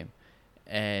qualifying game.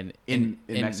 And in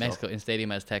Mexico, in Stadium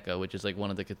Azteca, which is like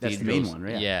one of the cathedrals. That's the main one,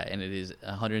 right? Yeah, and it is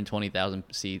 120,000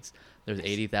 seats. There's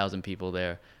 80,000 people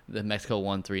there. The Mexico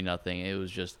won 3-0. It was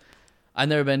just, I've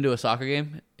never been to a soccer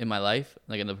game in my life,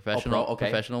 like in the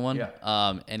professional one.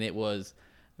 Yeah. And it was,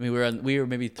 we were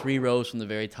maybe 3 rows from the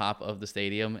very top of the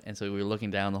stadium, and so we were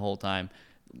looking down the whole time.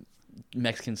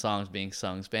 Mexican songs being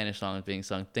sung, Spanish songs being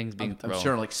sung, things being thrown. I'm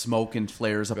sure like smoke and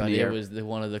flares up in the air. It was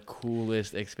one of the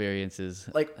coolest experiences.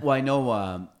 I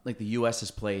know like the U.S.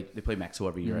 they play Mexico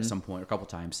every year at some point or a couple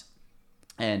times.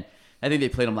 And I think they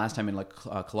played them last time in like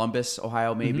Columbus,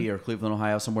 Ohio maybe, or Cleveland,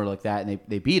 Ohio, somewhere like that. And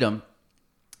they beat them.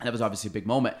 And that was obviously a big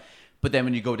moment. But then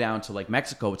when you go down to like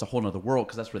Mexico, it's a whole other world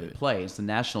because that's where they play. It's the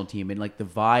national team. And like the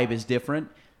vibe is different.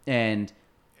 And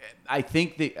I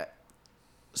think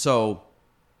so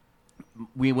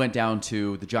we went down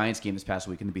to the Giants game this past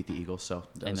week and they beat the Eagles, so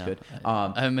that was good.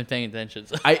 I haven't been paying attention.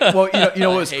 So.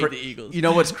 You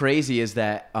know what's crazy is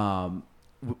that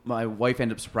my wife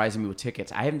ended up surprising me with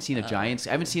tickets. I haven't seen a Giants.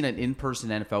 I haven't seen an in-person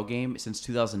NFL game since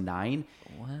 2009,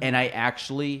 and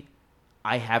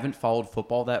I haven't followed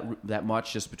football that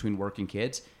much just between work and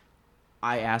kids.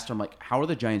 I asked her, I'm like, how are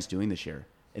the Giants doing this year?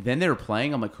 And then they were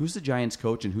playing. I'm like, who's the Giants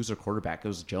coach and who's their quarterback? It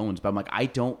was Jones, but I'm like,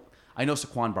 I know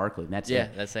Saquon Barkley, and that's Yeah,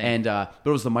 it. that's same. And but it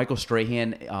was the Michael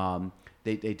Strahan.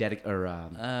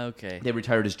 Okay. They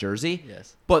retired his jersey.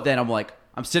 Yes. But then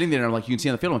I'm sitting there and I'm like, you can see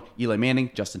on the field, I'm like, Eli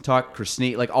Manning, Justin Tuck, Chris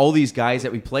Snead, like all these guys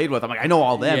that we played with. I'm like, I know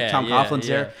all them. Yeah, Tom yeah, Coughlin's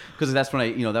yeah. there because that's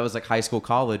when that was like high school,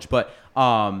 college. But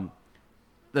when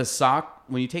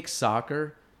you take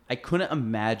soccer, I couldn't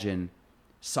imagine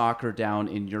soccer down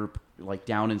in Europe, like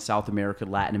down in South America,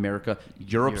 Latin America.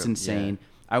 Europe's insane. Yeah.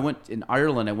 I went in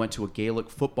Ireland. I went to a Gaelic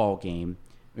football game.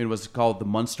 It was called the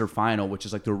Munster Final, which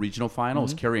is like the regional final.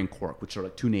 It's Kerry and Cork, which are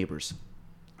like two neighbors.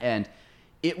 And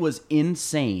it was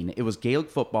insane. It was Gaelic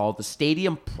football. The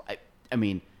stadium, I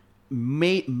mean,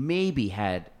 maybe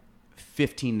had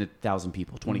 15,000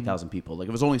 people, 20,000 people. Like,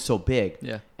 it was only so big.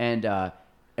 Yeah. And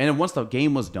then once the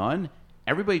game was done,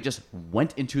 everybody just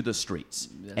went into the streets.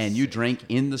 Yes. And you drank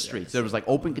in the streets. Yes. There was like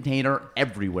open container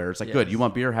everywhere. It's like, Yes. good, you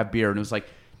want beer, have beer. And it was like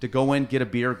to go in, get a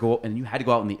beer, and you had to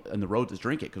go out on the road to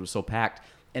drink it because it was so packed.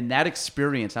 And that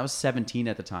experience, I was 17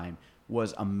 at the time,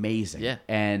 was amazing. Yeah.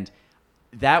 And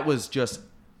that was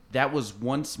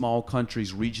one small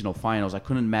country's regional finals. I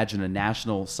couldn't imagine a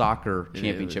national soccer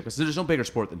championship because there's no bigger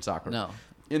sport than soccer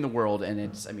in the world. And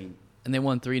and they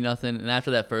won 3-0. And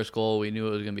after that first goal, we knew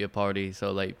it was gonna be a party.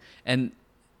 So like, and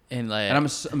I'm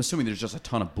assuming there's just a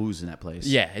ton of booze in that place.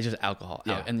 yeah, it's just alcohol.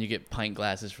 Yeah. And you get pint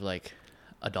glasses for like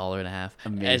 $1.50.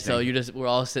 Amazing. And so we're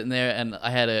all sitting there, and I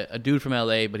had a dude from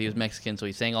LA, but he was Mexican, so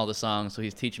he sang all the songs. So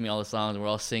he's teaching me all the songs, and we're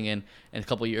all singing. And a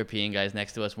couple of European guys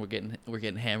next to us, and we're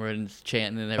getting hammered and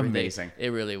chanting and everything. Amazing.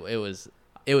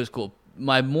 It was cool.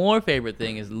 My more favorite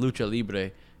thing is lucha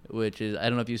libre, which is, I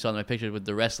don't know if you saw my pictures with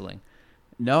the wrestling.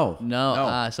 No.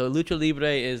 So lucha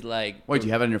libre is like. Wait, do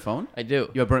you have it on your phone? I do.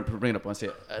 You bring it up. Want to see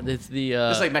it? It's the.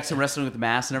 It's like Mexican wrestling with the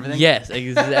mask and everything. Yes,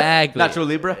 exactly. Nacho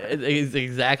Libre. It's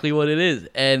exactly what it is.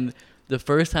 And the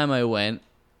first time I went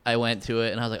to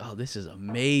it, and I was like, "Oh, this is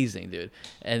amazing, dude!"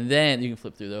 And then you can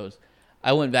flip through those.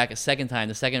 I went back a second time,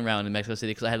 the second round in Mexico City,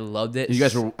 because I had loved it. You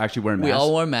guys were actually wearing masks? We all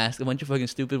wore masks. A bunch of fucking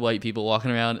stupid white people walking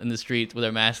around in the streets with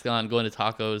their masks on, going to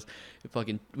tacos.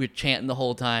 We were chanting the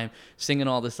whole time, singing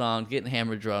all the songs, getting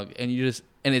hammered drunk. And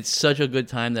it's such a good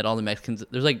time that all the Mexicans,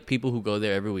 there's like people who go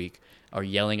there every week, are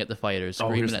yelling at the fighters,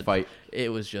 screaming here's the fight.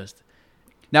 It was just,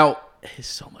 Now, it's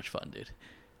so much fun, dude.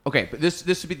 okay, but this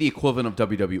would be the equivalent of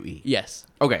WWE. Yes.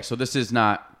 Okay, so this is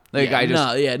not like Yeah, a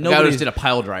guy nobody's just did a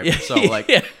pile driver. So like,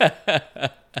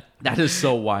 that is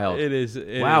so wild. It is.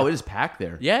 Wow, it is packed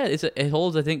there. Yeah, it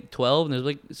holds, I think, 12, and there's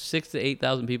like 6,000 to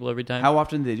 8,000 people every time. How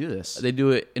often do they do this? They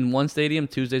do it in one stadium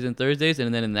Tuesdays and Thursdays,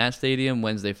 and then in that stadium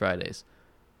Wednesday, Fridays.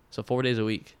 So 4 days a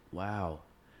week. Wow.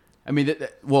 I mean,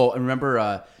 well, I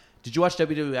remember. Did you watch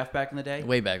WWF back in the day?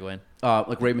 Way back when.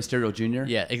 Like Rey Mysterio Jr.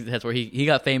 Yeah, that's where he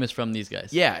got famous from these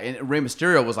guys. Yeah, and Rey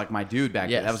Mysterio was like my dude back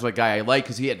then. Yes. That was the guy I liked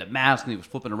because he had the mask and he was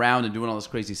flipping around and doing all this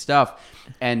crazy stuff.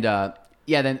 And to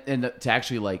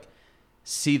actually like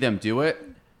see them do it,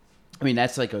 I mean,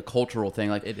 that's like a cultural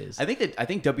thing. Like It is. I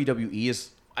think WWE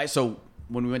is. So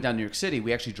when we went down to New York City,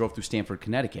 we actually drove through Stamford,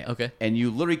 Connecticut. Okay. And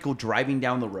you literally go driving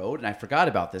down the road, and I forgot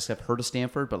about this. I've heard of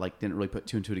Stamford, but like didn't really put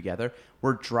two and two together.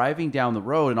 We're driving down the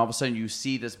road, and all of a sudden you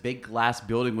see this big glass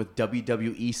building with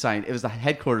WWE sign. It was the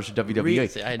headquarters for WWE.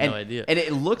 Really? I had no idea. And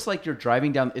it looks like you're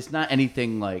driving down. It's not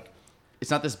anything like.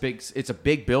 It's not this big. It's a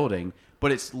big building,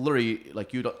 but it's literally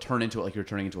like you turn into it like you're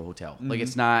turning into a hotel. Like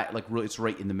it's not like really. It's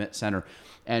right in the center,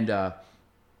 and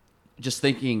just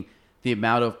thinking. The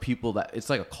amount of people that it's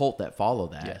like a cult that follow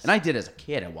that, Yes. and I did as a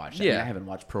kid. I watched. That. Yeah. I mean, I haven't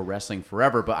watched pro wrestling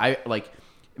forever, but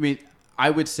I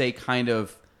would say kind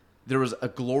of there was a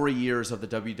glory years of the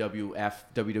WWF,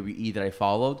 WWE that I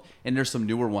followed, and there's some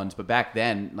newer ones. But back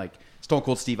then, like Stone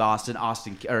Cold Steve Austin, those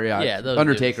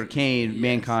Undertaker, dudes. Kane, Yes.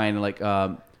 Mankind, like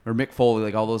or Mick Foley,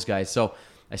 like all those guys. So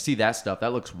I see that stuff.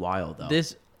 That looks wild, though.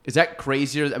 This is that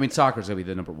crazier? I mean, soccer's gonna be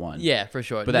the number one. Yeah, for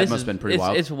sure. But that must have been pretty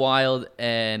wild. It's wild,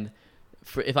 and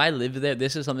if I lived there,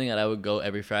 this is something that I would go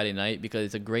every Friday night because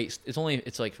it's a great.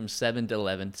 It's like from 7 to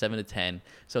 11, 7 to 10.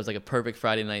 So it's like a perfect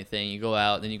Friday night thing. You go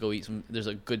out, then you go eat some. There's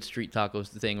a good street tacos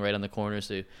thing right on the corner,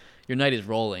 so your night is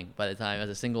rolling by the time as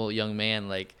a single young man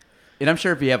like. And I'm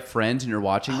sure if you have friends and you're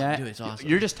watching that, dude, it's awesome.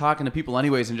 you're just talking to people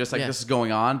anyways and just like Yeah. this is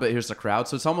going on, but here's the crowd.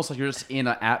 So it's almost like you're just in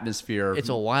an atmosphere. It's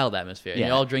a wild atmosphere. Yeah.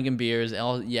 You're all drinking beers,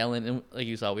 all yelling, and like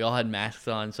you saw, we all had masks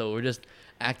on, so we're just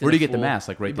acting. Where do you a get the fool. mask?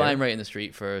 Like right you buy there? them right in the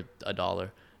street for $1,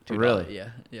 $2. Really?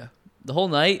 Yeah. The whole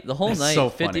night, That's so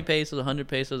 50 funny. pesos, 100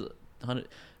 pesos, 100. The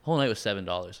whole night was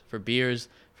 $7 for beers,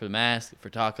 for the mask, for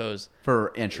tacos,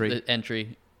 for entry. the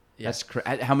entry. Yeah.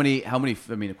 That's how many? I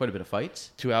mean, quite a bit of fights.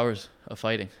 2 hours of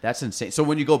fighting. That's insane. So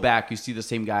when you go back, you see the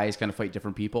same guys kind of fight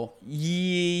different people.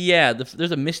 Yeah,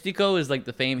 there's a Mystico is like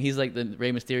the fame. He's like the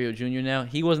Rey Mysterio Jr. now.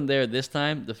 He wasn't there this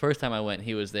time. The first time I went,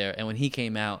 he was there, and when he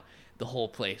came out, the whole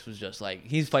place was just like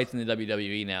he's fighting the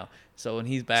WWE now. So when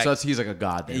he's back, So he's like a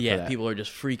god there. yeah, for that. people are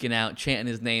just freaking out, chanting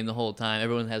his name the whole time.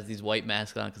 Everyone has these white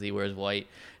masks on because he wears white.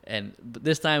 But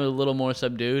this time it was a little more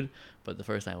subdued. But the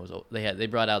first time was they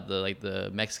brought out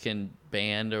the Mexican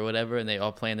band or whatever, and they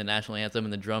all playing the national anthem,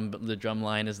 and the drum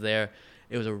line is there.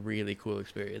 It was a really cool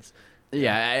experience.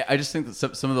 Yeah, I just think that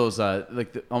some of those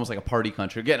almost like a party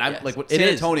country. Again, Yes, like it San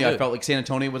is, Antonio. I dude. felt like San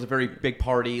Antonio was a very big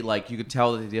party. Like you could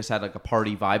tell that they just had like a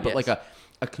party vibe, but Yes. like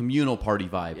a communal party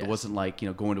vibe. Yes. It wasn't like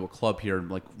going to a club here and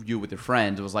like you with your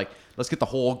friends. It was like let's get the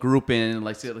whole group in and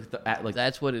like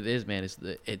That's what it is, man.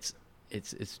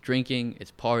 It's drinking,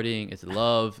 it's partying, it's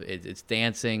love, it's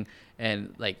dancing,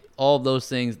 and like all of those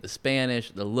things, the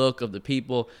Spanish, the look of the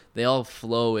people, they all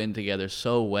flow in together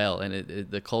so well. And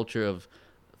the culture of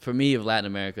Latin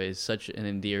America is such an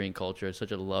endearing culture. It's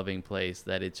such a loving place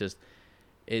that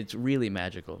it's really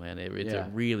magical, man. It's a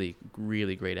really,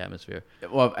 really great atmosphere.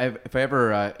 Well, if I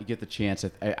ever get the chance,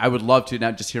 I would love to.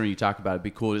 Not just hearing you talk about it, it'd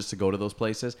be cool just to go to those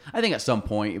places. I think at some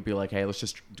point it'd be like, hey, let's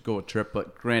just go a trip.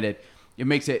 But granted, it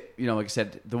makes it, like I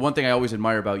said, the one thing I always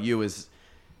admire about you is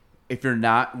if you're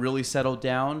not really settled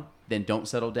down, then don't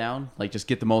settle down. Like just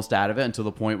get the most out of it until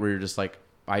the point where you're just like,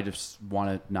 I just want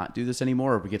to not do this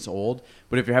anymore, or if it gets old.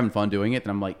 But if you're having fun doing it,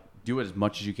 then I'm like, do it as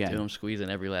much as you can. Dude, I'm squeezing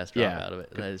every last drop out of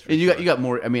it. That is for And you sure. got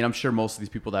more. I mean, I'm sure most of these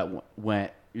people that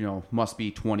went, must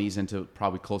be 20s into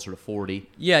probably closer to 40.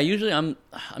 Yeah, usually I'm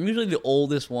usually the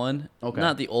oldest one. Okay.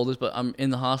 Not the oldest, but I'm in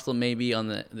the hostel maybe on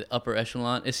the upper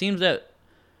echelon. It seems that,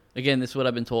 again, this is what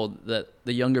I've been told, that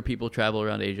the younger people travel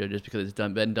around Asia just because it's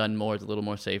been done more. It's a little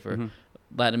more safer. Mm-hmm.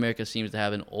 Latin America seems to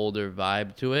have an older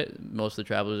vibe to it. Most of the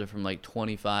travelers are from like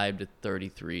 25 to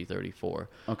 33, 34.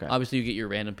 Okay. Obviously, you get your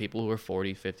random people who are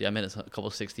 40, 50. I met a couple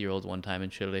 60-year-olds one time in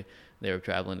Chile. They were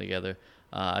traveling together.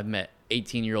 I've met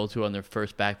 18-year-olds who are on their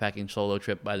first backpacking solo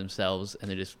trip by themselves,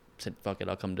 and they just said, fuck it,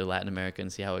 I'll come to Latin America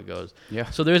and see how it goes. Yeah.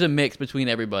 So there's a mix between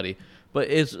everybody. But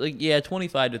it's like,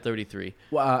 25 to 33.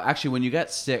 Well, actually, when you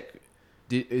got sick,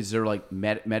 is there like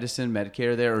medicine,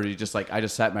 Medicare there, or are you just like I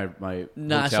just sat my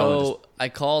Nah, hotel and so I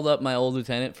called up my old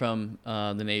lieutenant from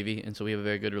the Navy, and so we have a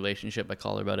very good relationship. I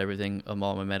call her about everything, all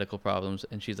my medical problems,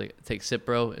 and she's like, take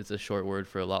Cipro. It's a short word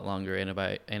for a lot longer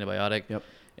antibiotic. Yep.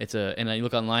 And I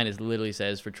look online, it literally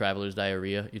says for travelers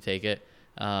diarrhea, you take it.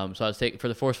 So I was taking, for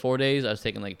the first 4 days, I was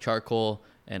taking like charcoal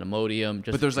and Imodium.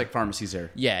 but there's like pharmacies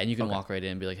there. Yeah, and you can Okay. walk right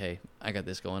in and be like, hey, I got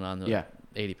this going on. Yeah.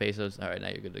 80 pesos. All right, now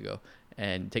you're good to go.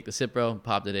 And take the Cipro,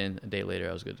 popped it in. A day later,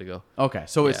 I was good to go. Okay,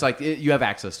 so it's Yeah. like you have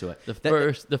access to it.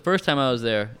 The first time I was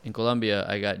there in Colombia,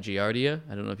 I got Giardia.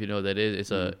 I don't know if you know what that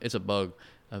is. It's a bug,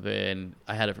 and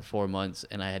I had it for 4 months,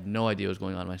 and I had no idea what was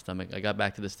going on in my stomach. I got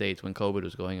back to the States when COVID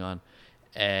was going on,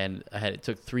 and it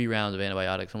took 3 rounds of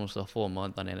antibiotics, almost a full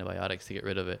month on antibiotics to get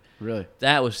rid of it. Really?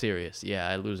 That was serious. Yeah,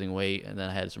 I was losing weight, and then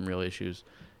I had some real issues,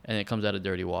 and it comes out of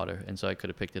dirty water, and so I could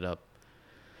have picked it up.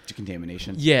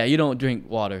 Contamination. Yeah, you don't drink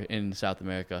water in South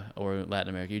America or Latin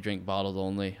America. You drink bottled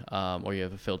only, or you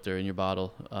have a filter in your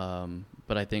bottle.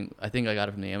 But I think I got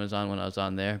it from the Amazon when I was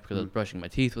on there because I was brushing my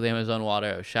teeth with Amazon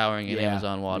water. I was showering in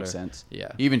Amazon water. Makes sense.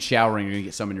 Yeah. Even showering, you're gonna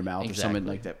get some in your mouth or something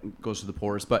Exactly. like that goes through the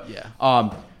pores. But Yeah.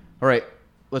 all right,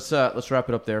 let's wrap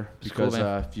it up there because cool,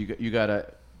 man. if you gotta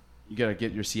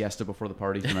get your siesta before the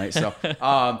party tonight. So,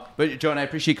 but Jonah, I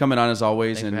appreciate you coming on as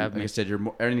always. Thanks and for having like me. I said,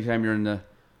 anytime you're in the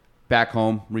back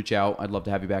home, reach out. I'd love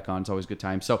to have you back on. It's always a good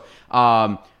time. So,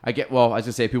 I was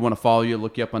gonna say, if people want to follow you,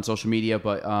 look you up on social media.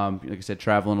 But like I said,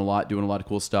 traveling a lot, doing a lot of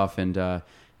cool stuff, and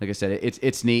like I said,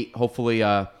 it's neat. Hopefully,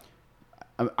 I'm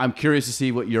curious to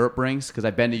see what Europe brings because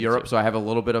I've been to Europe, so I have a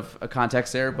little bit of a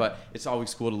context there. But it's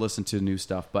always cool to listen to new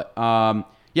stuff. But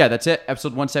yeah, that's it. Episode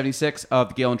 176 of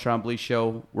the Galen Trombley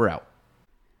Show. We're out.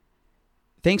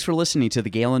 Thanks for listening to the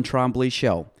Galen Trombley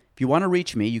Show. If you want to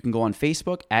reach me, you can go on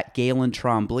Facebook at Galen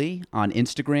Trombley, on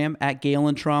Instagram at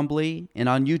Galen Trombley, and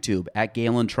on YouTube at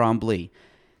Galen Trombley.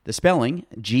 The spelling,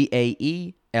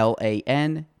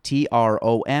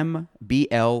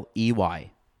 GaelanTrombley.